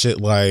is shit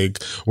like,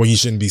 well, you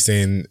shouldn't be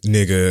saying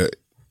nigga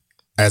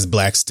as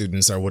black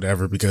students or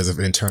whatever because of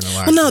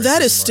internalized. Well, no,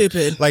 that is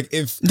stupid. Like,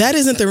 if that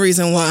isn't the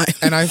reason why.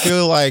 And I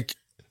feel like,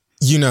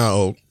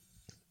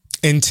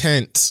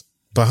 intent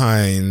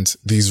behind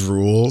these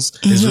rules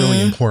is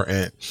really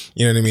important.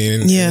 You know what I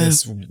mean? Yeah.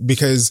 It's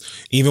because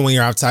even when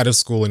you're outside of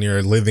school and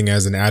you're living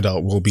as an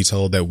adult, we'll be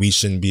told that we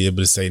shouldn't be able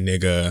to say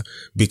nigga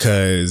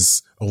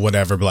because of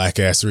whatever black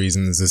ass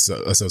reasons is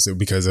associated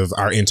because of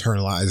our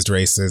internalized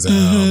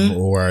racism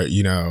or,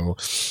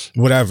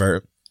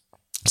 whatever.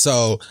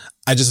 So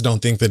I just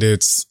don't think that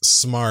it's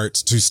smart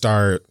to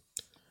start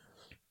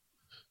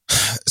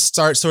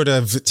sort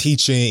of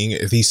teaching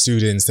these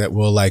students that,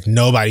 well, like,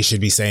 nobody should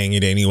be saying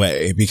it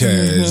anyway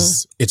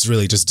because it's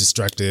really just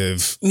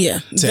destructive. Yeah,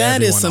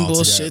 that is some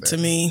bullshit to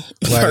me,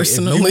 like,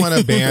 personally. If you want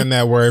to ban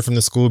that word from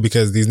the school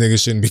because these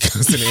niggas shouldn't be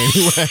cussing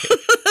anyway,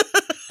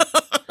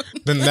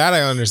 then that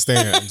I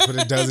understand. But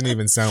it doesn't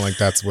even sound like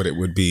that's what it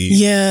would be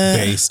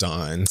based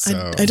on.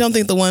 So I don't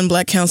think the one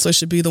black counselor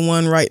should be the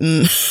one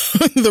writing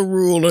the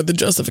rule or the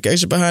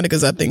justification behind it,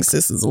 because I think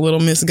sis is a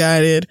little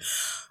misguided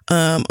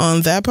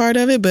on that part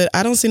of it. But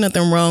I don't see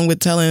nothing wrong with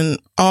telling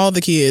all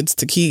the kids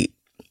to keep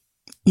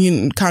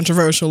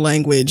controversial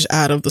language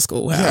out of the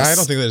schoolhouse. Yeah, I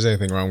don't think there's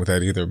anything wrong with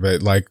that either.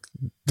 But like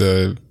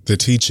the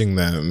teaching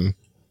them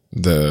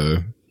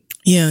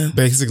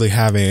basically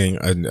having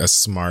a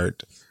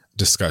smart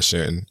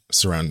discussion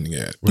surrounding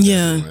it with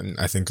everyone,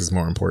 I think is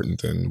more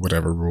important than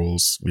whatever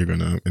rules you're going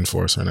to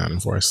enforce or not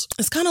enforce.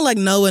 It's kind of like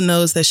Noah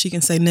knows that she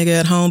can say nigga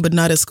at home but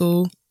not at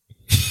school.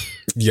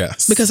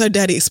 Yes. Because her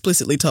daddy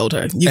explicitly told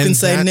her, you can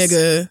say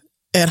nigga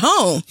at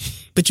home,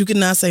 but you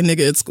cannot say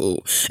nigga at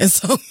school. And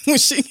so when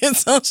she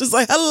gets home, she's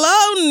like,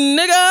 hello,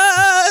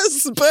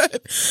 niggas.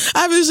 But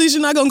obviously she's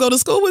not going to go to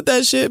school with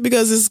that shit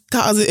because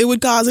it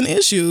would cause an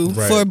issue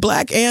for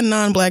black and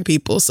non-black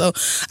people. So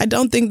I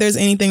don't think there's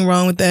anything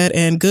wrong with that.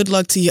 And good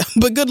luck to y'all.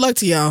 But good luck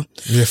to y'all.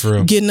 Yeah, for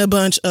real. Getting a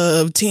bunch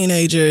of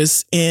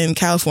teenagers in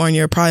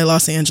California, probably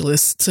Los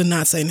Angeles, to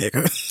not say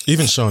nigga.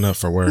 Even showing up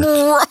for work.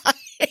 Right.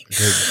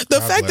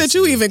 The fact that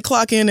you even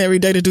clock in every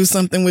day to do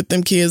something with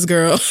them kids,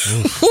 girl,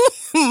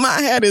 my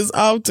hat is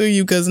off to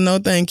you, because no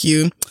thank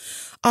you.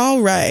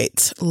 All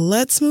right,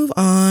 let's move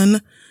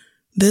on.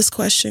 This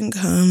question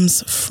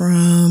comes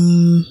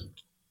from,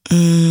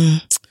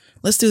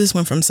 let's do this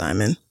one from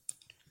Simon.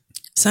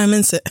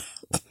 Simon said,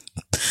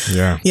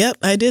 yeah. Yep,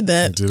 I did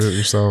that. You did it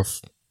yourself.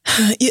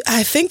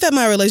 I think that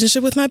my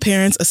relationship with my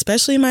parents,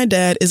 especially my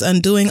dad, is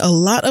undoing a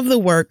lot of the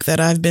work that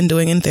I've been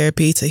doing in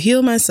therapy to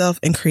heal myself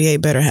and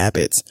create better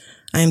habits.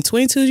 I am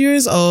 22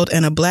 years old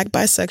and a black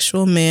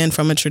bisexual man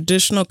from a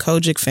traditional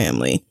Kojic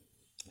family.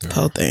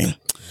 Whole thing.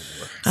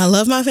 I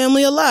love my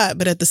family a lot,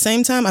 but at the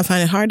same time, I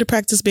find it hard to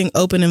practice being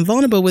open and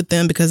vulnerable with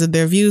them because of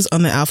their views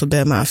on the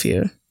alphabet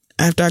mafia.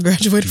 After I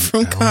graduated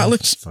from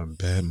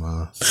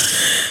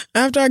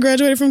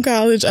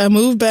college, I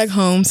moved back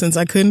home since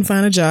I couldn't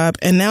find a job,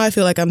 and now I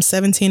feel like I'm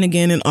 17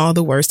 again in all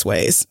the worst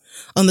ways.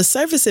 On the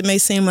surface, it may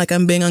seem like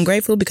I'm being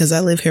ungrateful because I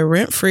live here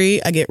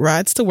rent-free. I get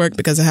rides to work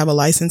because I have a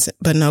license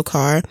but no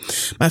car.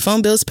 My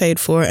phone bill's paid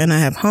for, and I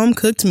have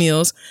home-cooked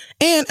meals.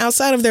 And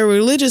outside of their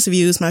religious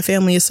views, my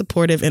family is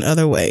supportive in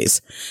other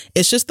ways.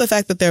 It's just the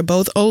fact that they're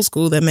both old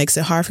school that makes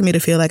it hard for me to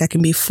feel like I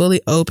can be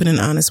fully open and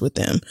honest with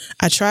them.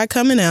 I try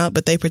coming out,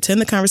 but they pretend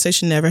the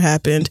conversation never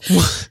happened.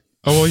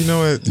 Oh, well, you know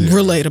what? Yeah,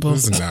 relatable.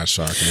 This is not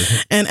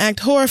shocking. And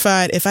act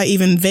horrified if I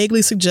even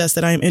vaguely suggest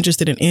that I am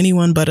interested in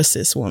anyone but a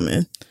cis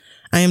woman.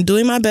 I am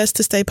doing my best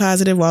to stay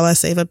positive while I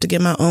save up to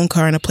get my own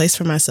car and a place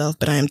for myself,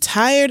 but I am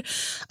tired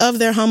of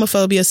their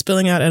homophobia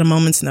spilling out at a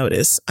moment's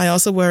notice. I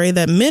also worry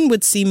that men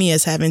would see me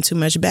as having too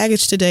much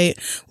baggage to date,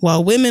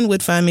 while women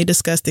would find me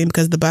disgusting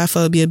because the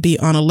biphobia be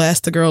on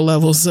Elastigirl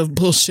levels of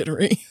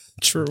bullshittery.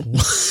 True.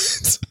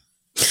 What?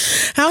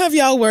 How have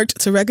y'all worked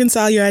to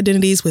reconcile your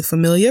identities with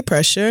familiar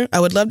pressure? I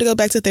would love to go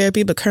back to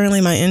therapy, but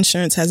currently my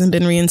insurance hasn't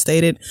been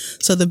reinstated.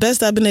 So the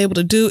best I've been able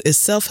to do is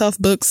self-help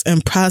books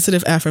and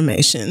positive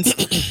affirmations.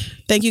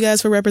 Thank you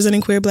guys for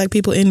representing queer Black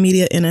people in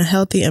media in a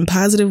healthy and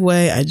positive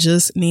way. I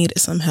just need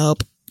some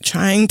help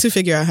trying to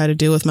figure out how to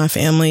deal with my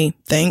family.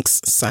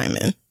 Thanks,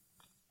 Simon.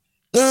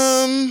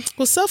 Well,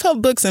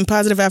 self-help books and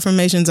positive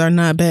affirmations are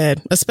not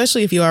bad,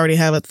 especially if you already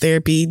have a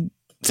therapy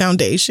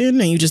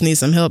foundation and you just need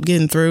some help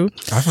getting through.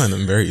 I find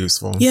them very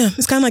useful. Yeah,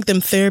 it's kind of like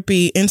them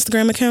therapy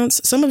Instagram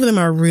accounts. Some of them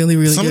are really,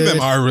 really good. Some of them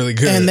are really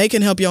good. And they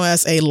can help your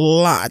ass a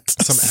lot.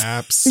 Some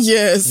apps.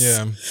 Yes.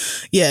 Yeah.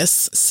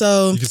 Yes.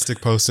 So you could stick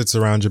Post-its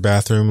around your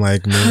bathroom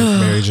like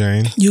Mary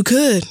Jane. You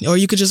could. Or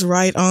you could just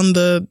write on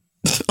the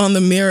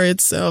mirror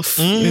itself.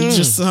 It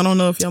just, I don't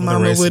know if your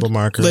mama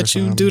would let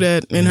you do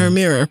that in her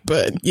mirror,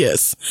 but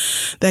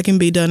yes, that can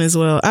be done as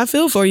well. I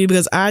feel for you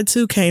because I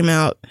too came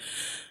out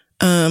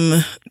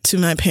to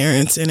my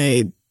parents in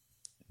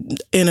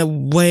a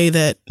way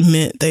that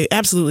meant they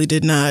absolutely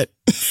did not.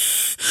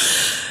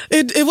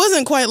 It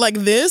wasn't quite like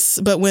this,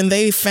 but when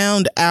they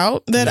found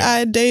out that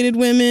I dated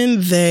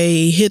women,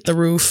 they hit the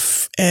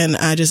roof, and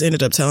I just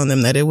ended up telling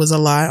them that it was a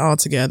lie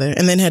altogether,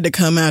 and then had to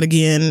come out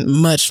again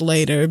much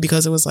later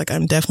because it was like,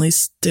 I'm definitely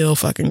still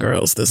fucking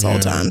girls this whole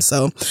time.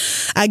 So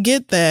I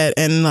get that,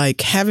 and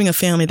like having a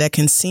family that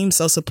can seem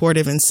so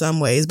supportive in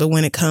some ways, but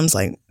when it comes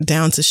like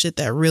down to shit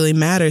that really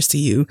matters to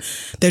you,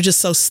 they're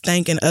just so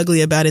stank and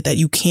ugly about it that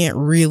you can't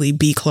really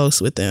be close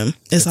with them.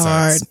 It's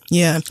hard.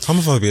 Yeah.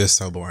 Homophobia is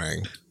so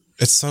boring.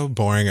 It's so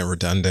boring and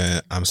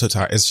redundant. I'm so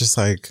tired. It's just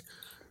like,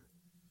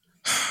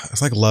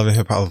 it's like Love and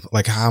Hip Hop.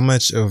 Like, how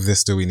much of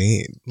this do we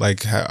need?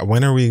 Like,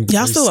 when are we?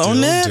 Y'all still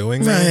own that?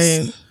 Doing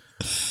this?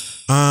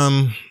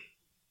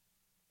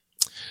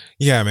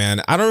 Yeah,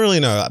 man. I don't really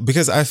know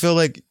because I feel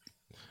like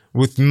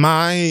with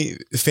my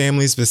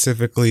family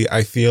specifically,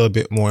 I feel a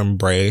bit more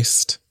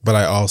embraced, but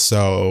I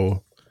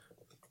also,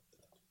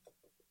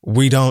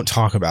 we don't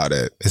talk about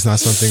it. It's not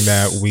something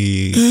that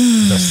we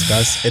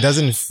discuss. It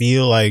doesn't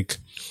feel like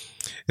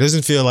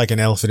an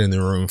elephant in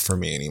the room for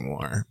me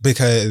anymore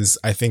because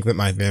I think that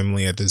my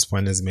family at this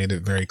point has made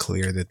it very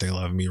clear that they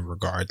love me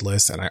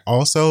regardless. And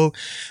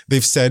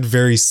they've said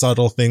very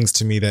subtle things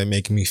to me that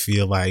make me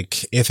feel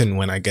like if and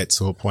when I get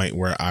to a point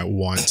where I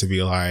want to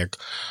be like,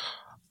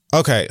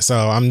 okay, so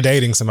I'm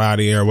dating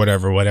somebody or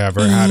whatever.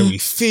 How do we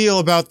feel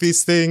about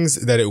these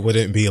things? That it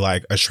wouldn't be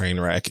like a train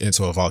wreck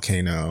into a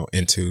volcano,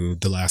 into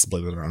the last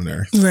blizzard on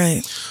Earth.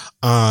 Right.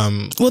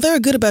 Well, they were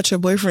good about your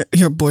boyfriend.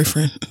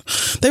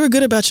 They were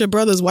good about your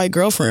brother's white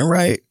girlfriend,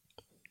 right?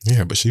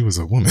 Yeah, but she was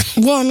a woman.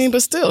 Well, I mean,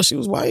 but still, she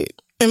was white.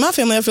 In my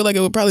family, I feel like it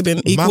would probably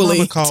been equally my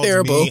mama called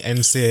terrible. Me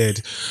and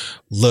said,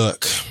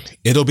 "Look,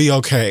 it'll be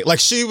okay." Like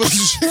she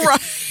was,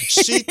 right.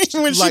 She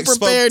when like she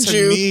prepared spoke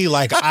to me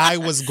like I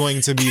was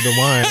going to be the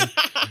one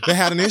that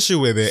had an issue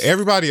with it.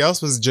 Everybody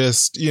else was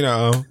just,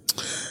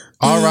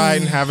 all right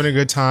and having a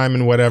good time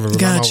and whatever.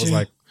 But my mom was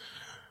like,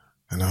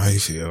 "I know how you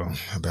feel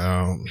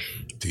about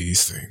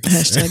these things."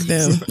 Hashtag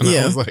them. And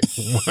yeah. I was like,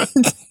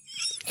 "What?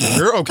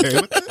 You're okay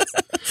with it?"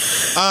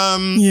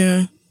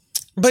 Yeah.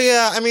 But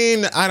yeah, I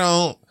mean, I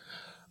don't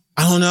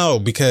know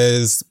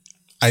because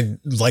I,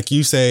 like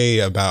you say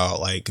about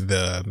like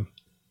the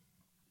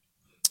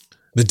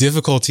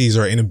difficulties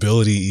or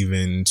inability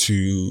even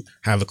to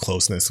have a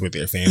closeness with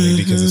your family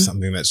because of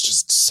something that's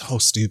just so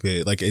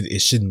stupid. Like it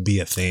shouldn't be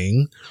a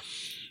thing.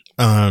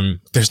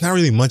 There's not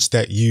really much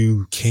that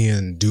you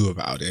can do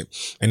about it.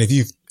 And if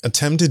you've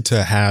attempted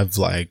to have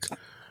like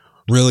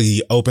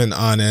really open,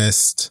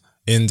 honest,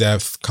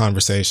 in-depth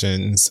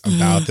conversations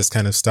about this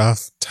kind of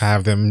stuff, to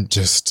have them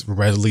just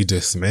readily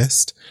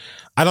dismissed,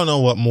 I don't know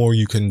what more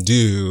you can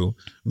do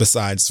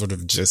besides sort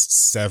of just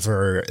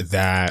sever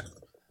that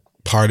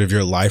part of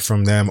your life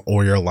from them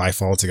or your life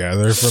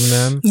altogether from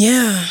them.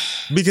 Yeah.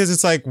 Because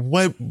it's like,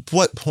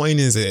 what point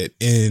is it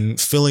in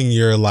filling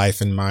your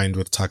life and mind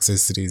with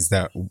toxicities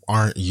that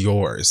aren't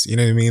yours? You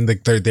know what I mean?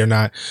 Like they're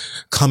not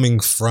coming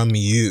from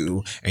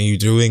you and you're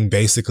doing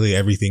basically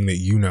everything that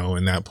you know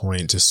in that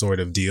point to sort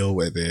of deal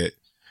with it.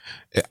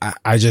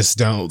 I just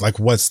don't like,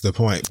 what's the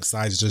point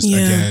besides just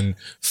again,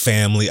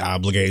 family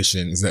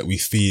obligations that we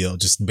feel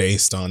just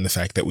based on the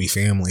fact that we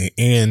family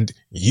and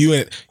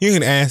you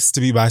can ask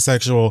to be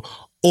bisexual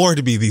or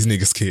to be these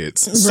niggas'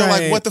 kids. So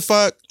like, what the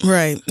fuck?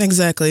 Right.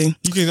 Exactly.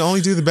 You can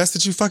only do the best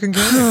that you fucking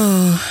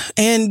can.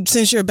 And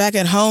since you're back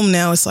at home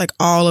now, it's like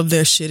all of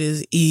their shit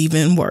is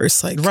even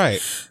worse. Like,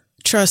 right.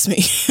 Trust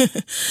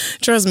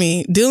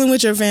me, dealing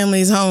with your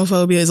family's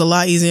homophobia is a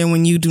lot easier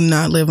when you do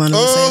not live under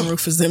the same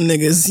roof as them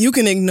niggas. You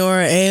can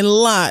ignore a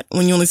lot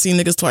when you only see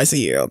niggas twice a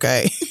year,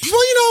 okay?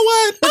 Well, you know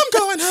what? I'm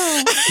going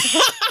home.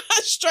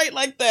 Straight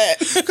like that.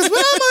 Because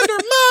when I'm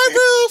under my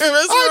roof,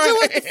 I do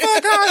what the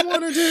fuck I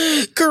want to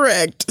do.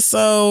 Correct.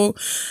 So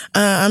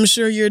I'm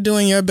sure you're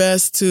doing your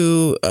best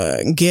to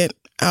get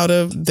out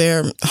of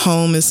their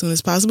home as soon as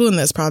possible, and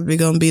that's probably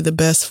going to be the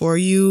best for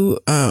you.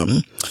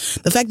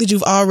 The fact that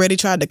you've already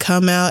tried to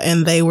come out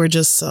and they were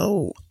just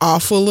so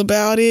awful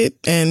about it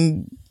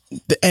and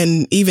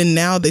and even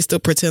now they still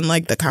pretend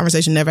like the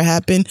conversation never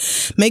happened,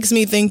 makes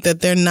me think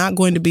that they're not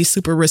going to be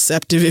super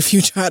receptive if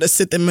you try to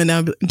sit them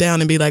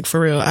down and be like, for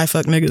real, I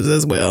fuck niggas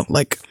as well.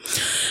 Like,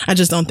 I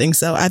just don't think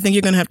so. I think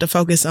you're going to have to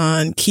focus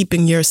on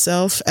keeping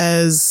yourself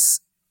as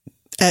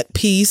at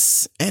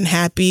peace and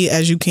happy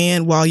as you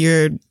can while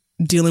you're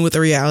dealing with the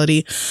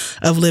reality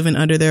of living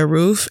under their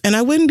roof. And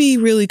I wouldn't be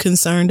really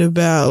concerned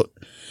about,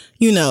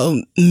 you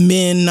know,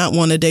 men not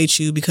want to date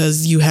you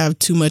because you have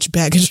too much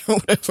baggage or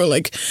whatever.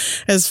 Like,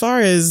 as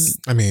far as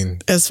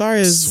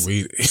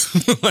sweetie,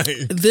 like,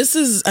 this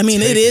is, I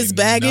mean, it is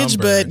baggage,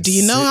 but do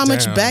you know how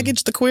much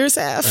baggage the queers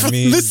have? I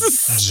mean,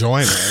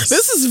 join us.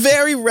 This is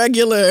very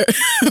regular.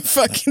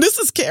 This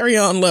is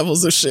carry-on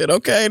levels of shit.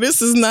 Okay,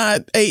 this is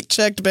not 8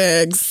 checked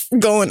bags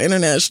going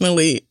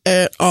internationally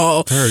at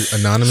all. There are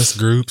anonymous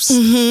groups.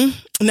 Mm-hmm.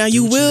 Now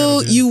you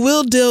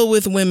will deal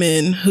with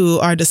women who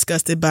are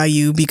disgusted by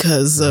you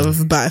because of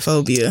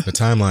biphobia. The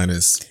timeline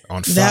is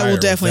on fire. That will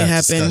definitely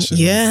happen.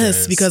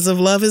 Yes, because of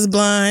Love is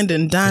Blind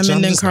and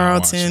Diamond and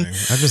Carlton.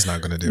 I'm just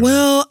not going to do it.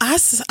 Well, I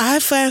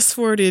fast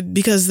forwarded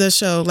because the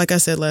show, like I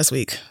said last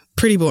week,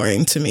 pretty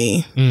boring to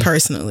me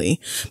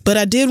personally. But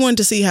I did want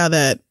to see how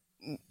that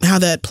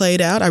played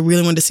out. I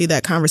really wanted to see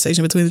that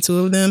conversation between the two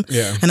of them.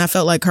 Yeah. And I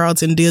felt like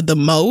Carlton did the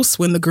most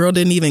when the girl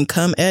didn't even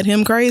come at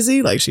him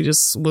crazy. Like, she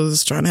just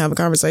was trying to have a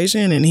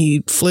conversation and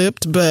he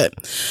flipped. But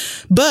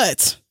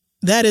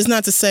that is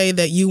not to say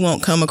that you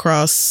won't come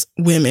across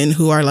women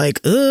who are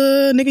like,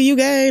 nigga, you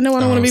gay. No,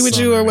 I don't want to be with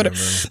you or whatever.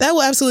 That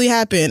will absolutely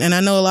happen. And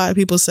I know a lot of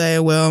people say,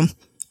 well,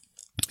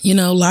 you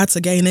know, lots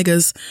of gay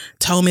niggas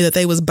told me that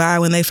they was bi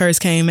when they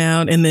first came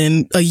out. And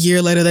then a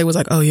year later, they was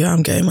like, oh, yeah,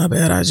 I'm gay. My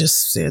bad. I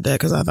just said that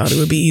because I thought it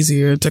would be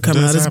easier to come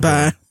out as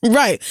bi.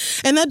 Right.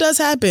 And that does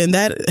happen.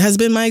 That has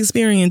been my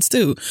experience,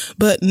 too.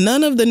 But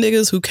none of the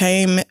niggas who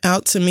came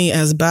out to me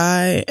as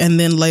bi and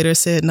then later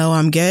said, no,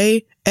 I'm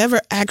gay,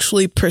 ever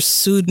actually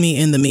pursued me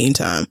in the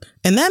meantime.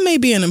 And that may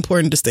be an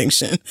important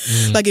distinction.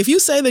 Like, if you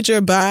say that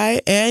you're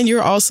bi and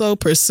you're also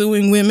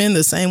pursuing women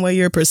the same way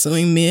you're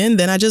pursuing men,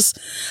 then I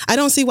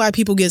don't see why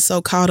people get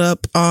so caught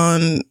up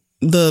on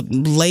the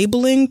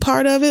labeling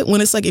part of it, when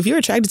it's like, if you're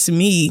attracted to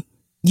me,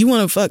 you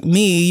want to fuck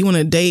me, you want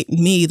to date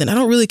me, then I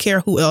don't really care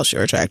who else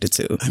you're attracted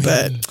to.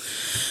 But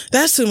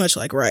that's too much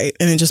like right,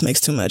 and it just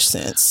makes too much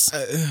sense.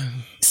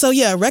 So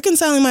yeah,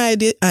 reconciling my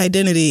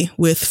identity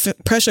with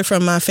pressure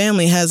from my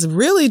family has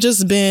really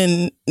just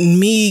been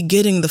me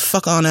getting the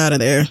fuck on out of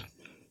there,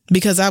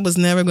 because I was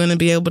never going to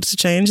be able to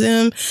change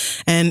them.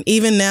 And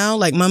even now,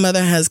 like, my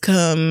mother has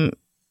come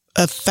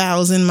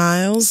 1,000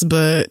 miles,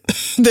 but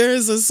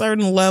there's a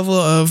certain level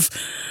of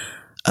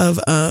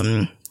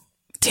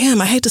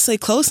damn, I hate to say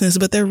closeness,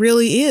 but there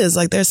really is.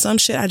 Like, there's some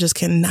shit I just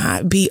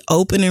cannot be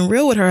open and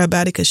real with her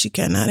about it because she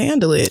cannot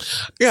handle it.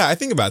 Yeah, I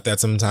think about that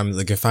sometimes.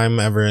 Like, if I'm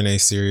ever in a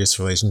serious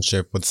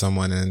relationship with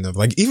someone, and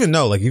like, even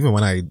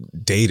when I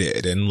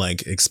dated and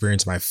like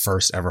experienced my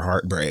first ever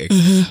heartbreak,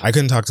 I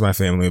couldn't talk to my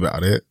family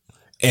about it.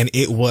 And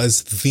it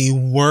was the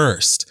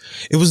worst.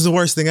 It was the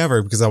worst thing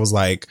ever, because I was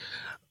like,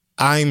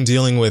 I'm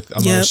dealing with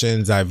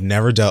emotions I've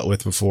never dealt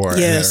with before,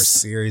 and they're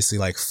seriously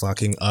like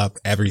fucking up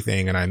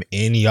everything, and I'm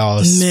in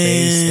y'all's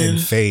space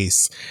and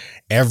face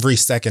every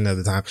second of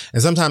the time.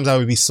 And sometimes I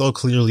would be so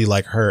clearly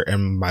like hurt,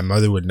 and my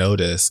mother would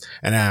notice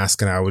and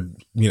ask, and I would,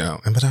 you know,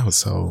 but I was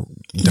so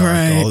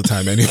dark all the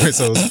time anyway,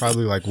 so it was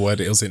probably like, what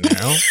is it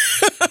now?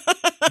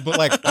 But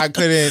like, I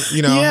couldn't,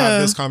 you know,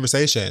 have those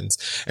conversations.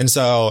 And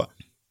so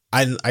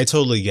I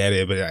totally get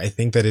it, but I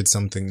think that it's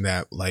something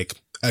that, like,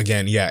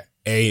 again,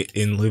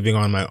 in living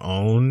on my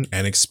own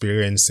and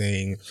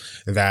experiencing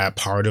that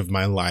part of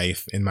my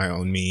life in my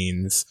own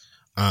means,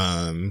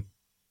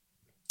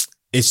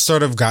 it's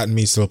sort of gotten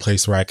me to a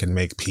place where I can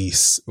make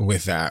peace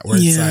with that, where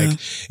it's like,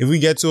 if we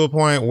get to a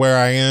point where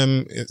I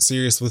am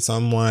serious with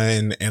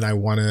someone and I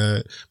want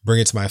to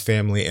bring it to my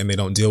family and they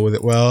don't deal with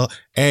it well,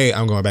 A,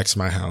 I'm going back to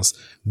my house.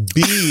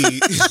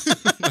 B,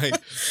 like,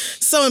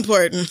 so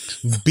important.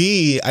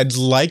 B, I'd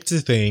like to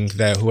think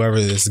that whoever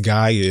this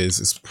guy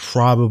is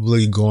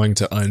probably going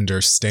to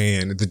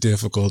understand the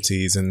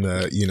difficulties and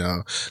the, you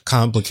know,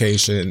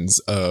 complications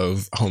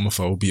of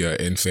homophobia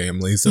in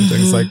families and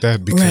things like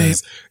that,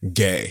 because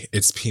gay,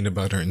 it's peanut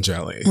butter and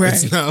jelly.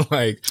 It's not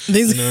like,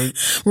 you know,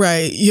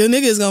 your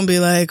nigga is gonna be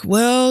like,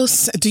 well,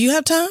 do you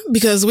have time?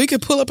 Because we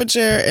could pull up a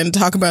chair and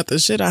talk about the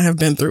shit I have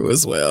been through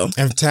as well.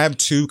 And to have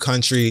two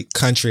country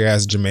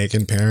ass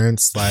Jamaican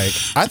parents, like,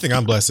 I think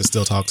I'm blessed to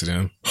still talk to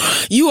them.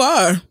 You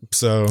are.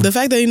 So the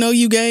fact that you know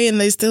you gay and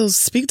they still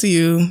speak to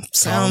you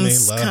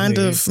sounds kind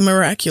of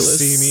miraculous.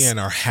 See me and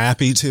are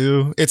happy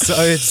to.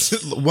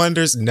 It's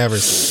wonders never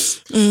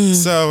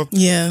cease. So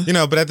you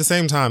know, but at the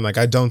same time, like,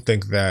 I don't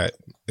think that,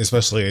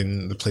 especially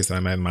in the place that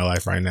I'm at in my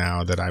life right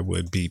now, that I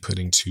would be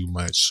putting too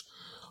much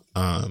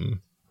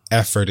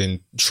effort in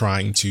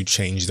trying to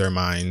change their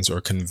minds or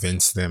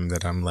convince them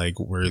that I'm like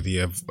worthy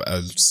of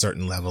a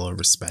certain level of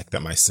respect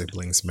that my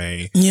siblings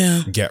may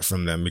get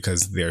from them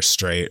because they're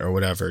straight or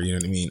whatever, you know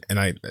what I mean?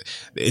 And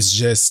it's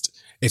just,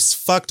 it's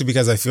fucked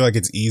because I feel like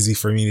it's easy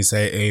for me to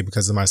say A,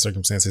 because of my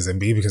circumstances, and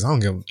B, because I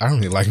don't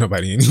really like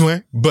nobody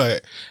anyway.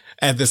 But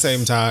at the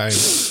same time,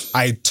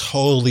 I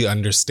totally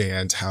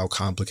understand how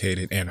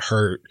complicated and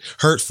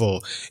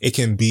hurtful it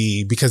can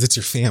be because it's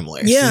your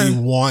family. Yeah. So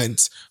you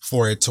want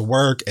for it to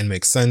work and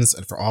make sense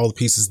and for all the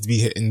pieces to be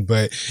hitting.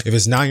 But if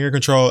it's not in your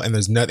control and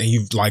there's nothing,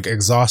 you've like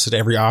exhausted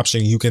every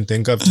option you can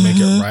think of to make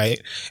it right,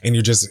 and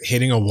you're just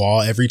hitting a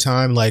wall every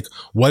time, like,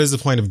 what is the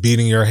point of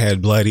beating your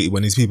head bloody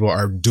when these people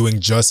are doing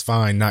just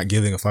fine, not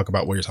giving a fuck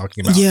about what you're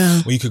talking about?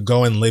 Yeah. When you could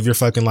go and live your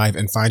fucking life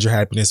and find your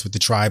happiness with the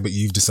tribe that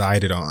you've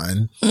decided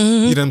on. You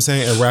know what I'm saying?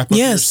 And wrap up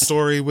your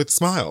story with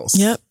smiles.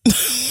 Yep.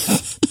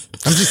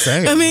 I'm just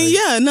saying. I mean,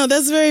 yeah, no,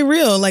 that's very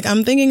real. Like,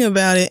 I'm thinking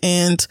about it,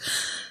 and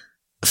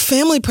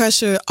family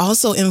pressure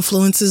also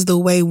influences the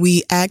way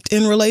we act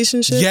in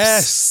relationships.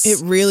 Yes.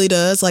 It really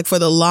does. Like, for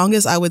the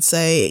longest, I would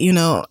say, you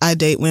know, I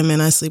date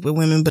women, I sleep with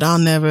women, but I'll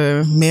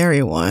never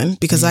marry one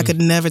because I could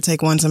never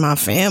take one to my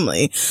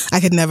family. I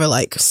could never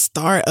like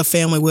start a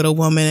family with a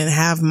woman and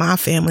have my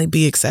family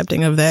be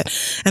accepting of that.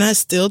 And I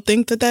still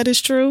think that that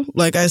is true.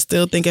 Like, I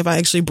still think if I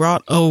actually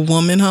brought a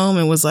woman home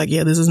and was like,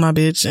 yeah, this is my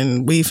bitch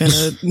and we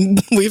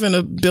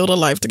finna build a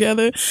life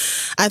together,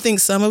 I think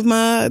some of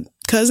my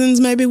cousins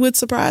maybe would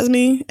surprise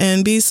me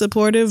and be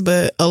supportive,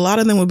 but a lot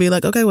of them would be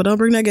like, okay, well, don't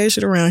bring that gay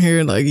shit around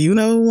here. Like, you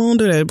know, won't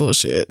do that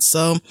bullshit.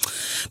 So,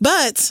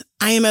 but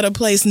I am at a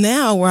place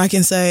now where I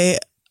can say,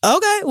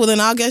 okay, well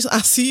then I'll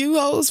see you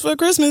hoes for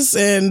Christmas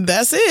and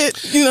that's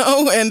it, you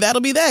know, and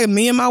that'll be that.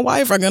 Me and my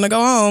wife are going to go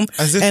home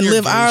and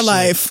live our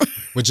life.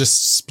 Would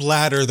just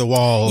splatter the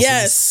walls.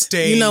 Yes.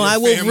 You know, I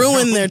will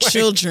ruin their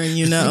children,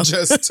 you know.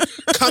 Just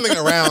coming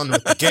around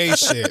with the gay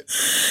shit.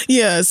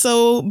 Yeah.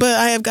 So, but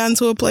I have gotten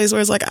to a place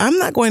where it's like, I'm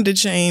not going to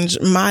change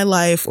my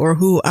life or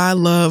who I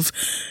love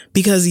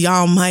because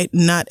y'all might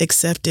not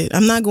accept it.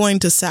 I'm not going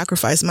to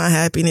sacrifice my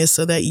happiness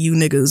so that you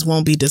niggas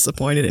won't be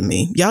disappointed in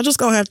me. Y'all just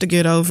gonna have to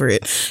get over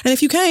it. And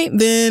if you can't,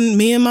 then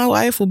me and my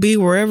wife will be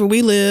wherever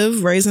we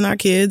live, raising our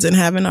kids and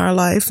having our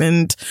life.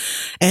 And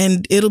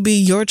it'll be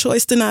your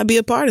choice to not be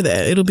a part of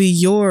that. It'll be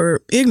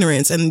your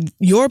ignorance, and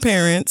your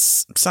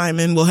parents,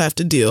 Simon, will have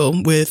to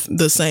deal with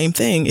the same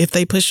thing. If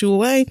they push you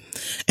away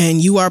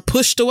and you are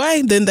pushed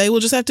away, then they will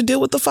just have to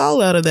deal with the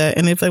fallout of that.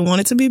 And if they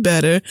want it to be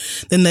better,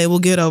 then they will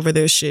get over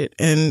their shit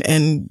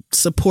and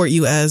support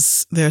you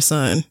as their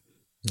son.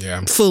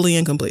 Yeah. Fully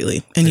and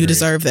completely. And you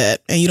deserve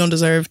that. And you don't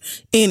deserve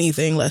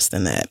anything less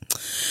than that.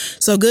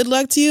 So good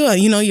luck to you.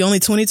 You know, you're only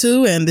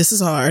 22 and this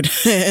is hard.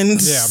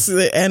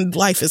 And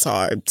life is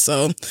hard.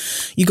 So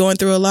you're going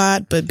through a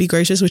lot, but be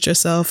gracious with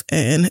yourself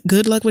and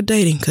good luck with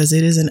dating because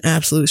it is an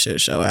absolute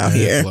shit show out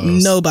here.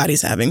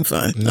 Nobody's having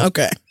fun. Nope.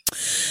 Okay.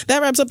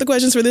 That wraps up the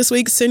questions for this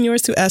week. Send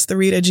yours to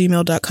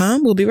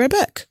asktheread@gmail.com. We'll be right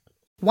back.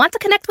 Want to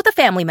connect with a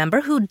family member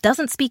who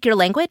doesn't speak your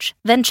language?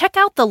 Then check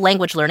out the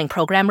language learning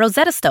program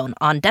Rosetta Stone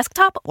on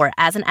desktop or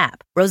as an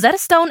app. Rosetta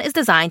Stone is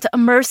designed to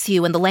immerse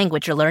you in the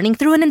language you're learning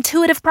through an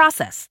intuitive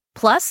process.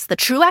 Plus, the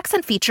True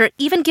Accent feature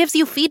even gives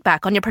you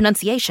feedback on your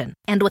pronunciation.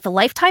 And with a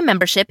lifetime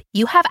membership,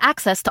 you have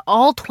access to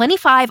all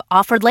 25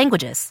 offered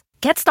languages.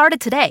 Get started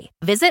today.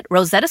 Visit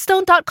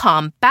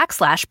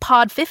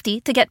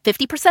rosettastone.com/pod50 to get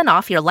 50%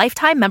 off your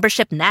lifetime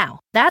membership now.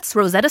 That's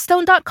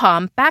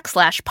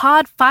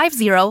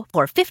rosettastone.com/pod50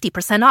 for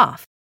 50%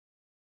 off.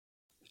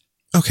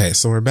 Okay,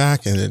 so we're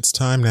back and it's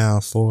time now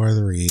for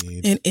the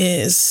read. It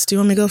is. Do you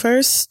want me to go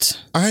first?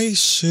 I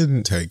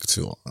shouldn't take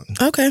too long.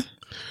 Okay.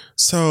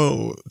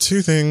 So,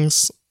 two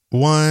things.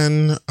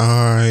 One,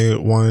 I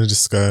want to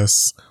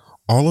discuss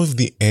all of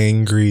the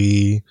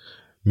angry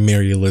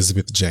Mary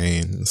Elizabeth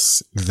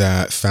Janes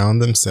that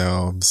found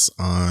themselves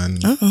on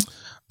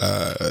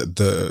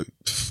the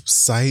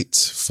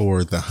site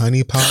for the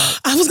honey pot.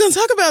 I was going to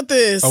talk about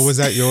this. Oh, was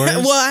that yours?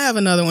 Well, I have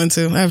another one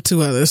too. I have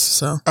two others.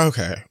 So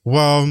okay.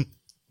 Well,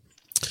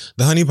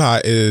 the honey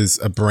pot is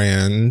a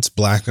brand,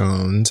 Black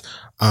owned.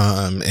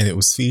 And it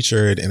was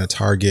featured in a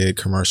Target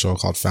commercial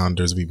called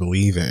Founders We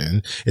Believe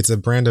In. It's a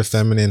brand of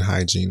feminine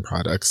hygiene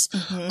products.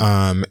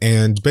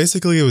 And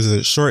basically it was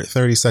a short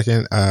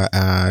 30-second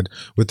ad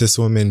with this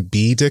woman,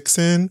 B.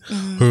 Dixon,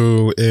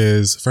 who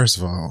is, first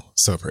of all,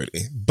 so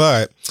pretty.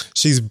 But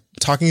she's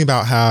talking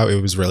about how it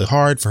was really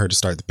hard for her to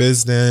start the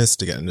business,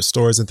 to get into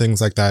stores and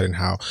things like that, and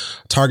how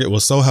Target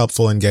was so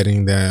helpful in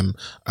getting them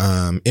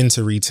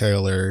into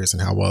retailers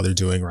and how well they're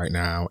doing right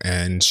now.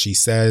 And she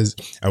says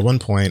at one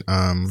point,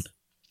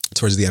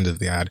 towards the end of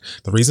the ad,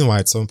 the reason why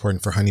it's so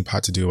important for Honey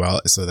Pot to do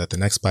well is so that the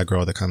next Black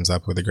girl that comes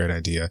up with a great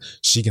idea,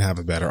 she can have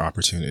a better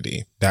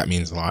opportunity. That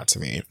means a lot to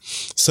me.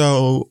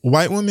 So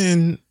white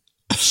women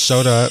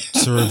showed up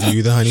to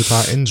review the honey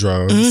pot in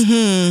droves.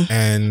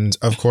 And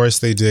of course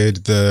they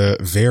did the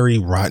very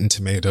Rotten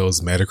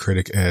Tomatoes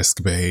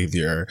Metacritic-esque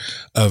behavior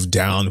of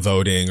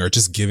downvoting or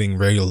just giving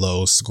very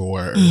low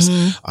scores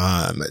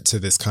to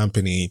this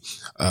company,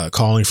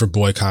 calling for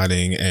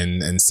boycotting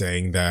and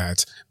saying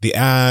that the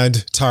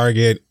ad,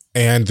 Target,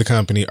 and the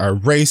company are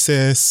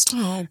racist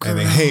and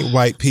they hate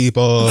white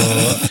people.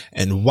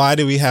 And why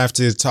do we have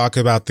to talk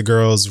about the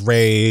girl's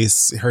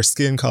race? Her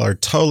skin color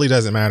totally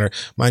doesn't matter.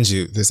 Mind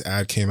you, this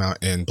ad came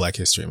out in Black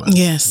History Month.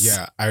 Yes.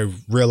 Yeah. I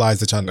realize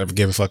that y'all never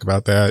give a fuck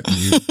about that.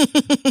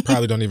 You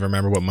probably don't even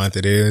remember what month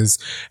it is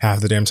half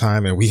the damn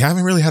time. And we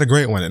haven't really had a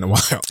great one in a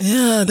while.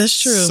 Yeah, that's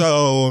true.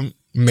 So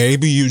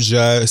maybe you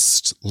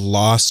just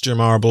lost your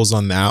marbles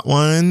on that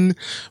one.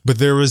 But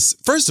there was,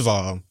 first of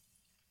all,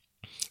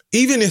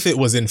 even if it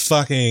was in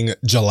fucking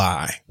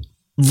July,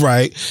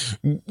 right?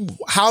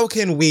 How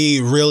can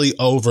we really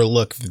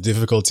overlook the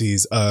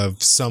difficulties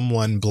of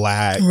someone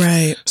Black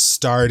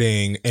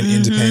starting an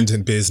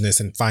independent business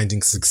and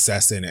finding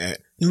success in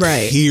it?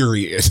 Right.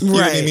 Period. You know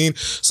what I mean?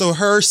 So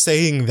her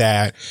saying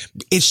that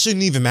it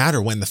shouldn't even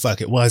matter when the fuck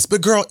it was.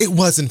 But girl, it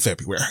was in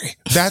February.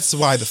 That's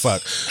why the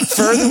fuck.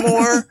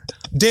 Furthermore,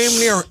 damn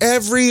near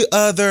every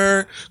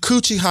other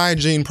coochie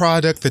hygiene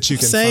product that you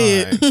can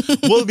find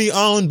will be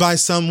owned by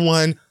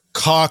someone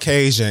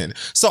Caucasian.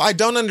 So I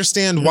don't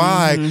understand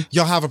why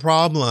y'all have a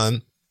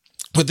problem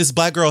with this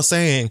Black girl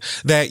saying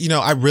that, you know,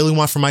 I really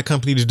want for my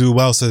company to do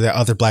well so that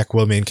other Black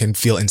women can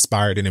feel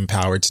inspired and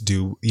empowered to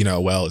do, you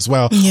know, well as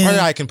well. Yeah.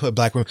 Or I can put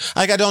Black women,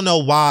 like, I don't know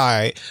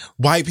why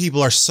white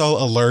people are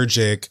so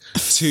allergic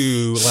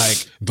to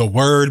like the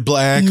word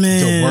Black,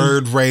 the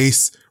word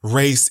race,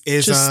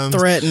 racism. Just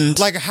threatened.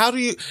 Like, how do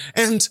you,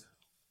 and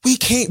we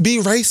can't be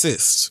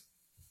racist.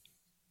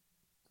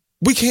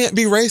 We can't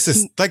be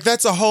racist. Like,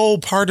 that's a whole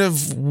part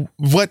of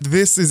what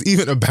this is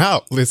even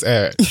about, this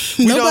ad.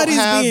 We don't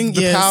have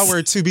the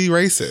power to be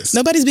racist.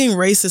 Nobody's being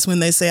racist when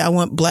they say, I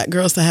want Black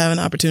girls to have an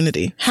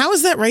opportunity. How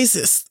is that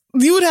racist?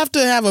 You would have to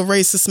have a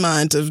racist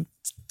mind to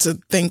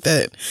think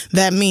that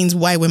that means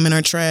white women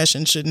are trash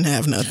and shouldn't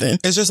have nothing.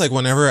 It's just like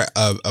whenever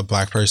a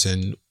Black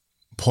person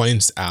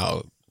points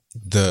out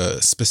the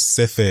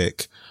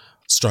specific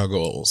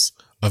struggles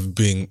of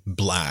being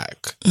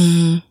Black,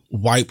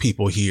 white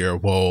people here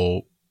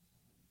will,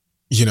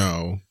 you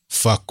know,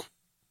 fuck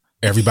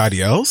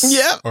everybody else.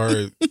 Yeah. Or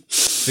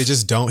they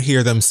just don't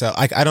hear themselves.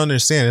 Like, I don't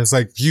understand. It's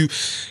like you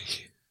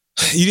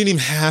didn't even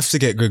have to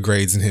get good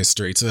grades in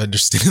history to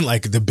understand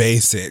like the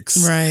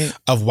basics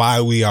of why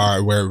we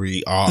are where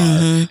we are.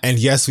 And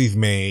yes, we've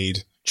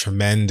made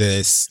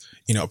tremendous,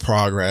 you know,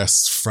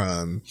 progress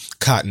from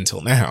cotton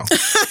till now.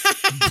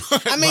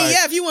 I mean,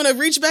 yeah, if you want to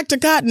reach back to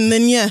cotton,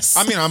 then yes.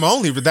 I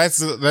mean, but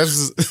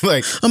that's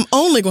like, I'm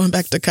only going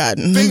back to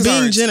cotton. I'm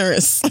being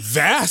generous.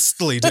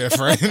 Vastly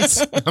different.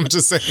 I'm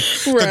just saying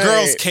the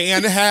girls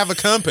can have a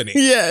company.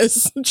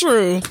 Yes,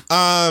 true.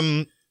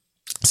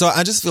 So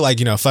I just feel like,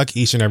 you know, fuck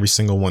each and every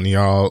single one of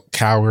y'all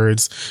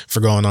cowards for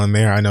going on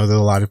there. I know that a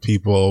lot of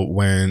people,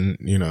 when,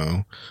 you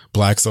know,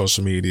 Black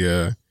social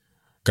media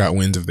got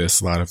wind of this,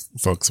 a lot of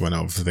folks went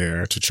over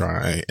there to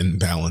try and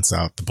balance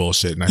out the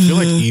bullshit. And I feel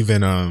like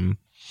even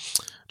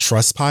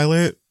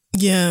Trustpilot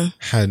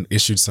had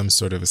issued some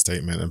sort of a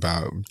statement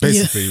about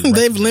basically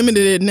they've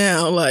limited it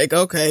now. Like,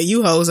 okay,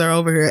 you hoes are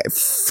over here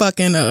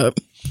fucking up.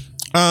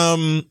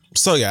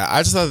 So yeah,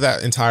 I just thought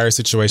that entire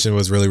situation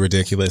was really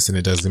ridiculous, and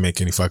it doesn't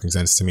make any fucking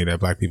sense to me that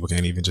Black people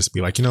can't even just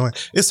be like, you know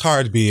what, it's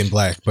hard being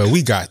Black, but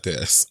we got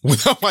this.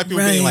 Without white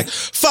people being like,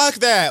 fuck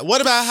that.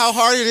 What about how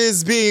hard it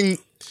is being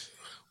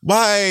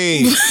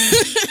white?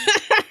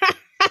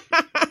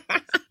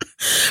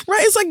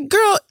 Right? It's like,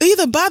 girl,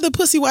 either buy the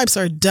pussy wipes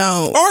or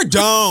don't.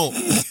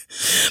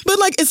 But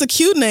like, it's a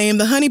cute name.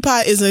 The honey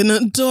pot is an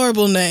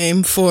adorable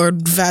name for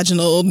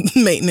vaginal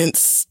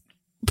maintenance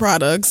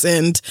products,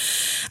 and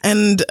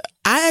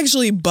I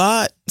actually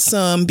bought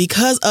some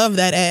because of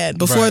that ad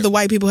before the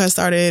white people had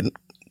started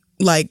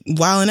like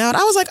wilding out.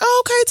 I was like,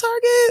 oh, okay,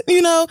 Target,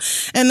 you know,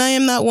 and I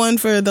am not one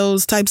for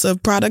those types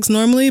of products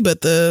normally,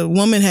 but the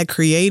woman had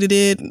created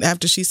it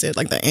after she said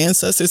like the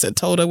ancestors had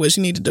told her what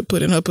she needed to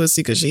put in her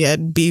pussy because she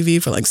had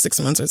BV for like 6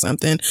 months or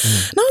something. And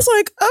I was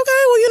like,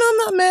 okay, well, you know, I'm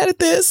not mad at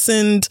this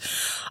and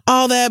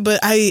all that,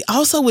 but I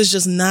also was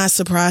just not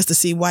surprised to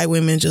see white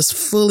women just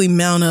fully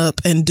mount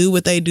up and do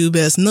what they do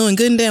best, knowing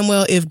good and damn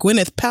well if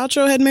Gwyneth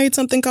Paltrow had made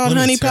something called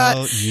Honey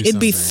Pot, it'd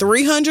be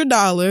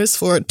 $300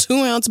 for a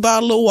 2-ounce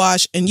bottle of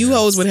wash, and you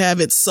hoes would have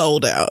it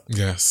sold out.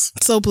 Yes.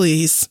 So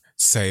please.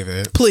 Save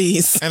it.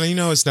 Please. And you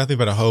know, it's nothing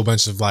but a whole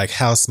bunch of like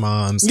house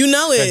moms. You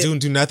know it. That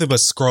do nothing but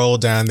scroll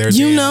down their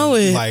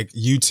like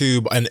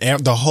YouTube, and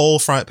the whole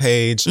front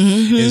page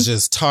is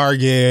just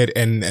Target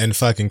and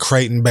fucking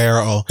Crate and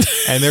Barrel.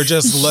 And they're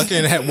just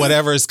looking at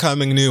whatever is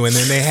coming new. And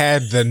then they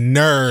had the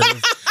nerve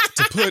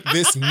to put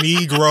this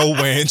Negro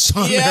wench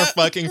on their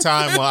fucking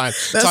timeline.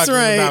 That's talking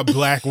about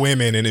Black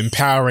women and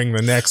empowering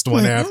the next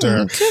one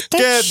after.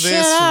 Get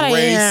this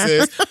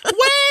racist.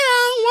 We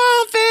don't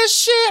want this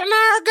shit in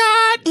our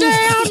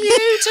goddamn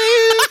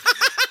YouTube.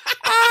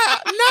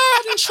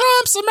 Not in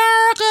Trump's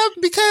America,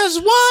 because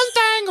one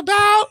thing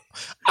about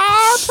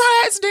our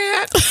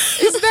president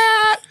is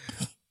that.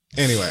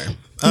 Anyway,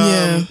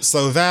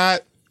 so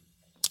that.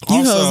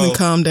 You hoes can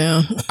calm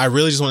down. I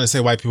really just want to say,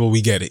 white people,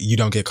 we get it. You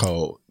don't get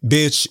cold.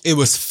 Bitch, it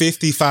was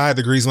 55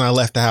 degrees when I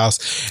left the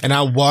house, and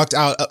I walked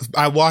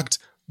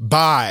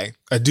by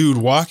a dude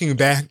walking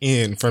back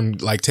in from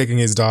like taking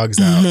his dogs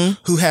out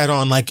who had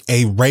on like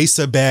a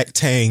racerback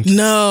tank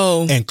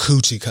and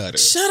coochie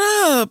cutters. Shut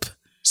up.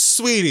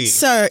 Sweetie.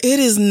 Sir, it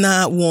is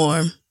not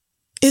warm.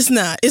 It's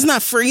not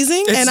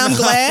freezing, and I'm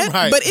glad,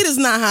 but it is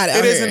not hot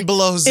out here. It isn't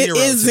below zero.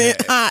 It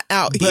isn't hot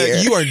out here.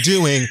 But you are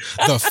doing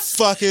the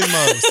fucking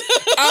most.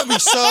 I'll be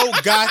so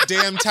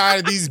goddamn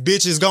tired of these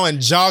bitches going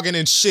jogging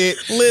and shit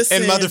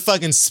and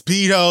motherfucking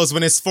Speedos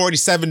when it's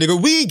 47 degrees.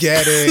 We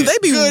get it. They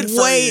be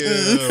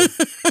waiting.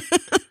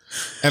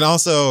 And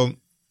also,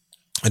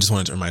 I just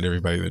wanted to remind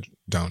everybody that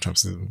Donald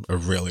Trump's a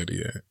real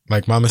idiot.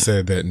 Like Mama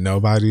said that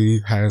nobody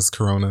has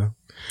corona.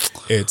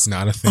 It's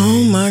not a thing.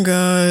 Oh my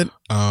God.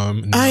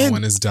 No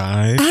one has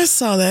died. I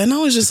saw that and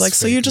I was just like,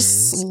 so you're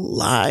just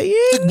lying?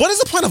 Like, what is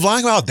the point of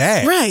lying about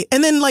that? Right.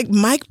 And then like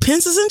Mike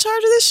Pence is in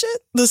charge of this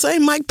shit. The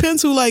same Mike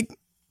Pence who like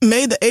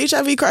made the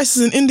HIV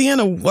crisis in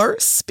Indiana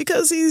worse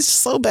because he's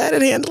so bad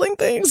at handling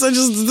things.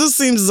 This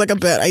seems like a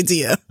bad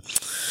idea.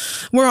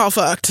 We're all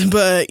fucked.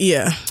 But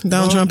yeah,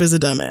 Donald Trump is a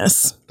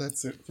dumbass.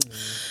 That's it for me.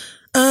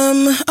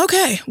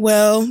 Okay.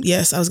 Well,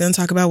 yes, I was going to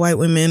talk about white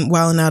women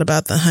wilding out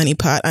about the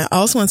honeypot. I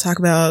also want to talk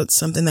about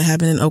something that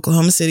happened in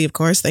Oklahoma City, of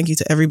course. Thank you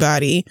to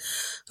everybody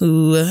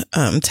who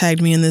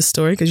tagged me in this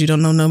story because you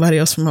don't know nobody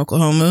else from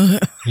Oklahoma.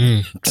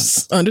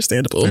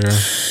 Understandable. Yeah.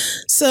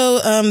 So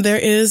there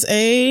is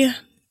a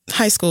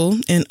high school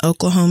in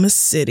Oklahoma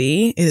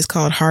City. It is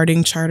called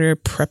Harding Charter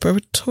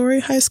Preparatory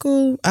High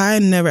School. I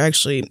never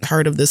actually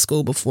heard of this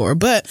school before,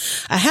 but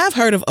I have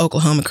heard of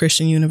Oklahoma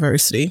Christian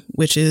University,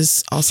 which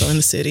is also in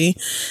the city.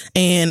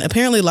 And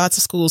apparently lots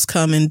of schools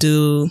come and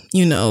do,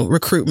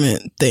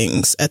 recruitment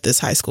things at this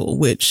high school,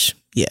 which,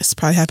 yes,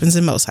 probably happens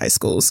in most high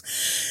schools.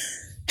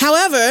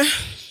 However,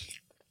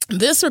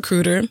 this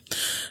recruiter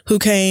who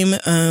came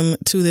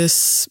to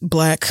this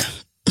Black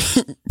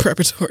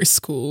preparatory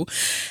school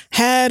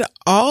had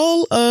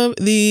all of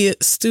the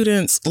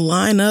students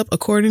line up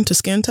according to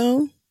skin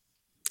tone.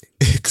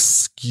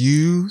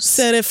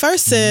 Said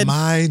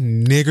my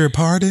nigger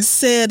party.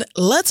 Said,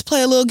 let's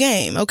play a little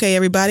game. Okay,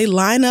 everybody,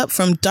 line up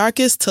from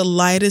darkest to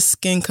lightest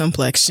skin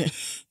complexion.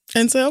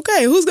 And say,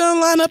 okay, who's going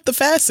to line up the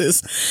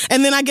fastest?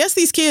 And then I guess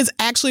these kids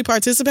actually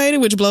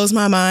participated, which blows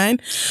my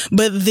mind.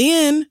 But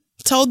then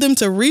told them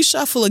to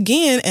reshuffle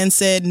again and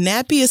said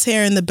nappiest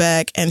hair in the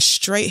back and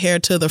straight hair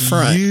to the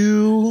front.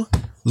 You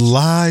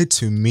lied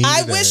to me.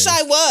 I wish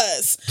I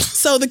was.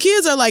 So the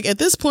kids are like, at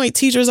this point,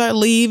 teachers are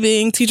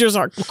leaving. Teachers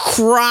are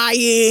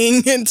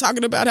crying and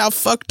talking about how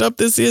fucked up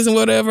this is and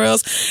whatever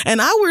else.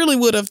 And I really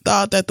would have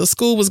thought that the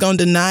school was going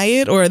to deny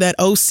it or that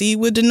OC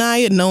would deny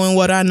it, knowing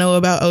what I know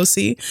about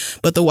OC.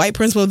 But the white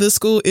principal of this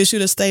school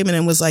issued a statement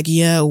and was like,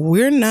 yeah,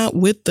 we're not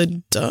with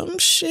the dumb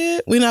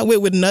shit. We're not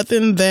with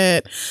nothing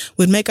that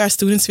would make our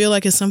students feel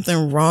like it's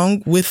something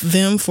wrong with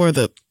them for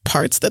the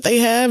parts that they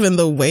have, and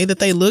the way that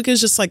they look is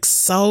just like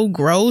so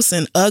gross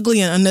and ugly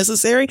and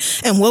unnecessary.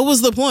 And what was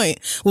the point?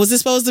 Was it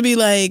supposed to be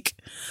like,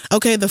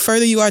 okay, the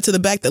further you are to the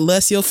back, the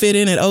less you'll fit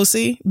in at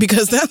OC?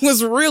 Because that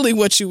was really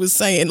what she was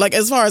saying, like,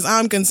 as far as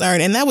I'm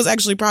concerned. And that was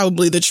actually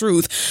probably the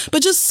truth,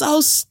 but just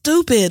so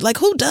stupid. Like,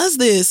 who does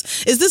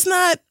this? Is this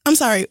not, I'm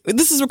sorry,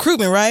 this is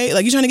recruitment, right?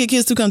 Like, you're trying to get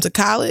kids to come to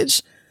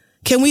college?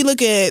 Can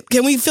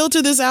we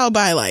filter this out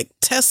by like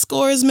test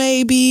scores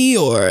maybe,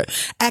 or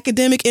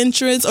academic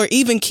entrance, or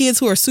even kids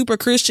who are super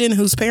Christian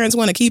whose parents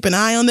want to keep an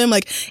eye on them?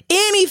 Like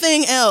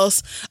anything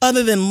else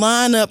other than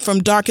line up from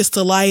darkest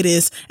to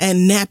lightest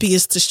and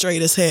nappiest to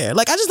straightest hair.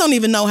 Like, I just don't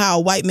even know how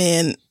a white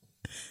man.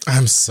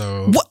 I'm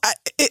so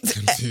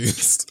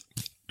confused.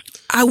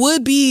 I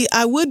would be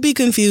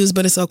confused,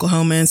 but it's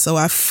Oklahoma, and so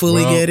I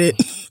fully get it.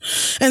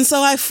 And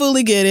so I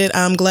fully get it.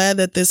 I'm glad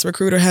that this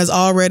recruiter has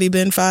already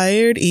been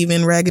fired.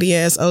 Even raggedy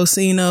ass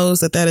OC knows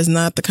that is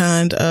not the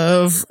kind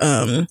of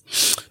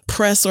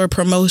press or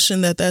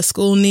promotion that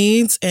school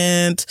needs.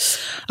 And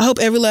I hope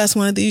every last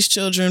one of these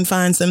children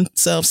finds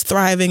themselves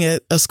thriving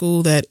at a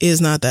school that is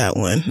not that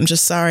one. I'm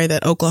just sorry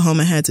that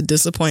Oklahoma had to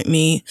disappoint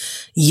me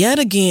yet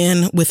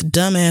again with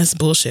dumbass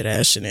bullshit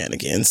ass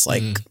shenanigans.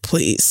 Like,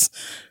 please.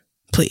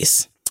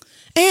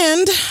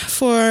 And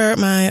for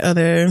my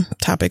other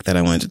topic that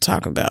I wanted to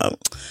talk about.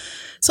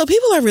 So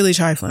people are really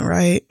trifling,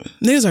 right?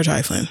 Niggas are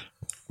trifling.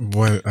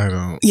 What? I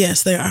don't.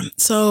 Yes, they are.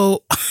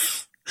 So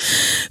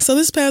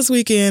this past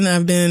weekend,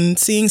 I've been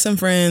seeing some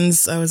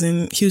friends. I was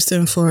in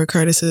Houston for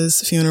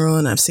Curtis's funeral,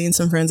 and I've seen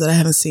some friends that I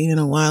haven't seen in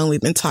a while. And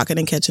we've been talking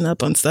and catching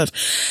up on stuff.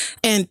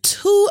 And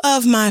two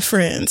of my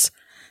friends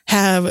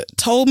have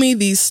told me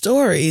these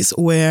stories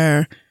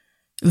where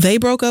they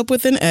broke up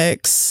with an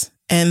ex,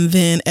 and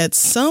then at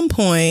some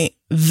point,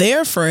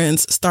 their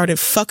friends started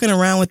fucking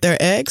around with their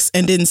ex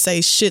and didn't say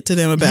shit to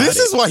them about it. This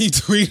is why you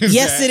tweeted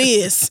Yes, that. it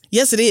is.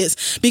 Yes, it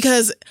is.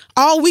 Because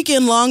all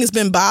weekend long it's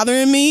been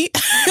bothering me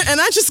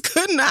and I just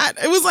could not.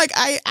 It was like,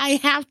 I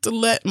have to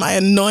let my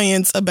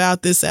annoyance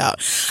about this out.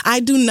 I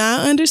do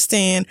not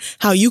understand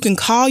how you can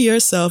call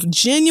yourself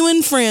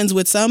genuine friends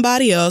with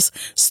somebody else,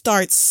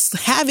 start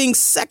having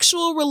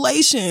sexual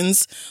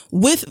relations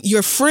with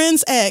your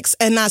friend's ex,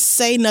 and not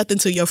say nothing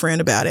to your friend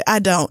about it. I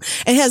don't.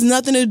 It has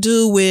nothing to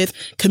do with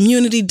communication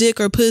masculinity, dick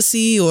or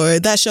pussy, or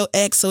that's your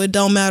ex, so it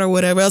don't matter,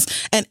 whatever else.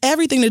 And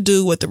everything to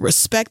do with the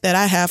respect that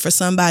I have for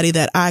somebody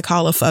that I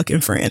call a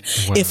fucking friend.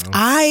 Wow.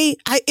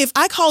 If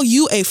I call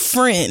you a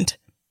friend,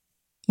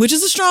 which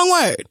is a strong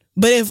word,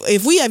 but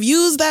if we have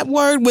used that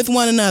word with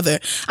one another,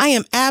 I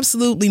am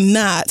absolutely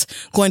not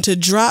going to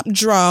drop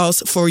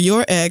draws for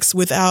your ex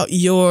without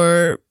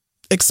your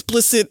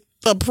explicit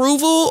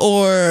approval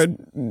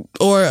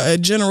or a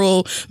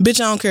general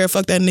bitch, I don't care,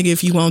 fuck that nigga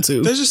if you want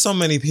to. There's just so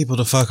many people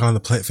to fuck on the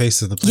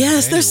face of the planet.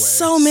 Yes, there's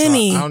so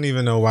many. So I don't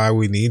even know why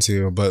we need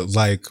to, but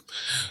like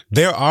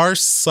there are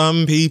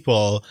some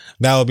people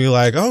that will be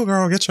like, oh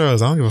girl, get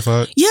yours, I don't give a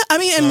fuck. Yeah, I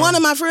mean, and one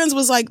of my friends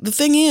was like, the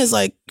thing is,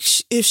 like,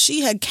 if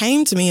she had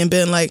came to me and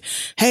been like,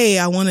 hey,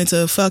 I wanted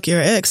to fuck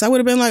your ex, I would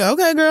have been like,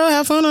 okay girl,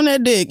 have fun on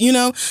that dick, you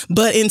know?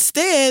 But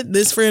instead,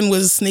 this friend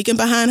was sneaking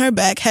behind her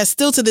back, has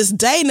still to this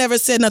day never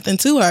said nothing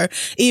to her,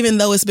 even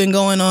though it's been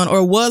going on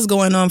or was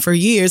going on for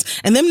years.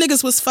 And them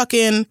niggas was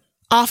fucking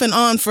off and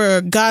on for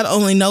God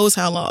only knows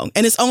how long.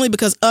 And it's only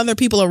because other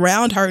people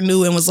around her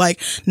knew and was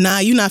like, nah,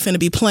 you not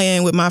finna be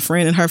playing with my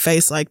friend in her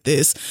face like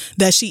this,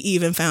 that she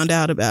even found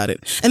out about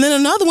it. And then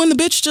another one, the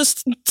bitch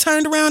just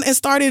turned around and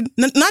started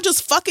not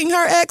just fucking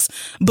her ex,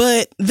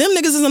 but them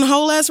niggas is in a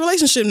whole ass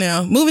relationship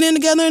now, moving in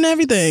together and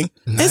everything.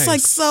 Nice. It's like,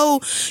 so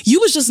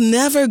you was just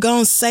never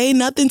gonna say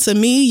nothing to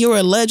me, your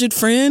alleged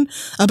friend,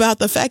 about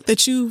the fact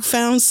that you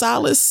found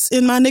solace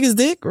in my nigga's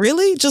dick?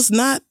 Really? Just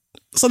not?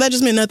 So that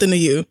just meant nothing to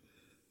you?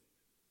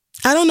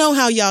 I don't know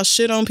how y'all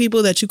shit on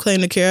people that you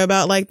claim to care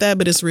about like that,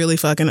 but it's really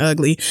fucking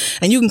ugly.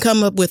 And you can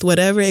come up with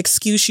whatever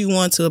excuse you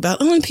want to about,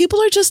 oh, and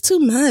people are just too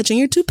much and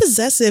you're too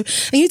possessive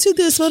and you're too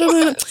this,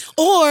 whatever.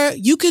 Or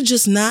you could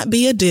just not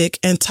be a dick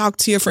and talk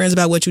to your friends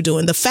about what you're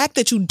doing. The fact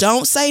that you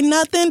don't say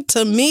nothing,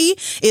 to me,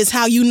 is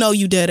how you know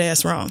you dead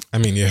ass wrong. I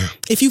mean, yeah.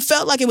 If you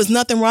felt like it was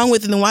nothing wrong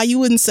with it, then why you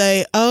wouldn't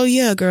say, oh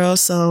yeah, girl,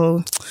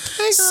 so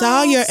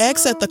saw your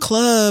ex at the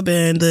club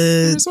and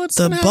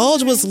the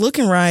bulge was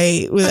looking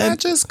right. I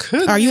just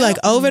couldn't. Are you like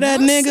over that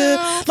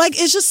nigga? Like,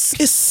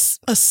 it's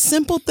a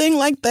simple thing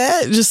like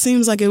that. It just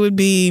seems like it would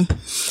be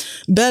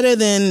better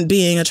than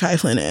being a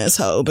trifling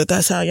asshole, but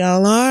that's how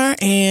y'all are,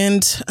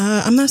 and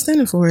I'm not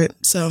standing for it.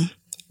 So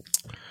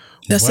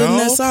that's it, and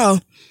that's all.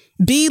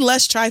 Be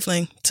less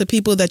trifling to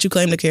people that you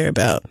claim to care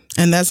about,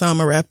 and that's how I'm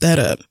gonna wrap that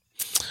up.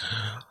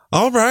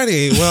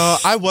 Alrighty. Well,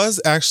 I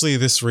was actually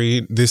this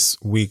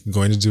week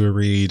going to do a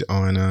read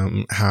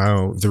on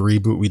how the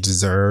reboot we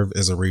deserve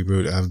is a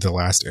reboot of The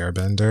Last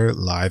Airbender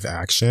live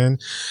action.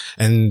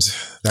 And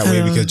that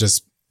way we could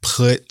just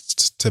put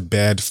to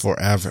bed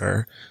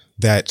forever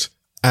that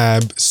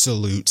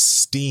absolute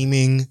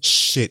steaming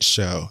shit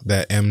show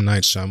that M.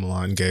 Night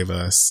Shyamalan gave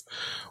us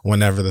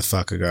whenever the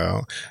fuck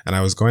ago. And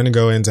I was going to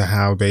go into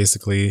how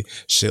basically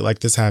shit like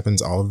this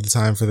happens all of the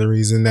time for the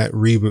reason that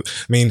reboot.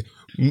 I mean,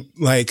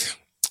 like,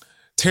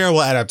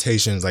 terrible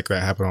adaptations like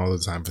that happen all the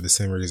time for the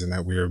same reason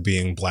that we are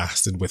being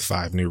blasted with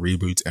 5 new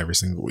reboots every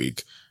single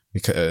week,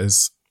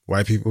 because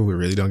white people who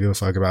really don't give a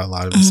fuck about a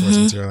lot of the source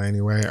material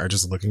anyway are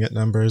just looking at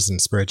numbers and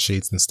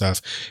spreadsheets and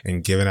stuff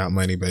and giving out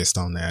money based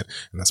on that.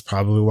 And that's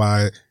probably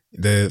why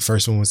the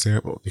first one was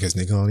terrible, because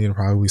Nickelodeon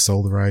probably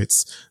sold the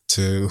rights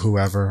to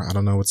whoever, I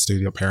don't know what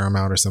studio,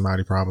 Paramount or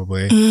somebody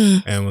probably,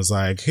 and was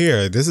like,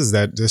 here,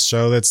 this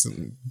show that's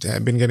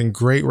been getting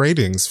great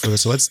ratings for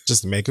this, so let's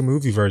just make a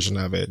movie version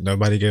of it.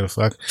 Nobody gave a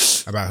fuck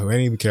about who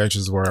any of the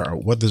characters were or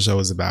what the show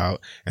was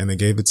about, and they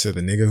gave it to the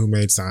nigga who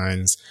made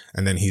Signs,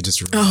 and then he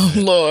just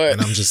Lord.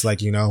 And I'm just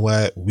like, you know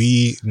what?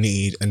 We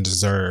need and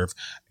deserve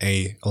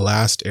a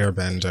Last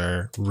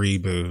Airbender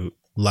reboot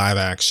live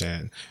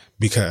action,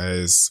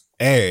 because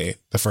A,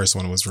 the first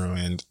one was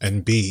ruined,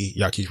 and B,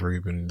 y'all keep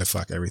rebooting the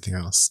fuck everything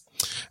else.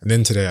 And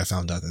then today I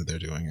found out that they're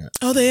doing it.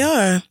 Oh, they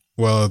are?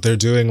 Well, they're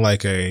doing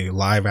like a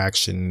live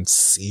action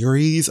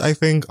series, I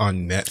think,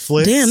 on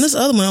Netflix. Damn, this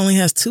other one only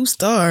has 2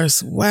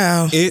 stars.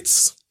 Wow.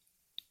 It's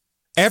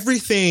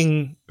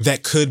everything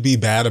that could be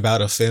bad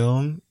about a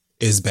film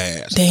is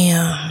bad.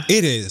 Damn.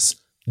 It is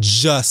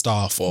just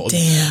awful.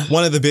 Damn.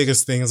 One of the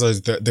biggest things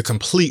is the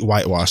complete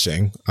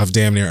whitewashing of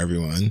damn near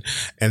everyone,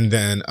 and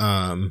then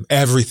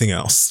everything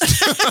else.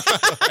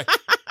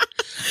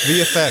 The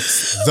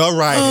effects, the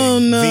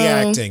writing, the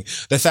acting,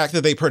 the fact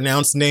that they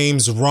pronounce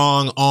names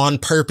wrong on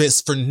purpose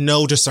for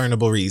no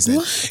discernible reason.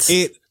 What?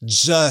 It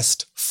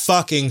just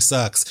fucking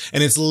sucks.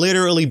 And it's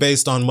literally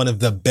based on one of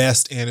the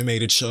best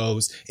animated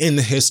shows in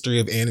the history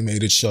of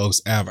animated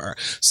shows ever.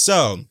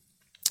 So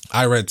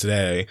I read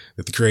today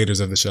that the creators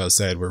of the show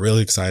said, we're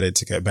really excited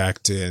to get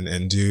back to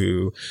and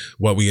do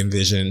what we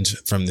envisioned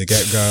from the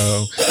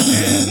get-go,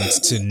 and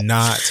to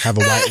not have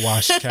a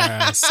whitewashed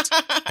cast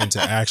and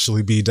to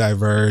actually be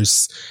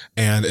diverse,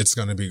 and it's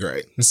going to be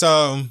great.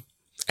 So,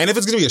 and if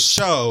it's going to be a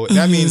show,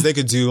 that means they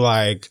could do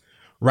like,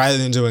 rather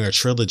than doing a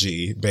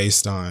trilogy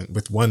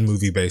with one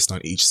movie based on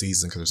each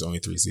season, because there's only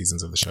 3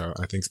 seasons of the show.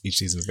 I think each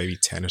season is maybe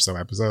 10 or so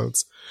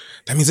episodes.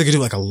 That means they could do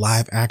like a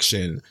live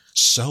action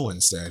show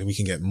instead. We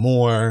can get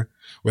more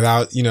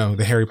without,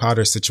 the Harry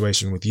Potter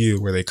situation with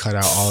you, where they cut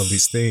out all of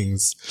these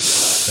things.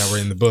 that were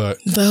in the book.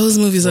 Those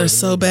movies are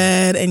so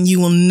bad, and you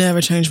will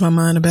never change my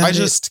mind about it. I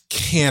just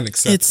can't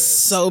accept it. It's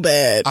so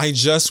bad. I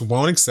just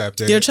won't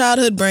accept it. Your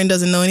childhood brain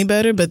doesn't know any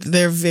better, but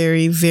they're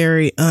very,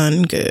 very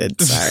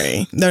ungood.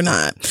 Sorry. They're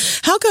not.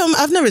 How come,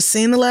 I've never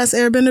seen The Last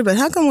Airbender, but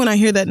how come when I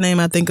hear that name,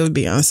 I think of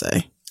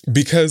Beyonce?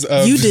 Because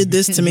of you did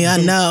this to me, I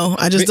know.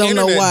 I just don't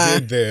know why.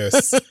 Did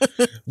this.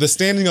 The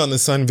Standing on the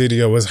Sun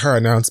video was her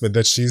announcement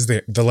that she's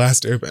the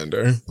last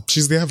Airbender.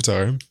 She's the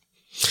Avatar.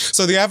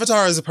 So the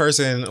Avatar is a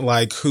person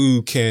like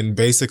who can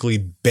basically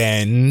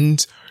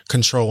bend,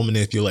 control,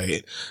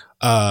 manipulate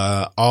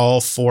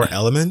all 4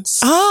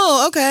 elements.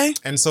 Oh, okay.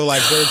 And so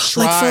like they're tribes.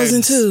 Like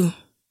Frozen 2.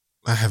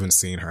 I haven't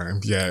seen her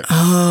yet.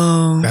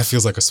 Oh. That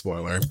feels like a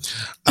spoiler.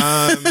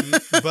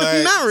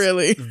 But not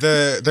really.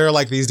 There are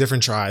like these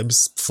different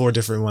tribes, 4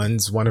 different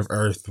ones, one of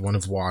earth, one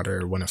of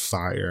water, one of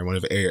fire, and one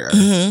of air.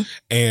 Mm-hmm.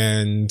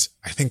 And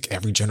I think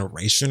every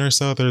generation or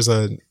so, there's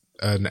an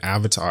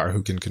avatar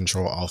who can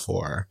control all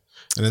 4.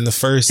 And in the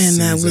first season,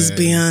 that was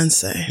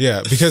Beyonce.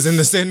 Yeah, because in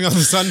the Standing on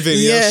the Sun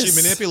video, yes,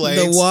 she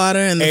manipulates the water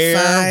and the air,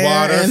 fire.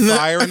 water,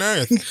 fire, and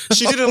earth.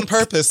 She did it on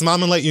purpose.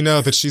 Mama let you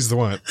know that she's the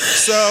one.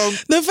 So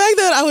the fact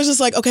that I was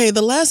just like, okay,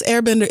 The Last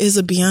Airbender is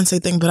a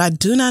Beyonce thing, but I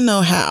do not know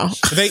how.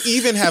 They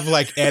even have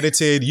like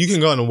edited, you can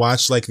go and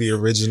watch like the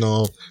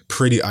original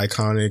pretty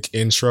iconic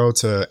intro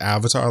to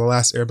Avatar, The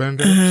Last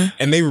Airbender.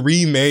 And they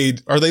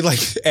remade, or they like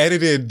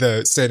edited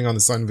the Standing on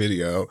the Sun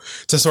video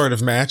to sort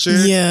of match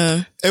it.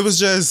 Yeah. It was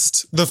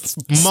just the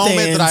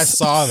moment that I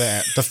saw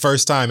that the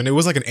first time, and it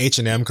was like an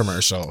H&M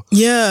commercial.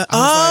 Yeah.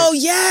 Oh,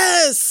 like,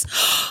 yes.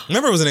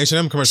 Remember it was an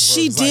H&M commercial.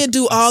 She did like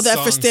do all that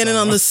for Standing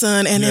on the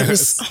Sun, and it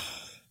was...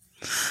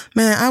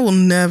 Man, I will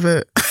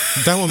never.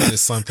 That woman is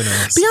something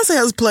else. Beyonce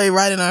has played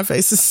right in our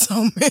faces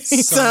so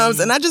many times,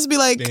 and I just be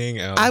like,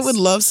 I would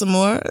love some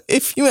more.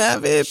 If you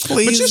have it,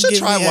 please. But you should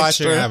try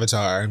watching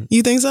Avatar.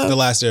 You think so? The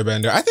Last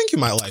Airbender. I think you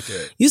might like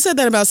it. You said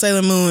that about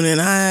Sailor Moon, and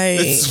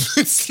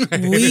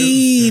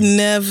we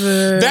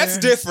never. That's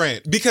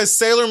different because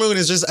Sailor Moon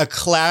is just a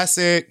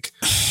classic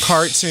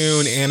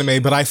cartoon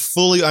anime, but I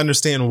fully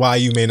understand why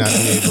you may not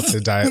be able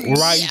to diet,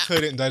 why you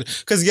couldn't diet.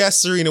 Because yes,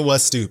 Serena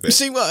was stupid.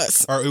 She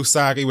was. Or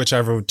Usagi,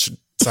 whichever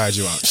side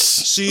you on.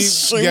 She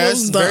yes,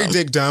 was very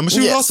dick dumb, but she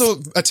was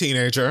also a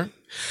teenager.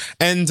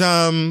 And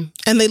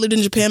they lived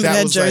in Japan but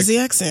had Jersey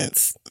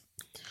accents.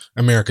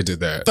 America did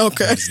that.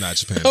 Okay. That is not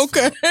Japan.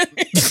 Okay.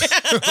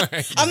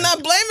 I'm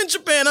not blaming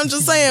Japan. I'm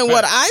just saying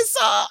what I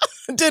saw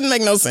didn't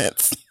make no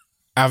sense.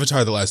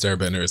 Avatar: The Last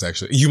Airbender is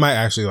actually, you might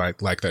actually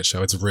like that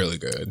show. It's really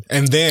good.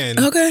 And then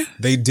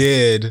they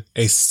did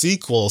a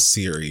sequel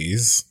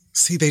series.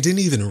 See, they didn't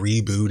even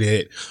reboot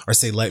it or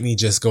say, let me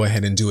just go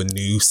ahead and do a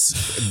new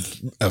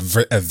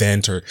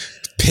event or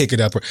pick it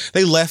up.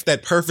 They left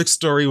that perfect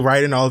story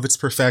right in all of its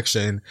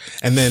perfection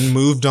and then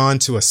moved on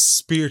to a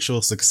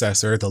spiritual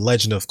successor, The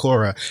Legend of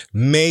Korra,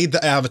 made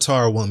the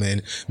Avatar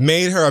woman,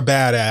 made her a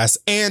badass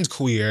and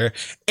queer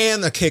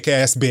and a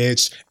kick-ass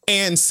bitch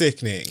and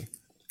sickening.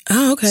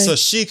 Oh, okay. So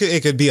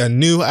it could be a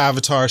new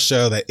Avatar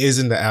show that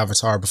isn't the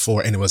Avatar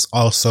before, and it was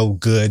also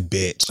good,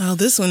 bitch. Oh,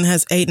 this one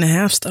has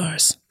 8.5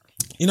 stars.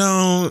 You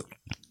know,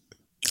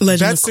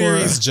 Legend that of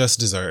series Korra just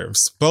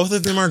deserves. Both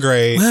of them are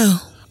great. Wow.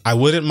 I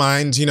wouldn't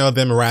mind,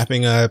 them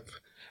wrapping up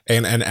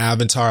an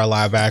Avatar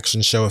live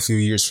action show a few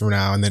years from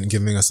now and then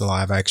giving us a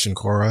live action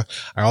Korra.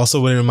 I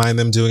also wouldn't mind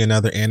them doing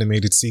another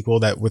animated sequel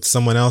that with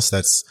someone else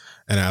that's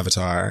an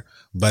Avatar.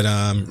 But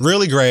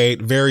really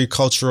great, very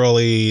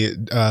culturally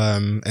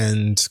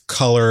and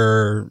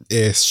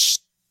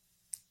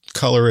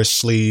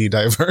colorishly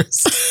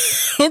diverse.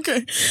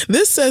 Okay.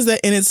 This says that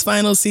in its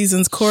final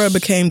seasons, Korra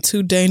became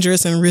too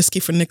dangerous and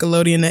risky for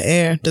Nickelodeon to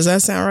air. Does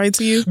that sound right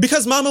to you?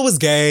 Because Mama was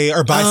gay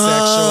or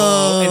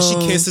bisexual and she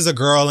kisses a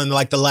girl in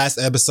like the last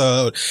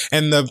episode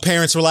and the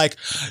parents were like,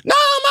 no,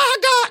 my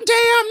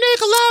goddamn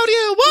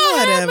Nickelodeon,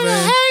 what happened to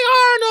Hey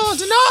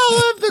Arnold and all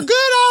of the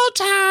good old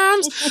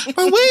times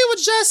when we would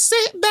just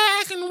sit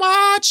back and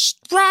watch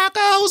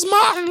Rocco's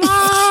Modern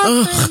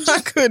Life.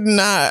 I could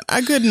not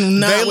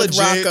with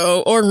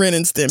Rocco or Ren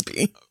and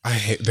Stimpy.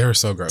 They were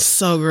so gross.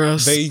 So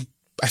gross.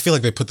 I feel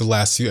like they put the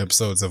last few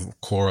episodes of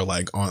Korra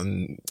like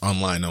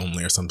online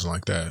only or something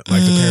like that.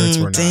 Like the parents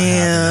were not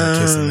having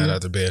her kissing that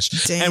other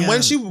bitch. Damn.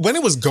 And when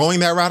it was going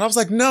that route, I was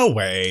like, no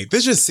way.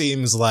 This just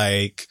seems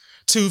like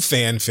too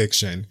fan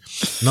fiction.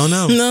 No.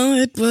 No,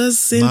 it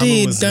was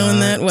indeed going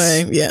that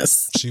way.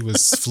 Yes. She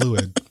was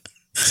fluid.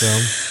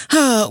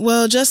 So,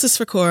 well, justice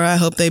for Korra. I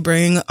hope they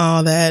bring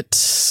all that.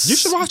 You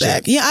should watch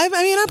it. Yeah, I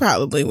mean, I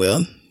probably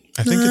will.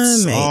 I think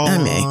it's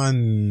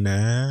on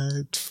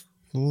Netflix.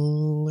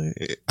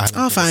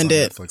 I'll find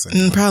it.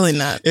 Probably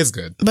not. It's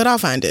good. But I'll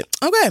find it.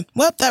 Okay.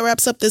 Well, that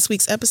wraps up this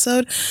week's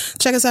episode.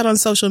 Check us out on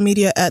social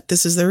media at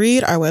This Is The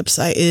Read. Our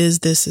website is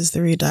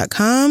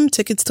thisistheread.com.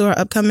 Tickets to our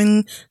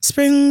upcoming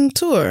spring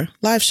tour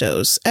live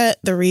shows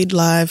at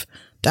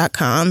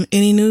thereadlive.com.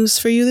 Any news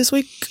for you this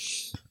week?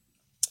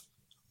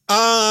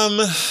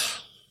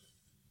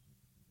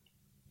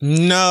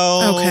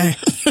 No. Okay.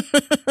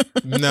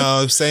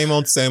 No, same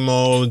old.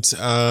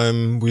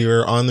 We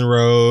were on the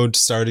road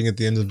starting at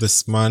the end of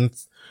this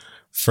month.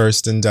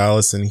 first in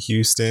Dallas and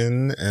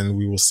Houston, and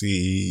we will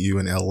see you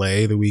in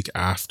LA the week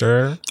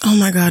after. Oh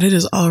my God, it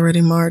is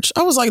already March.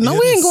 I was like, no,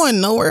 we ain't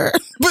going nowhere.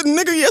 But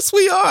nigga, yes,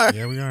 we are.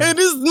 Yeah, we are. It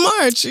is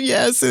March.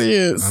 Yes, it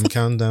is. I'm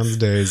counting down the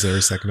days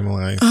every second of my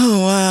life. Oh,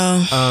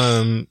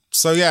 wow.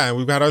 So yeah,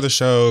 we've got other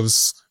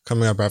shows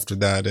coming up after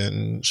that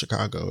in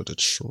Chicago,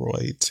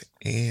 Detroit,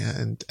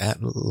 and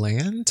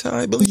Atlanta,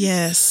 I believe.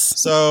 Yes.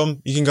 So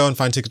you can go and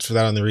find tickets for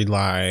that on the Read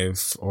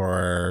Live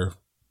or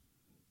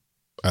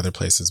other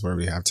places where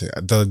we have to.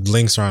 The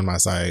links are on my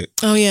site.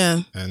 Oh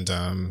yeah, and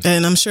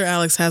I'm sure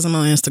Alex has them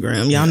on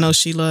Instagram. Y'all know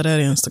she love that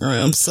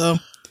Instagram.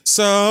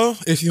 So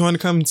if you want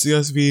to come see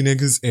us be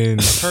niggas in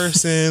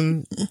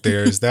person,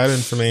 there's that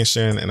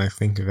information, and I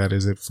think that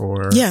is it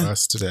for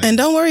us today. And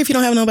don't worry if you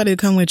don't have nobody to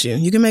come with you.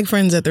 You can make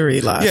friends at the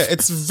Read Live. Yeah,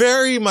 it's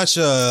very much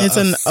it's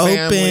an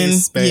open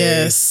space.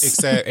 Yes,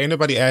 except ain't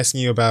nobody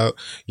asking you about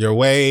your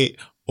weight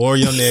or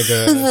your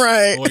nigga,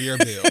 right, or your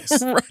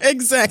bills. Right,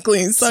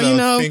 exactly. So you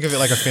know, think of it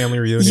like a family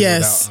reunion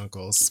without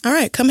uncles. All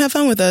right, come have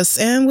fun with us,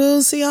 and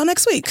we'll see y'all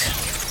next week.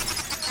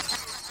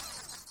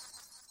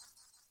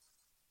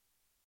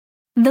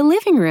 The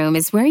living room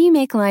is where you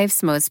make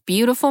life's most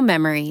beautiful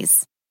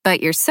memories.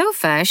 But your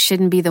sofa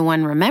shouldn't be the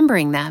one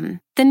remembering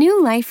them. The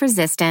new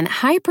life-resistant,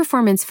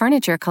 high-performance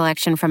furniture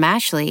collection from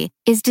Ashley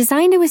is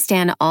designed to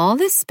withstand all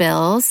the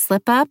spills,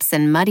 slip-ups,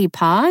 and muddy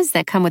paws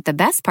that come with the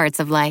best parts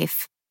of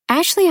life.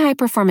 Ashley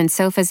high-performance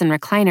sofas and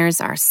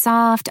recliners are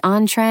soft,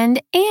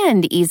 on-trend,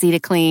 and easy to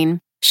clean.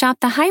 Shop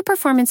the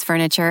high-performance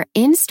furniture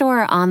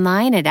in-store or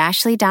online at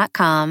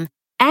ashley.com.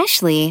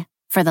 Ashley,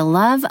 for the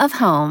love of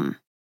home.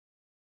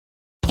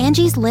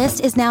 Angie's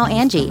List is now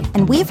Angie,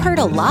 and we've heard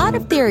a lot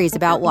of theories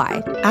about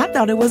why. I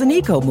thought it was an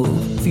eco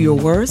move. Fewer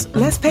words,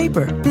 less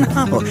paper.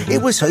 No,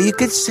 it was so you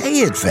could say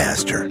it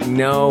faster.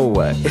 No,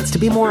 it's to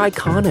be more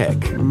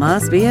iconic.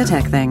 Must be a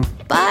tech thing.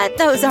 But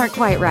those aren't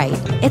quite right.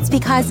 It's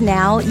because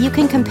now you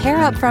can compare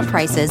upfront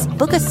prices,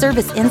 book a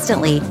service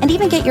instantly, and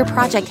even get your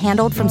project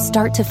handled from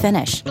start to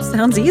finish.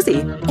 Sounds easy.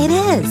 It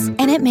is,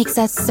 and it makes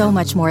us so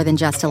much more than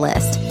just a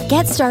list.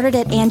 Get started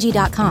at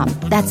Angie.com.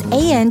 That's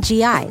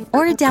ANGI,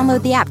 or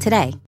download the app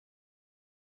today.